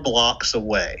 4 blocks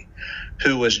away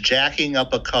who was jacking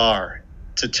up a car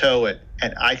to tow it,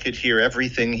 and I could hear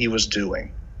everything he was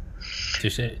doing.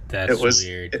 That's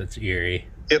weird. That's eerie.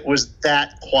 It was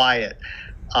that quiet.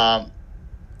 And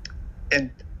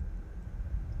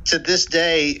to this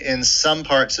day, in some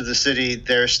parts of the city,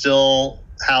 there's still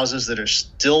houses that are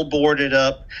still boarded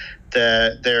up,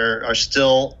 that there are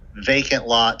still vacant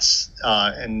lots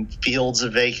and fields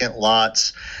of vacant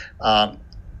lots. And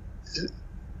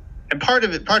part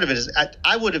of it is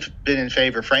I would have been in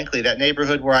favor, frankly. That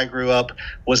neighborhood where I grew up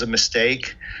was a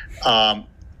mistake.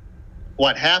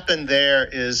 What happened there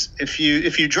is if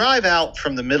you drive out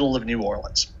from the middle of New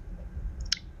Orleans,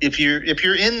 if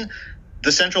you're in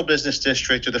the Central Business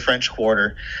District or the French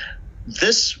Quarter,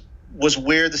 this was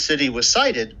where the city was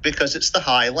sited because it's the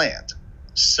high land.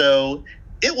 So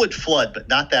it would flood, but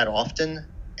not that often.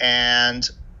 And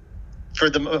for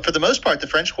the most part, the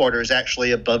French Quarter is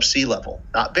actually above sea level.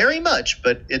 Not very much,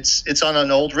 but it's on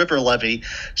an old river levee,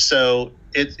 so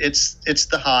it's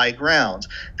the high ground.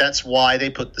 That's why they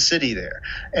put the city there.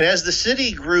 And as the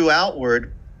city grew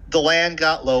outward, the land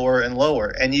got lower and lower,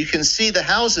 and you can see the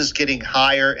houses getting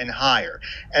higher and higher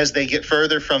as they get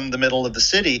further from the middle of the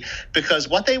city, because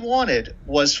what they wanted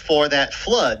was for that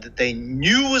flood that they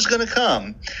knew was going to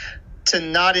come to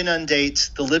not inundate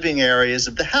the living areas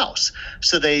of the house.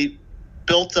 So they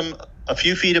built them a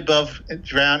few feet above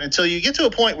ground until you get to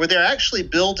a point where they're actually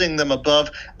building them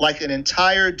above like an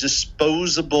entire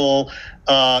disposable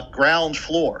ground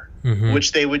floor,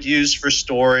 which they would use for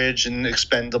storage and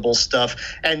expendable stuff.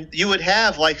 And you would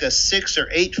have like a 6 or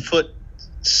 8 foot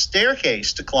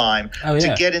staircase to climb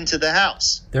to get into the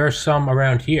house. There are some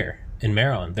around here in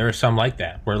Maryland. There are some like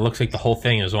that where it looks like the whole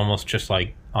thing is almost just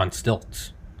like on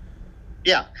stilts.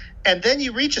 Yeah. And then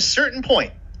you reach a certain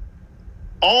point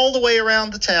all the way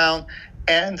around the town,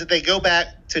 and they go back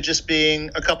to just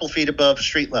being a couple feet above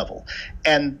street level.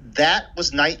 And that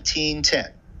was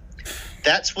 1910.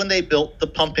 That's when they built the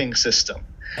pumping system.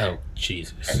 Oh,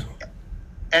 Jesus.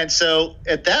 And so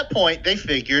at that point, they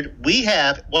figured we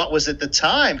have what was at the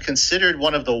time considered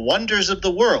one of the wonders of the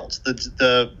world,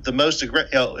 the most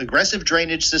aggressive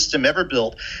drainage system ever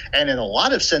built. And in a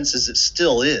lot of senses, it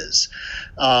still is.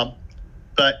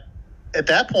 But at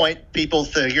that point, people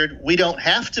figured we don't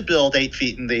have to build 8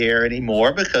 feet in the air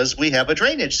anymore because we have a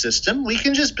drainage system. We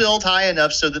can just build high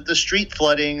enough so that the street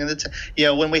flooding and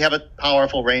when we have a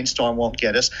powerful rainstorm won't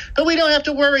get us. But we don't have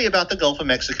to worry about the Gulf of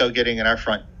Mexico getting in our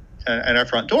front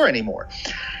door anymore.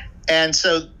 And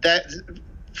so that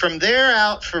from there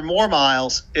out for more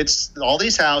miles, it's all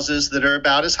these houses that are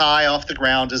about as high off the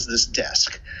ground as this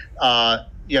desk.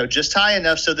 Just high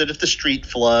enough so that if the street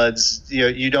floods,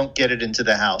 you don't get it into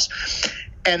the house.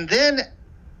 And then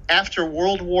after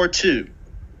World War II,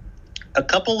 a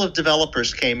couple of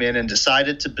developers came in and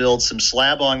decided to build some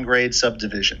slab-on-grade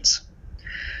subdivisions,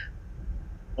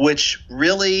 which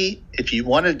really, if you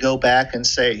want to go back and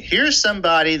say, here's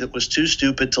somebody that was too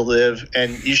stupid to live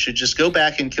and you should just go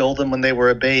back and kill them when they were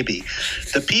a baby,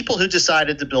 the people who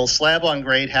decided to build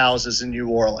slab-on-grade houses in New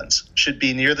Orleans should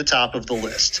be near the top of the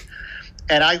list.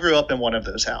 And I grew up in one of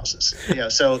those houses.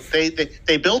 So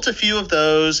they built a few of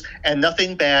those, and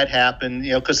nothing bad happened.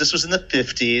 Because this was in the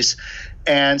 50s,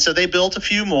 and so they built a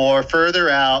few more further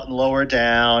out and lower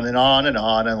down, and on and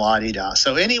la-di-da.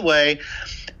 So anyway,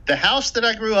 the house that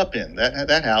I grew up in,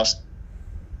 that house,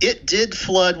 it did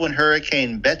flood when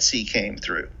Hurricane Betsy came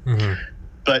through,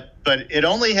 but it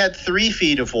only had 3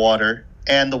 feet of water.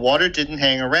 And the water didn't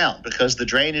hang around because the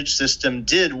drainage system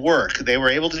did work. They were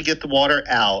able to get the water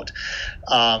out.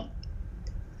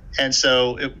 And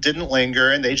so it didn't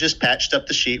linger, and they just patched up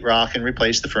the sheetrock and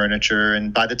replaced the furniture.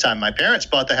 And by the time my parents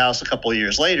bought the house a couple of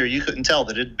years later, you couldn't tell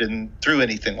that it had been through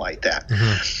anything like that.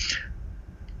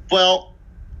 Well,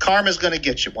 karma's going to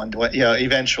get you one day,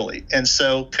 eventually. And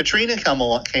so Katrina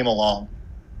came along.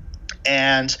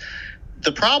 And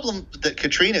the problem that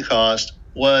Katrina caused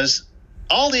was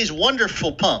all these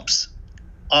wonderful pumps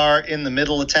are in the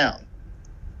middle of town.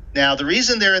 Now, the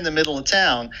reason they're in the middle of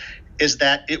town is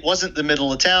that it wasn't the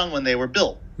middle of town when they were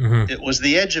built. It was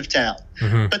the edge of town.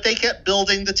 But they kept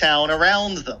building the town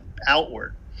around them,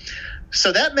 outward.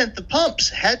 So that meant the pumps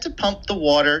had to pump the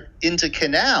water into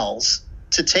canals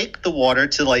to take the water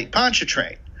to Lake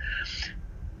Pontchartrain.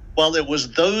 Well, it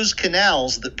was those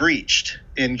canals that breached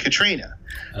in Katrina.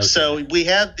 Okay. So we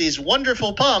have these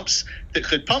wonderful pumps that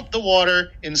could pump the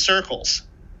water in circles,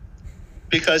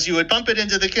 because you would pump it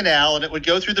into the canal and it would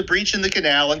go through the breach in the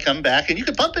canal and come back, and you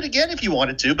could pump it again if you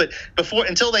wanted to, but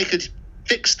until they could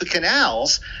fix the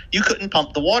canals, you couldn't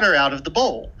pump the water out of the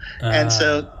bowl. And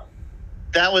so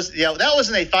that was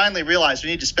when they finally realized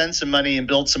we need to spend some money and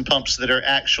build some pumps that are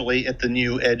actually at the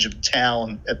new edge of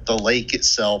town at the lake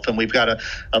itself. And we've got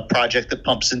a project that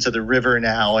pumps into the river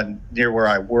now and near where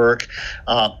I work.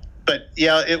 But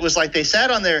it was like they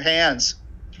sat on their hands.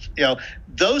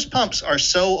 Those pumps are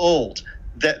so old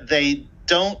that they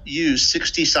don't use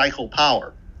 60 cycle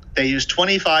power. they used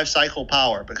 25 cycle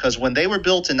power because when they were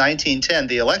built in 1910,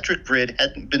 the electric grid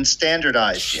hadn't been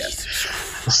standardized yet.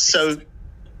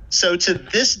 So to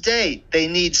this day, they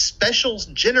need special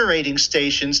generating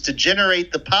stations to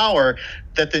generate the power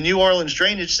that the New Orleans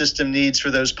drainage system needs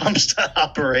for those pumps to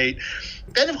operate.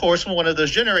 And of course, when one of those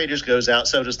generators goes out,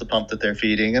 so does the pump that they're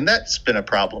feeding, and that's been a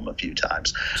problem a few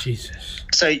times. Jesus.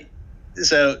 So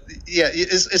yeah,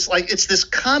 it's this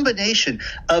combination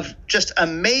of just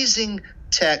amazing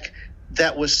tech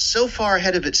that was so far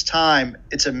ahead of its time.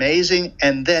 It's amazing,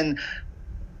 and then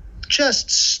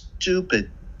just stupid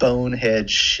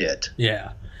bonehead shit.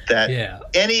 Yeah.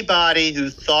 Anybody who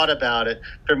thought about it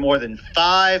for more than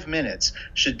 5 minutes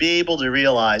should be able to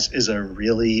realize is a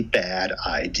really bad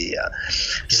idea.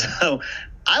 Yeah. So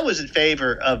I was in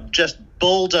favor of just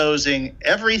bulldozing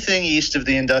everything east of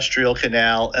the Industrial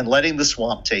Canal and letting the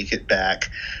swamp take it back.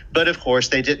 But of course,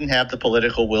 they didn't have the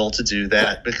political will to do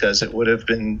that because it would have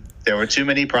been, there were too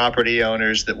many property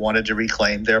owners that wanted to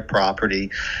reclaim their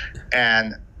property.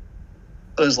 And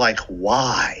it was like,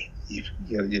 why? You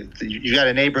got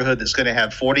a neighborhood that's going to have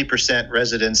 40%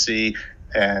 residency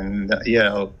and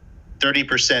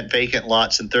 30% vacant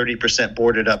lots and 30%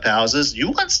 boarded up houses.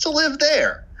 You wants to live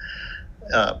there.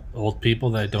 Old people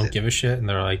that don't give a shit, and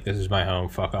they're like, "This is my home.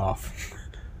 Fuck off."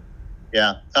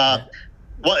 Yeah.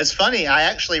 Well, it's funny. I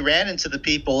actually ran into the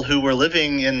people who were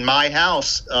living in my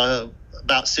house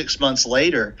about 6 months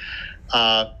later.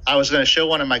 I was going to show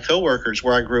one of my coworkers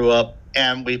where I grew up,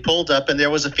 and we pulled up, and there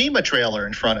was a FEMA trailer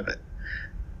in front of it.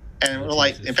 And we're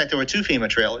like, in fact, there were 2 FEMA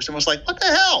trailers, and was like, what the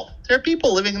hell? There are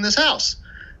people living in this house.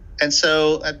 And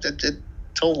so I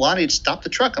told Lonnie to stop the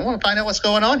truck. I want to find out what's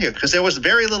going on here because there was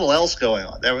very little else going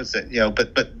on. There was,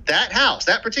 but that house,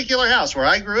 that particular house where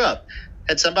I grew up,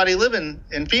 had somebody living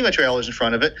in FEMA trailers in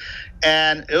front of it,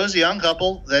 and it was a young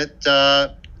couple that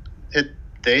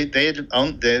they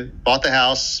bought the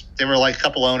house. They were like a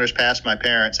couple owners past my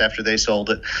parents after they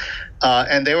sold it.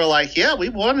 And they were like, yeah, we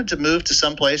wanted to move to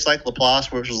some place like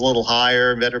Laplace, which was a little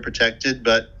higher, better protected,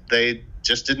 but they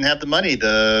just didn't have the money.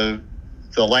 The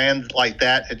land like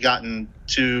that had gotten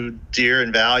too dear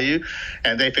in value,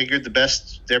 and they figured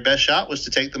their best shot was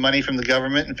to take the money from the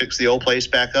government and fix the old place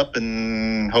back up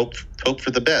and hope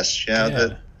for the best.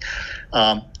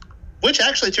 Which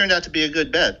actually turned out to be a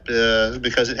good bet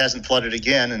because it hasn't flooded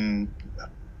again in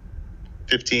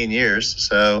 15 years.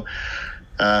 So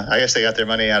I guess they got their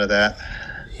money out of that.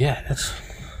 Yeah, that's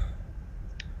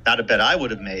not a bet I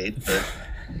would have made, but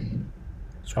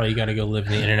that's why you got to go live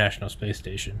in the International Space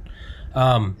Station.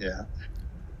 Yeah.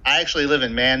 I actually live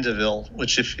in Mandeville,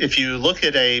 which if you look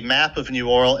at a map of New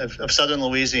Orleans, of southern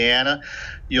Louisiana,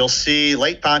 you'll see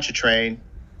Lake Pontchartrain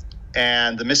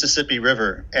and the Mississippi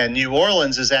River. And New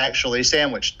Orleans is actually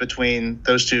sandwiched between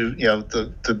those two,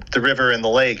 the river and the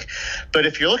lake. But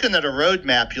if you're looking at a road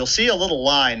map, you'll see a little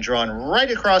line drawn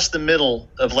right across the middle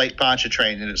of Lake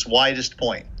Pontchartrain at its widest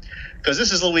point. Because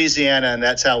this is Louisiana, and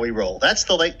that's how we roll. That's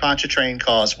the Lake Pontchartrain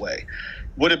Causeway.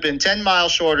 Would have been 10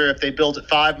 miles shorter if they built it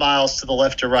 5 miles to the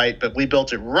left or right, but we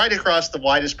built it right across the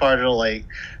widest part of the lake,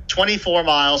 24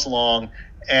 miles long,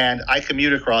 and I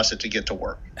commute across it to get to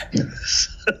work.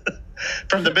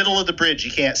 From the middle of the bridge,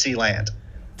 you can't see land.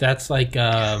 That's like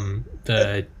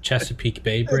the Chesapeake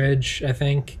Bay Bridge, I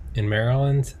think, in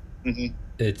Maryland. Mm-hmm.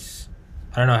 It's,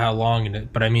 I don't know how long it is,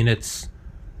 but I mean,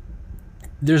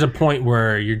 there's a point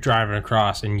where you're driving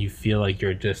across and you feel like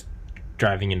you're just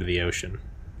driving into the ocean.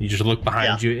 You just look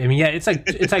behind you. I mean, yeah, it's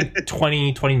like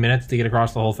 20 minutes to get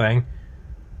across the whole thing.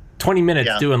 20 minutes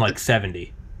doing like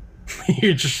 70.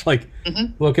 You're just like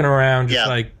looking around, just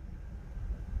like.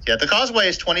 Yeah, the causeway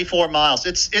is 24 miles.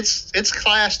 It's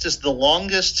classed as the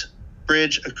longest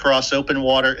bridge across open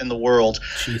water in the world.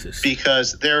 Jesus.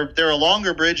 Because there are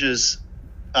longer bridges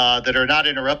that are not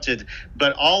interrupted,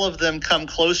 but all of them come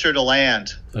closer to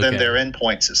land than their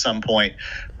endpoints at some point.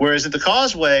 Whereas at the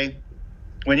causeway,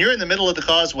 when you're in the middle of the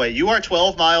causeway, you are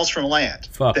 12 miles from land.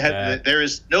 Fuck that. There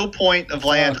is no point of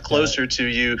land closer to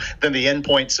you than the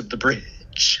endpoints of the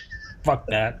bridge. Fuck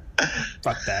that.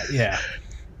 Fuck that. Yeah.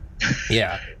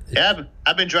 Yeah. Yeah,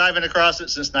 I've been driving across it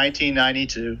since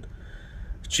 1992.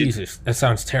 Jesus, that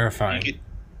sounds terrifying. You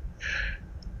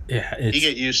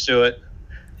get used to it.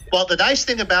 Well, the nice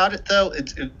thing about it, though,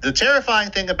 the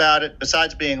terrifying thing about it,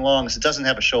 besides being long, is it doesn't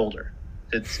have a shoulder.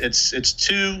 It's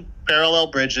 2 parallel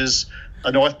bridges,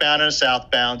 a northbound and a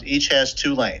southbound. Each has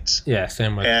 2 lanes. Yeah,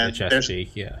 same with the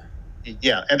Chesapeake.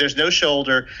 Yeah, and there's no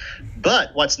shoulder.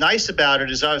 But what's nice about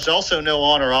it is there's also no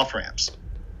on or off ramps.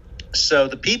 So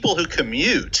the people who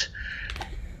commute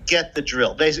get the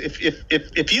drill.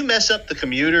 If you mess up the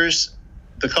commuters,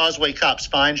 the causeway cops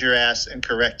find your ass and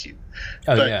correct you.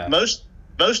 Most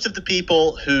most of the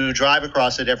people who drive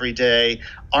across it every day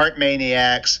aren't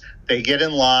maniacs. They get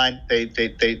in line. They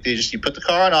just, you put the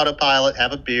car on autopilot,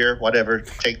 have a beer, whatever.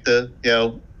 Take the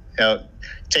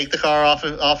take the car off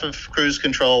of cruise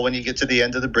control when you get to the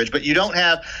end of the bridge. But you don't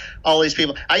have all these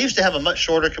people. I used to have a much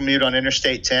shorter commute on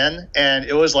Interstate 10, and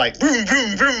it was like vroom,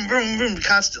 vroom, vroom, vroom, vroom,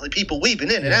 constantly people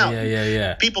weaving in and out.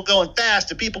 Yeah. People going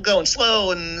fast and people going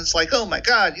slow, and it's like, oh my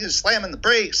God, you're slamming the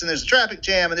brakes, and there's a traffic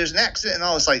jam, and there's an accident, and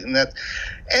all this. Like, and that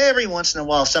every once in a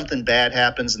while something bad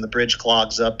happens, and the bridge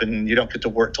clogs up, and you don't get to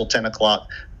work till 10 o'clock.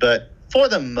 But for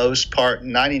the most part,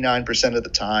 99% of the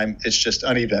time, it's just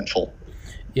uneventful.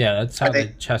 Yeah, that's how the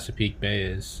Chesapeake Bay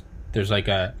is. There's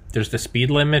the speed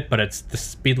limit, but the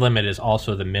speed limit is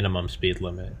also the minimum speed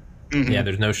limit. Mm-hmm. Yeah,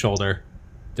 there's no shoulder,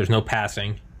 there's no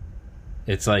passing.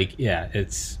 It's like,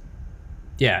 it's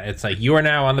like you are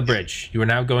now on the bridge. You are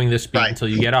now going this speed until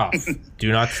you get off.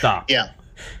 Do not stop. Yeah,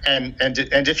 and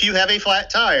if you have a flat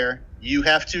tire, you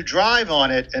have to drive on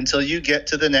it until you get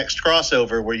to the next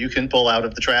crossover where you can pull out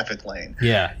of the traffic lane.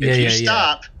 If you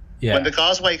stop. Yeah. When the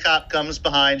causeway cop comes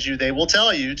behind you, they will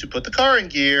tell you to put the car in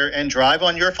gear and drive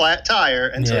on your flat tire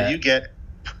until you get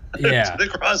to the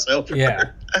crossover.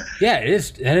 Yeah, it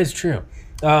is. That is true.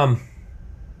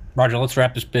 Roger, let's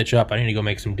wrap this bitch up. I need to go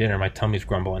make some dinner. My tummy's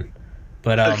grumbling.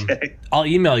 But okay. I'll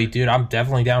email you, dude. I'm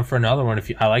definitely down for another one.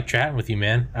 I like chatting with you,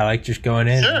 man. I like just going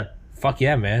in. Sure. Fuck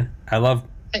yeah, man. I love.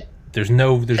 There's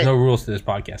no rules to this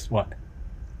podcast. What?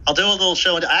 I'll do a little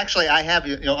show. Actually, I have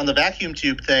on the vacuum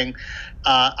tube thing.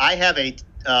 I have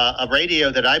a radio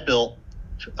that I built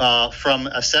from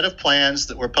a set of plans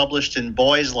that were published in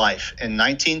Boy's Life in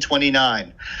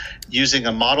 1929 using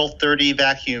a Model 30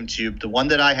 vacuum tube. The one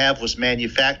that I have was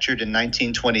manufactured in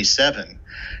 1927.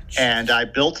 And I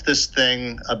built this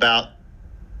thing about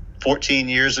 14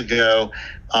 years ago,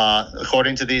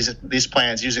 according to these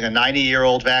plans, using a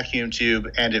 90-year-old vacuum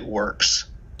tube, and it works.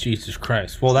 Jesus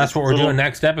Christ. Well, that's what we're doing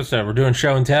next episode. We're doing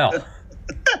show and tell.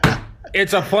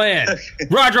 It's a plan.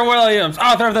 Roger Williams,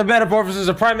 author of The Metamorphosis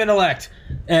of Prime Intellect.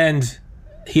 And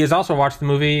he has also watched the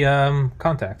movie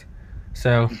Contact.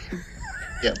 So...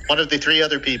 yeah, one of the three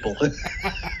other people.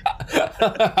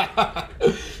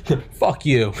 Fuck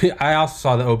you. I also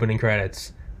saw the opening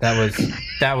credits. That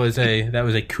was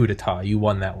a coup d'etat. You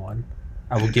won that one.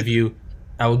 I will give you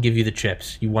the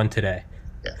chips. You won today.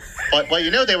 Yeah.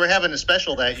 Well, they were having a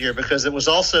special that year because it was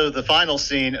also the final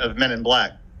scene of Men in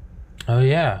Black. Oh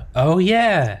yeah.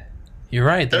 You're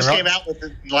right. Those came out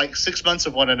within like 6 months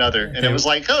of one another, and it was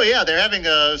like, oh yeah, they're having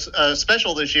a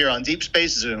special this year on deep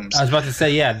space zooms. I was about to say,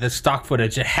 yeah, the stock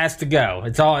footage, it has to go.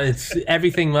 It's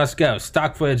everything must go.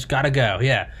 Stock footage gotta go.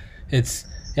 Yeah,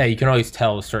 you can always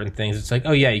tell with certain things. It's like,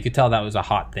 oh yeah, you could tell that was a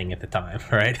hot thing at the time,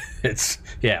 right? It's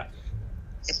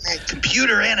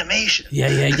computer animation.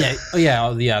 Yeah. Oh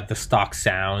yeah, the stock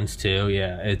sounds too.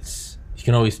 Yeah, you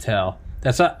can always tell.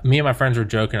 That's not, me and my friends were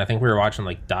joking. I think we were watching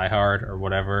like Die Hard or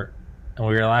whatever, and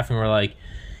we were laughing. We're like,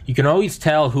 you can always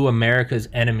tell who America's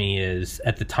enemy is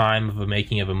at the time of a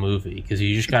making of a movie because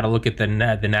you just got to look at the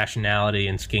nationality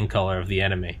and skin color of the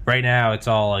enemy. Right now,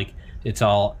 well,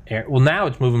 now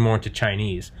it's moving more into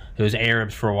Chinese. It was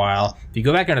Arabs for a while. If you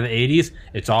go back into the 80s,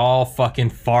 it's all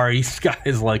fucking Far East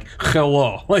guys like,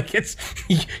 hello. Like,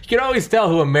 you can always tell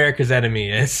who America's enemy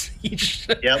is.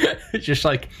 Just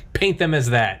like, paint them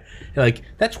as that. Like,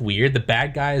 that's weird. The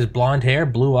bad guy is blonde hair,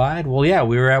 blue-eyed. Well, yeah,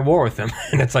 we were at war with them.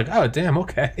 And it's like, oh, damn,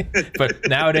 okay. But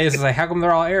nowadays, it's like, how come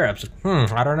they're all Arabs?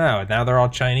 I don't know. Now they're all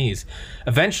Chinese.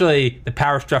 Eventually, the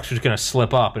power structure is going to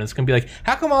slip up, and it's going to be like,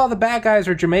 how come all the bad guys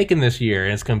are Jamaican this year?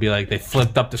 And it's going to be like, they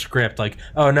flipped up the script, like,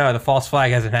 oh, no, the false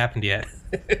flag hasn't happened yet.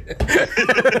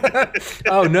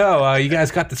 Oh, no, you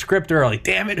guys got the script early.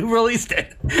 Damn it, who released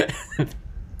it?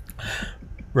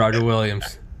 Roger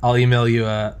Williams. I'll email you,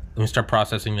 let me start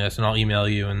processing this, and I'll email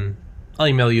you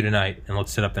tonight, and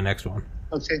let's set up the next one.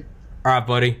 Okay. All right,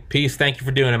 buddy. Peace. Thank you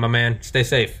for doing it, my man. Stay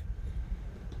safe.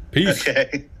 Peace.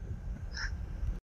 Okay.